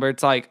that again. But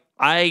it's like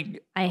I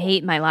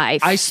hate my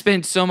life. I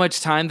spent so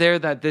much time there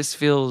that this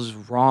feels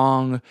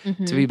wrong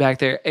to be back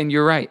there. And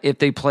you're right. If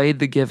they played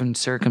the given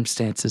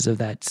circumstances of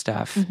that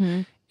stuff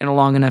in a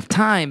long enough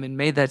time and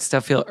made that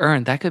stuff feel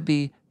earned, that could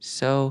be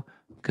so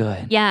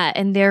good. Yeah,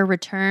 and their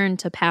return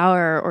to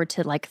power or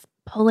to like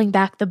pulling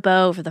back the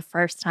bow for the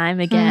first time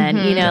again,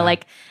 you know,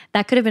 like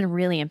that could have been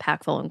really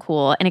impactful and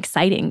cool and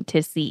exciting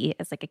to see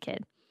as like a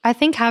kid. I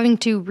think having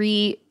to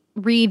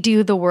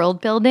redo the world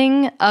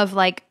building of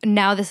like,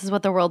 now this is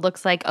what the world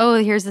looks like. Oh,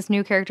 here's this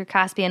new character,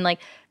 Caspian. Like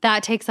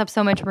that takes up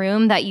so much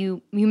room that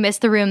you miss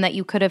the room that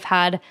you could have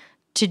had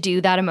to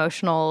do that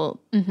emotional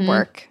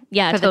work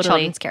Yeah, for the totally.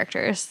 children's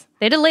characters.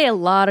 They had to lay a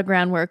lot of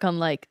groundwork on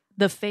like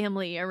the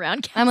family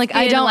around Caspian. I'm like,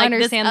 I don't like,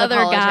 understand this the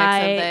other politics guy.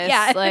 of this.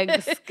 Yeah.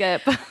 Like,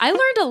 skip. I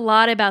learned a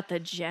lot about the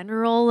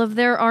general of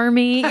their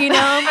army. You know,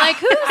 I'm like,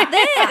 who's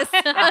this?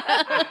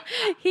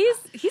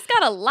 He's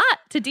got a lot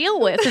to deal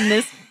with in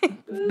this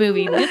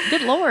movie.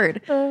 Good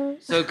Lord.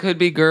 So it could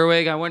be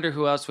Gerwig. I wonder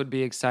who else would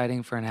be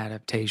exciting for an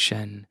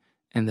adaptation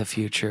in the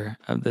future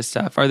of this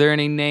stuff. Are there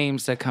any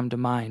names that come to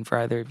mind for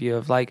either of you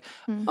of like,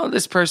 oh,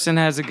 this person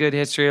has a good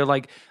history or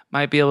like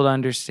might be able to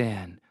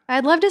understand?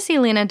 I'd love to see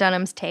Lena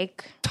Dunham's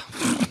take.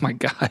 Oh my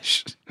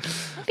gosh.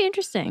 That'd be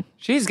interesting.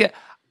 She's good.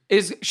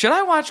 Should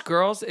I watch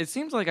Girls? It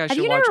seems like I should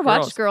Have you watch never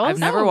Girls. watched Girls? I've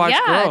never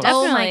watched Girls.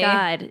 Definitely. Oh my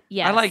Definitely. God.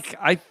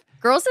 Yes.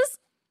 Girls is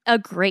a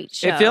great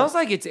show. It feels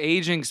like it's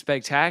aging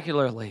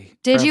spectacularly.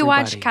 Did for you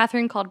watch everybody.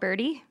 Catherine Called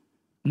Birdie?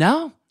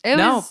 No. It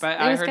No, was- but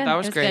it I was heard good. that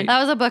was It was great. good. That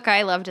was a book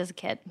I loved as a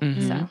kid.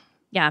 So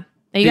Yeah.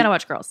 You got to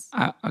watch Girls.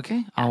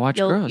 Okay, I'll watch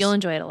You'll Girls. You'll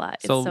enjoy it a lot.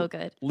 It's so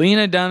good.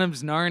 Lena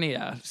Dunham's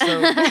Narnia.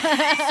 So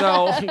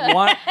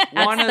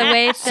one of the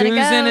way it's gonna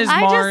Susan go. is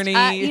I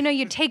Marnie. just,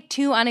 you take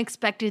two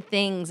unexpected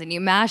things and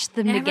you mash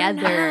them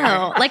together.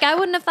 know. Like I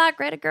wouldn't have thought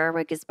Greta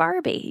Gerwig is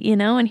Barbie,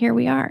 and here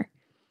we are.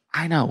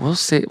 I know. We'll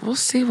see. We'll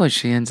see what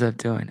she ends up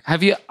doing.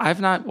 Have you?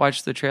 I've not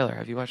watched the trailer.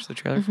 Have you watched the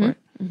trailer for it?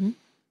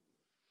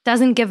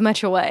 Doesn't give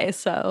much away,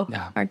 so. No.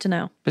 Hard to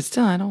know. But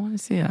still, I don't want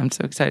to see it. I'm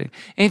so excited.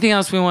 Anything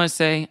else we want to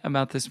say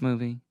about this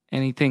movie?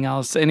 Anything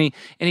else? Any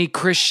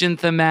Christian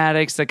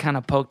thematics that kind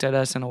of poked at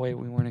us in a way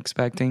we weren't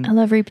expecting? I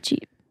love Reap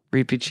Cheap.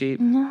 Repeat cheap.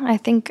 No, I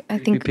think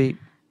Repeat.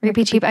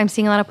 Repeat Cheap. I'm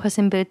seeing a lot of Puss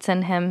in Boots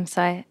in him,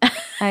 so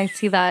I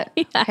see that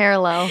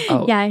parallel.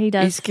 Oh, Yeah, he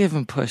does. He's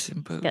giving Puss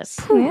in Boots. Yes.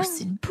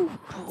 Puss and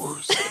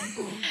Boots.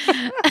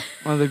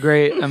 One of the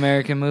great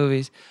American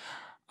movies.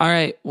 All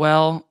right.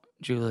 Well,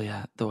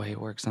 Julia, the way it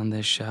works on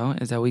this show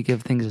is that we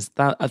give things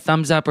a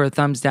thumbs up or a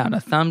thumbs down. A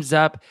thumbs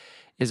up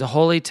is a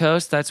holy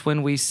toast. That's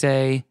when we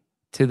say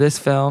to this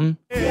film.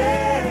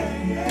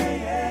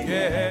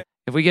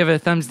 If we give it a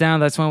thumbs down,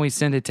 that's when we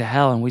send it to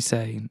hell and we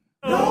say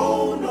no.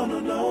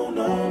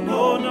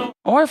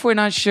 Or if we're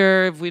not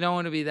sure, if we don't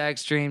want to be that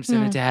extreme,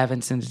 send it to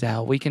heaven, send it to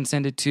hell. We can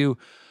send it to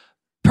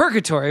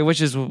purgatory,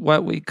 which is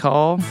what we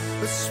call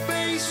The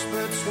space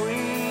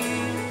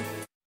between.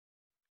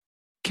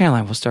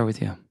 Caroline, we'll start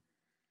with you.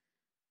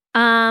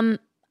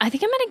 I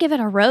think I'm going to give it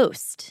a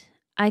roast.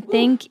 I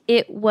think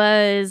it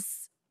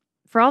was,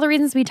 for all the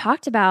reasons we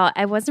talked about,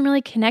 I wasn't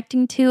really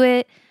connecting to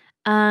it.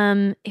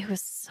 It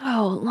was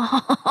so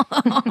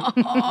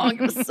long.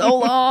 It was so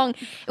long.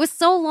 It was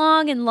so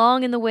long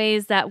in the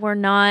ways that were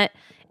not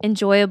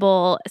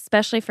enjoyable,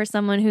 especially for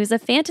someone who's a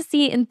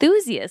fantasy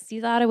enthusiast.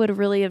 You thought I would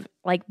really have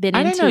been I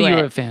into didn't know it. you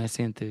were a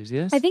fantasy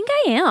enthusiast. I think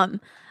I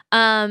am.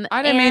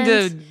 I didn't mean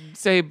to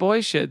say boy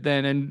shit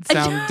then and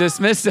sound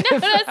dismissive. No,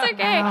 that's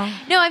okay.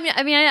 No,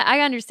 I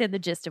understand the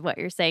gist of what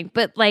you're saying,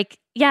 but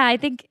I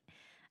think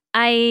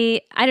I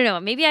don't know.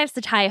 Maybe I have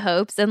such high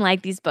hopes, and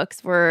these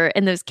books were,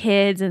 and those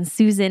kids and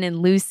Susan and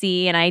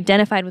Lucy, and I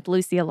identified with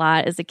Lucy a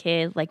lot as a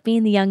kid,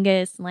 being the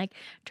youngest and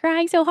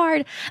trying so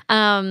hard,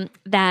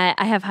 that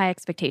I have high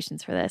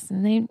expectations for this,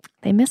 and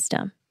they missed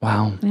them.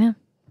 Wow. Yeah,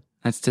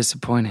 That's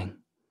disappointing.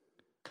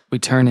 We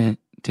turn it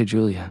to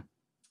Julia.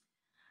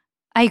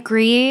 I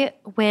agree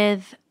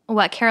with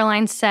what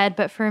Caroline said,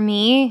 but for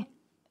me,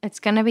 it's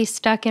going to be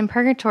stuck in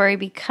purgatory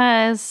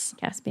because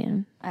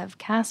Caspian, of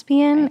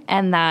Caspian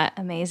and that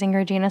amazing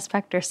Regina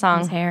Spektor song.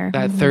 his hair,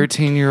 That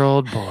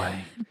 13-year-old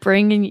boy.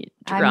 drawing mean-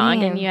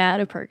 you out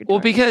of purgatory. Well,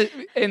 because,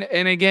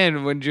 and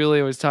again, when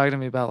Julia was talking to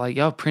me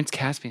about Prince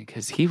Caspian,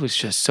 because he was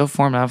just so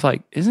formed, I was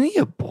like, isn't he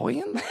a boy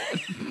in that?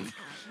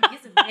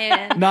 he's a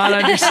man. Not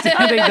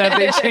understanding that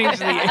they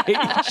changed the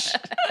age.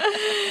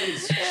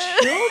 It's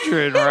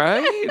children,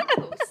 right?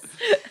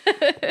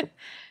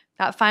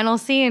 That final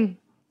scene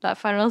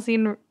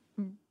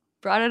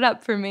brought it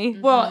up for me.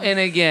 Well, and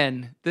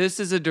again, this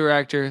is a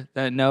director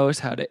that knows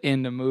how to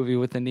end a movie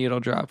with a needle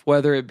drop,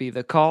 whether it be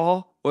The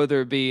Call,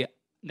 whether it be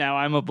Now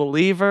I'm a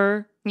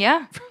Believer.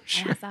 Yeah.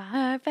 Sure.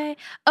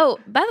 Oh,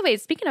 by the way,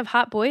 speaking of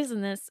hot boys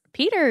in this,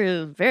 Peter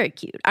is very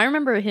cute. I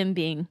remember him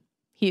being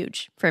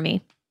huge for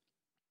me.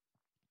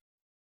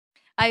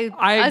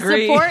 I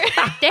agree. Support.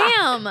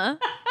 Damn.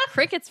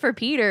 Crickets for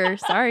Peter.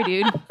 Sorry,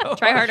 dude.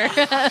 Try harder.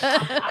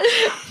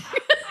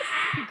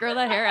 Grow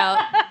that hair out.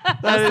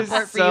 That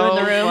support is for you in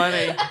the room.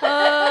 Funny.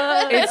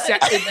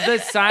 The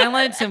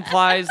silence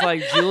implies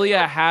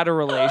Julia had a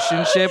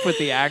relationship with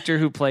the actor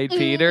who played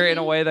Peter in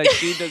a way that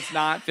she does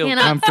not feel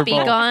Cannot comfortable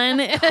speak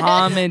on.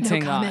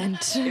 commenting No on.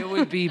 comment. It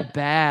would be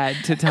bad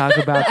to talk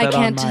about I that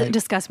can't on mic.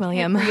 discuss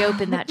William.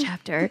 Reopen that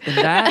chapter. And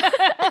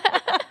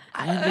that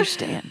I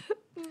understand.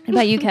 What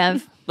about you,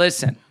 Kev?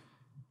 Listen,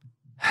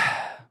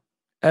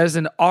 as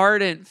an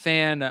ardent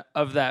fan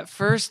of that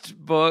first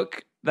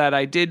book that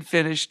I did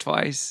finish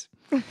twice,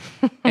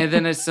 and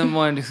then as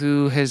someone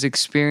who has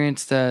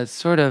experienced a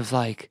sort of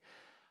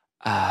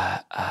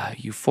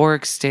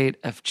euphoric state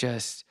of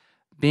just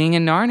being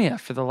in Narnia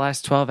for the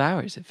last 12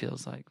 hours, it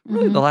feels like,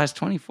 really the last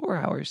 24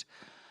 hours,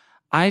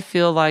 I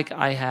feel like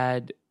I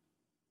had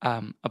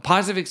a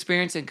positive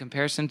experience in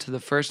comparison to the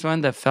first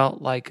one that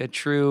felt like a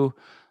true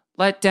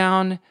let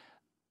down,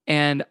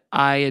 and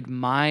I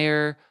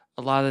admire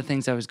a lot of the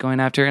things I was going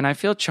after, and I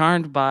feel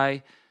charmed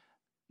by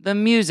the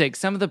music,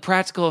 some of the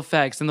practical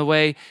effects, and the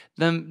way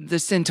the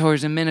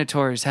centaurs and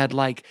minotaurs had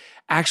like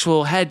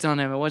actual heads on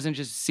them. It wasn't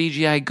just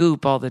CGI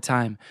goop all the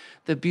time.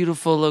 The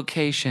beautiful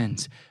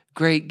locations,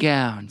 great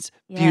gowns,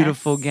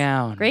 beautiful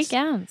gowns. Great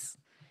gowns.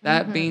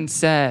 That being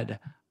said,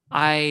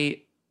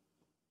 I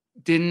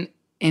didn't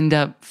end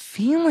up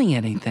feeling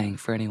anything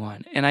for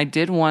anyone. And I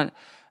did want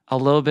a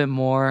little bit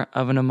more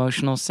of an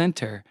emotional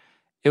center.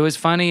 It was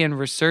funny in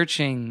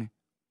researching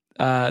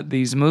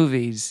these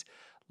movies,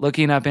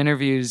 looking up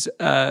interviews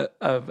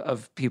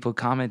of people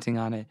commenting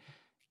on it.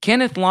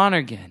 Kenneth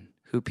Lonergan,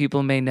 who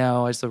people may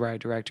know as the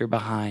writer-director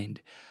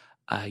behind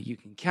You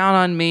Can Count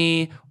on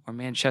Me or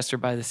Manchester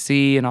by the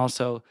Sea, and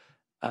also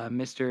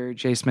Mr.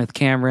 J. Smith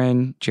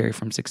Cameron, Jerry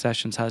from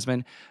Succession's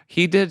husband.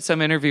 He did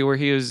some interview where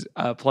he was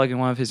plugging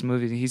one of his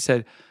movies, and he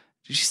said,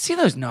 "Did you see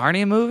those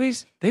Narnia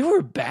movies? They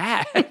were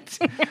bad."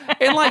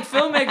 And like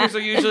filmmakers are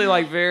usually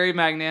like very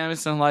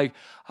magnanimous and like,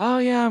 "Oh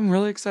yeah, I'm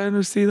really excited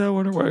to see that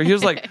one." Or whatever. He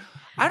was like,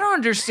 "I don't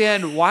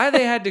understand why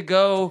they had to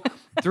go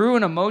through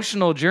an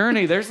emotional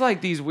journey. There's like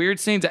these weird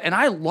scenes, and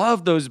I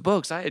love those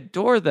books. I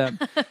adore them,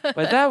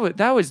 but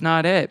that was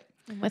not it."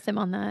 I'm with him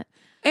on that.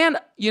 And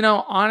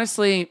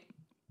honestly,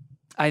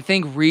 I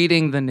think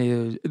reading the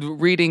news,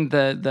 reading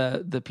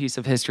the piece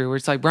of history where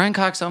it's like Brian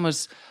Cox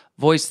almost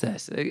voiced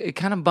this, it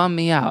kind of bummed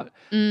me out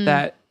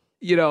that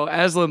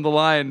Aslan the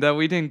Lion, that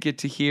we didn't get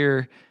to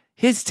hear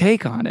his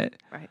take on it.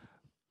 Right.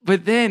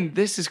 But then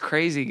this is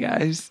crazy,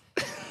 guys.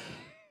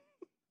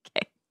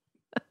 Okay.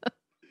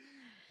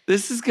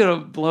 This is gonna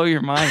blow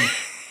your mind.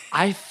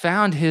 I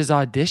found his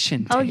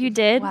audition tape. Oh, you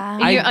did? Wow.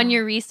 On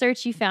your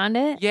research, you found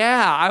it?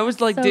 Yeah, I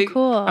was like, So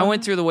cool. I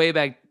went through the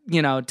Wayback,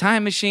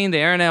 Time Machine, the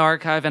Internet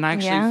Archive, and I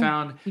actually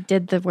found You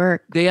did the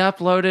work. they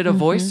uploaded a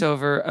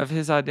voiceover of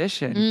his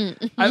audition.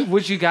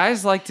 Would you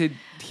guys like to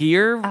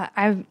hear?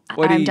 I'm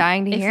What do you-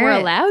 dying to If hear we're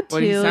it. allowed what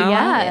do you to, sound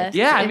yeah. like?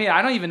 Yeah, I mean,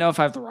 I don't even know if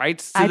I have the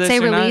rights to I'd this say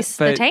or not, release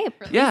the but- tape.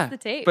 Yeah, the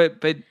tape.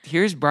 But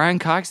here's Brian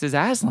Cox's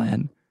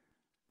Aslan.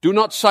 Do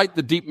not cite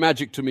the deep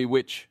magic to me,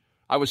 witch.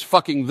 I was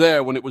fucking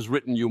there when it was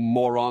written, you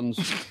morons.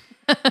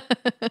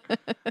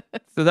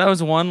 So that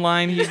was one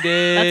line he did.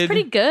 That's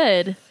pretty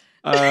good.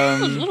 A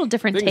little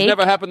different Things take.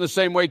 never happen the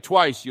same way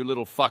twice, you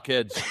little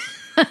fuckheads.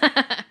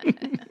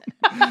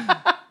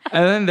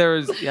 And then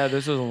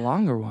this was a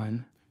longer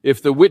one.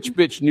 If the witch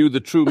bitch knew the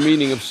true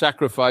meaning of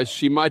sacrifice,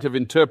 she might have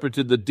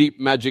interpreted the deep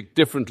magic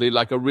differently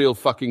like a real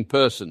fucking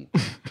person.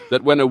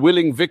 That when a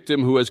willing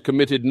victim who has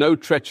committed no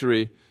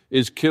treachery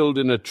is killed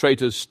in a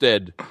traitor's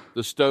stead,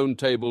 the stone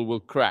table will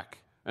crack,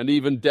 and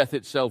even death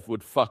itself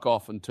would fuck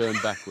off and turn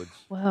backwards.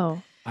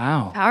 Whoa.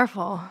 Wow.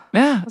 Powerful.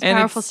 Yeah. That's and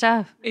powerful it's-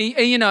 stuff.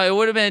 It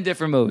would have been a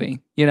different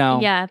movie,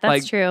 Yeah, that's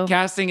like, true.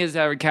 Casting is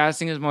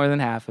more than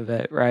half of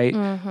it, right?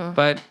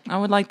 But I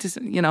would like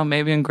to,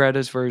 maybe in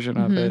Greta's version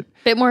of it.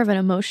 Bit more of an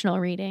emotional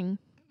reading.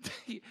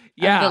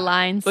 Yeah. The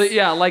lines. But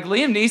yeah, like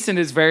Liam Neeson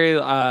is very,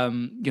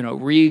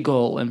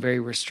 regal and very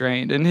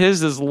restrained, and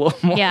his is a little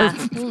more Yeah,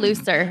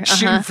 looser.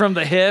 shooting from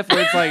the hip,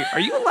 where it's like, are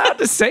you allowed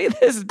to say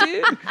this,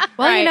 dude?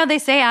 Well, Right. they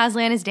say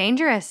Aslan is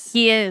dangerous.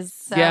 He is.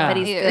 So, Yeah.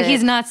 but good.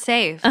 he's not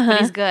safe, but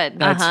he's good.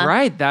 That's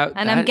right.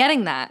 And I'm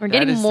getting that. We're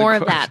getting is the more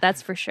of question. that,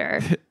 that's for sure.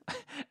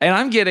 And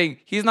I'm getting,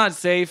 he's not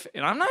safe,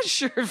 and I'm not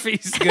sure if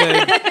he's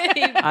good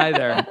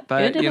either.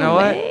 But Good in you a know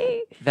what?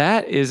 way.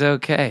 That is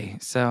okay.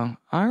 So,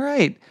 all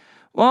right.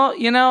 Well,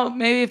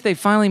 maybe if they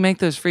finally make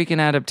those freaking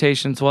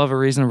adaptations, we'll have a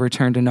reason to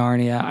return to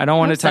Narnia. I don't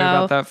want to Hope talk so.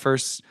 about that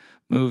first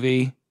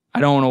movie. I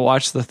don't want to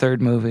watch the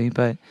third movie,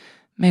 but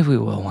maybe we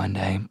will one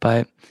day.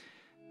 But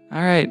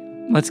all right,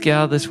 let's get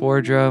out of this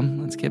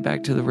wardrobe. Let's get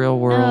back to the real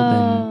world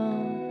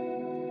and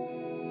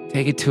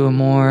take it to a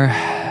more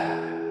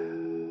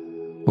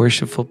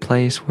worshipful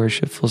place,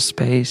 worshipful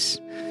space.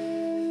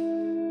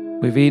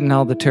 We've eaten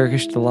all the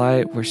Turkish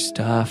delight. We're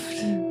stuffed.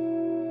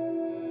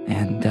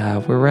 And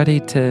we're ready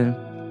to,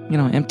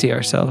 empty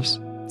ourselves.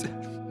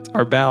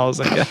 Our bowels,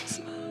 I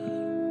guess.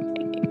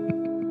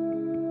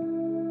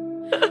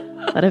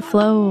 Let it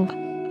flow.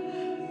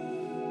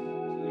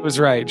 Julia was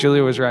right.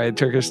 Julia was right.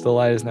 Turkish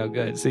delight is no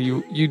good. So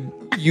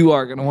you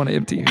are going to want to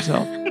empty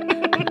yourself.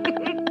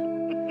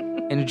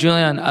 And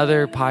Julia, on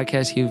other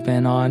podcasts you've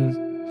been on,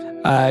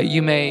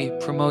 you may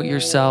promote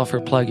yourself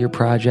or plug your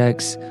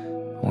projects.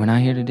 We're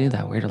not here to do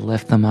that. We're here to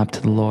lift them up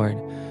to the Lord,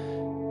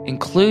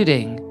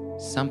 including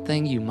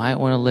something you might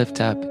want to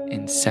lift up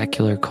in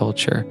secular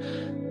culture.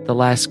 The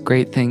last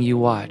great thing you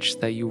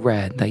watched, that you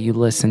read, that you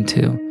listened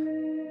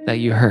to, that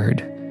you heard.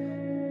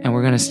 And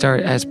we're going to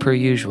start, as per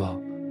usual,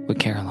 with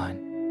Caroline.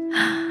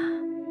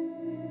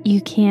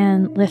 You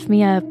can lift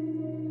me up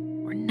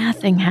where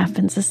nothing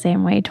happens the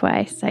same way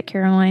twice at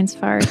Caroline's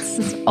Farts.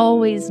 It's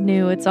always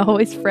new. It's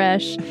always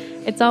fresh.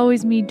 It's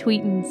always me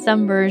tweeting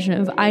some version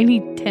of I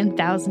need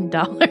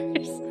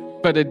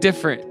 $10,000. But it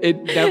never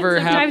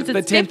happens. Sometimes The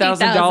it's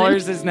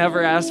 $10,000 is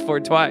never asked for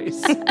twice.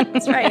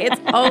 That's right.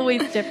 It's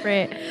always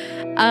different.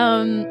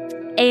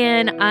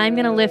 And I'm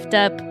going to lift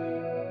up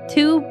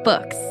 2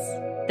 books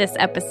this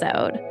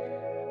episode.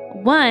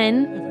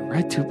 One, I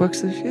read 2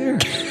 books this year.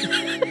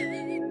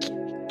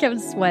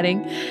 Kevin's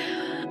sweating.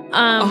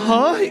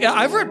 Yeah,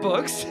 I've read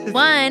books.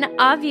 One,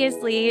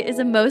 obviously, is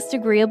A Most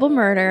Agreeable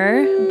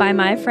Murder by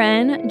my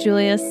friend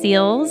Julia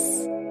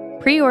Seals.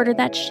 Pre-order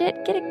that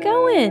shit. Get it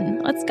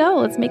going. Let's go.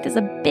 Let's make this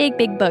a big,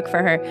 big book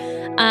for her.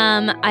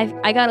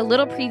 I got a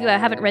little preview. I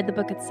haven't read the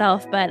book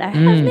itself, but I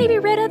have maybe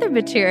read other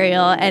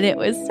material, and it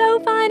was so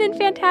fun and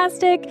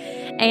fantastic.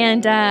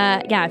 And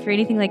yeah, if you're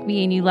anything like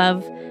me and you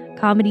love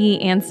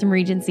comedy and some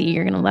Regency,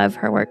 you're going to love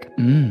her work.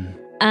 And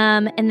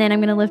then I'm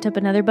going to lift up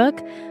another book,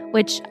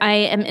 which I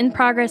am in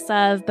progress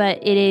of, but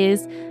it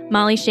is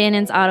Molly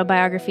Shannon's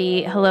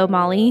autobiography, Hello,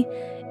 Molly.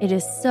 It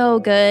is so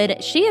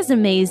good. She is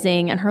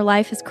amazing, and her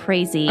life is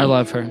crazy. I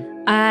love her.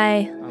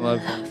 I love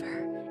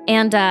her.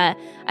 And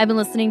I've been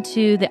listening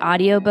to the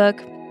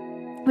audiobook,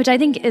 which I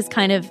think is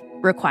kind of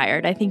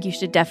required. I think you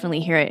should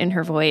definitely hear it in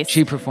her voice.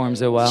 She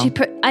performs it well.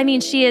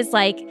 She is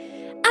like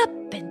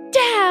up and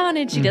down,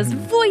 and she does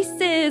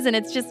voices, and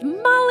it's just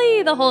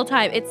Molly the whole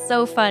time. It's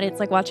so fun. It's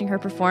like watching her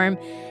perform.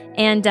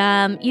 And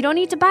you don't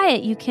need to buy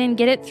it. You can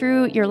get it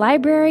through your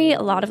library.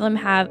 A lot of them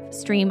have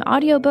stream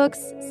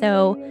audiobooks.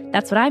 So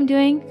that's what I'm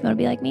doing. If you want to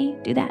be like me,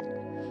 do that.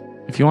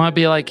 If you want to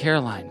be like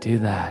Caroline, do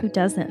that. Who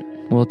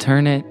doesn't? We'll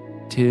turn it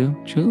to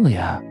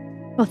Julia.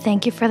 Well,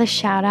 thank you for the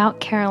shout out,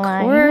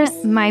 Caroline. Of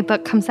course. My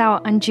book comes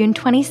out on June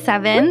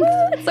 27th.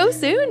 Woo-hoo, so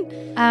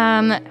soon.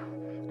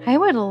 I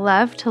would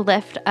love to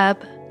lift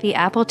up the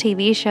Apple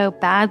TV show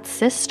Bad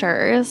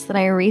Sisters that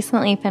I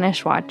recently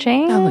finished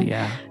watching. Oh,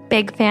 yeah.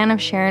 Big fan of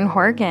Sharon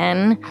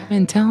Horgan. I've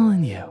been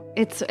telling you.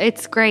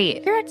 It's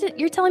great.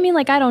 You're telling me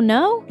like I don't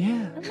know?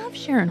 Yeah. I love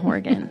Sharon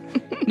Horgan.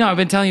 No, I've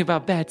been telling you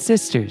about Bad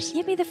Sisters.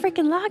 Give me the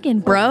freaking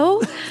login,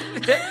 bro.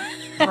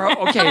 Bro,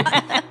 okay.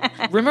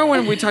 Remember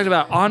when we talked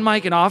about on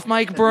mic and off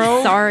mic,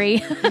 bro?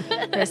 Sorry.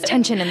 There's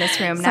tension in this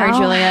room now. Sorry,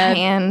 Julia.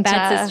 And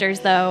Bad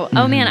Sisters, though.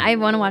 Oh, man, I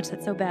want to watch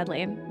that so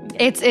badly.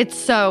 It's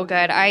so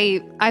good.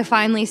 I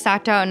finally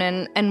sat down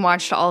and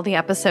watched all the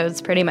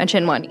episodes pretty much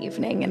in one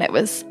evening, and it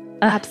was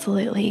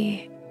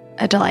absolutely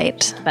a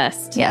delight.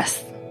 Best.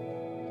 Yes.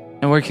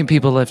 And where can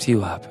people lift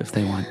you up if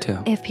they want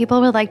to? If people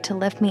would like to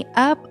lift me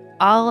up,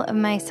 all of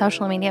my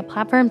social media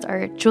platforms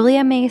are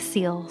Julia May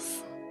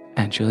Seals.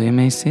 And Julia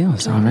May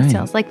Seals, all right.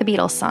 Seals, like the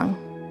Beatles song.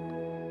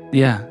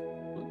 Yeah.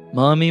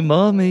 Mommy,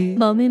 mommy.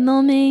 Mommy,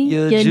 mommy.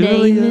 Your Your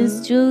Julia. name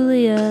is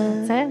Julia.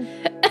 That's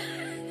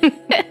it.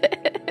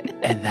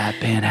 And that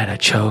band had a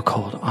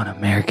chokehold on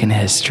American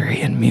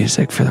history and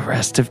music for the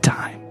rest of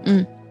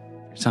time.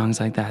 Songs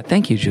like that.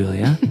 Thank you,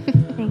 Julia.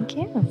 Thank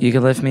you. You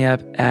can lift me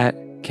up at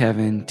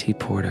Kevin T.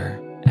 Porter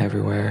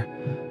everywhere.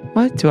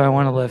 What do I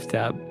want to lift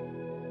up?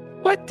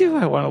 What do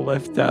I want to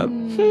lift up?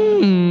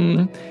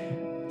 Do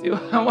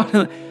I want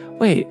to...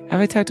 Wait, have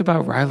I talked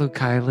about Rilo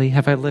Kiley?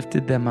 Have I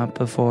lifted them up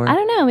before? I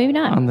don't know. Maybe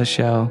not. On the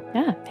show?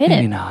 Yeah, hit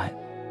Maybe it. not.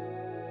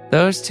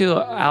 Those 2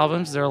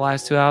 albums, their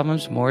last 2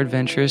 albums, More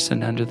Adventurous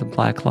and Under the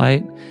Black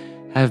Light,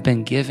 have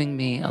been giving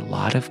me a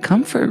lot of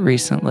comfort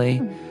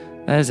recently.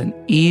 That is an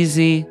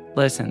easy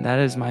listen. That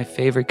is my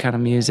favorite kind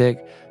of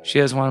music. She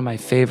has one of my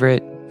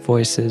favorite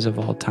voices of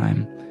all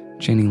time.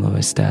 Jenny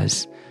Lewis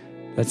does.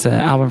 That's an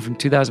album from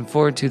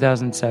 2004 and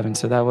 2007.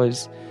 So that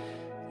was,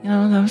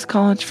 that was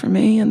college for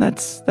me, and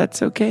that's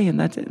okay, and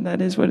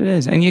that is what it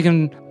is. And you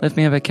can lift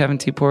me up at Kevin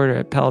T. Porter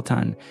at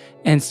Peloton,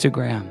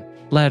 Instagram,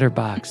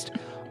 Letterboxd,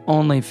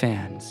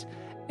 OnlyFans,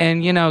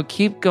 and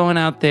keep going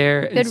out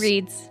there.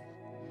 Goodreads.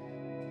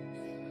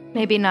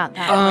 Maybe not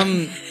that.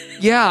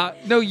 Yeah,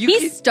 no,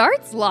 He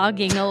starts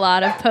logging a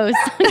lot of posts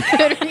on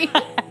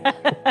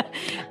Goodreads.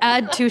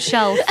 Add to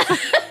shelf.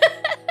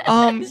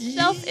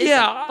 Shelf is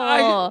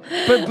full.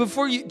 But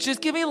before you,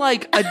 just give me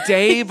like a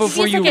day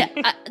before you.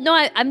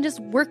 I'm just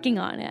working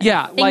on it.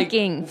 Yeah,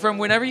 thinking. Like from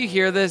whenever you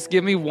hear this,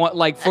 give me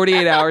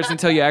 48 hours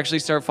until you actually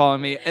start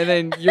following me, and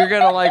then you're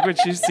gonna like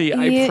what you see.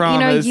 I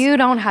promise. You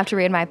don't have to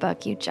read my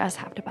book. You just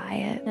have to buy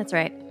it. That's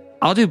right.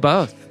 I'll do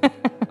both.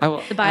 I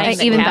will.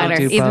 Even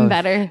better. Even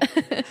better.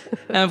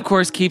 And of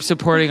course, keep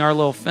supporting our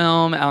little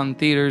film out in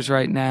theaters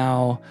right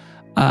now.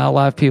 A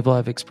lot of people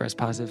have expressed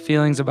positive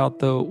feelings about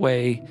the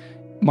way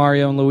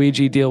Mario and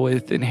Luigi deal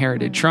with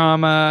inherited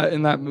trauma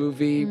in that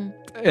movie,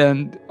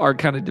 and our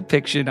kind of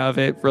depiction of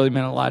it really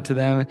meant a lot to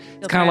them.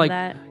 It's kind of like,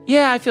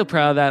 I feel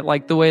proud of that.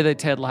 Like the way that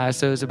Ted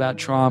Lasso is about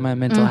trauma and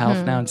mental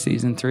health now in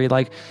season 3.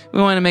 Like we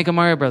want to make a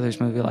Mario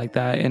Brothers movie like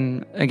that.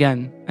 And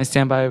again, I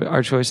stand by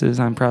our choices.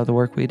 I'm proud of the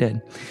work we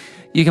did.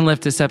 You can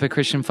lift us up at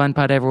Christian Fun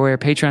Pod everywhere,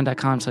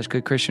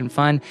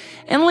 patreon.com/goodchristianfun,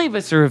 and leave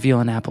us a review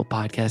on Apple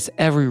Podcasts.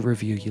 Every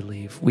review you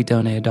leave, we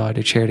donate $1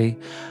 to charity.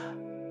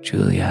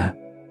 Julia,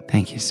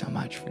 thank you so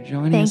much for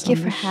joining us. Thank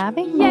you for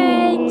having me.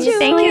 Yay, Julia.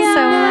 Thank you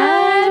so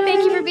much. Thank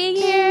you for being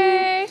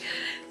here.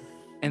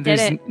 And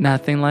there's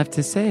nothing left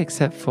to say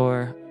except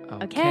for,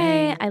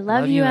 okay, I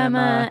love you,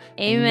 Emma.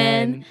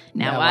 Amen.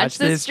 Now watch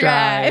this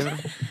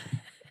drive.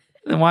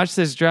 Then watch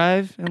this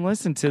drive and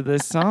listen to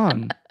this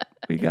song.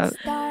 We got...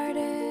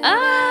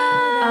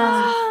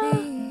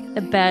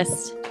 the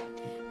best.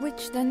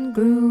 Which then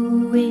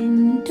grew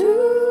into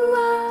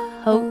a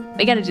hope.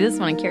 We got to do this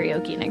one in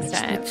karaoke next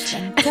time.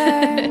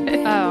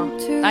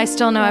 Oh, I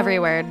still know every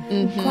word.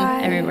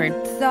 Every word.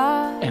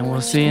 And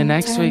we'll see you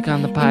next week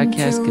on the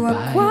podcast.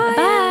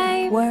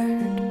 Goodbye.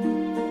 Bye.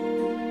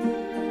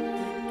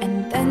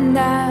 And then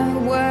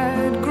that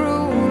word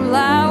grew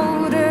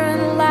louder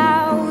and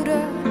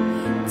louder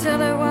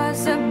till it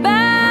was a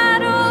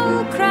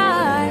battle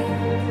cry.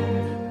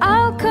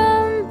 I'll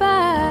come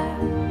back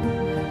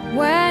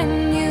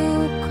when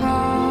you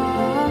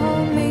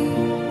call me.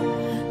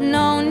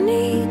 No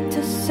need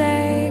to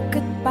say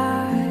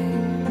goodbye.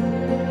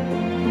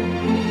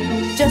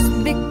 Just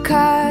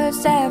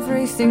because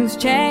everything's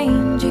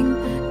changing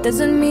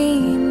doesn't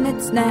mean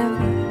it's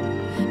never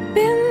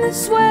been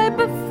this way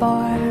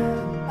before.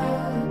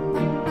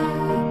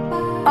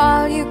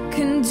 All you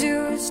can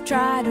do is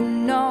try to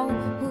know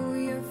who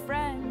your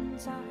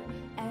friends are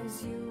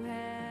as you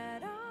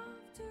head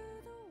off to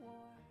the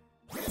war.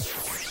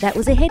 That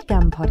was a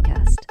HeadGum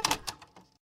podcast.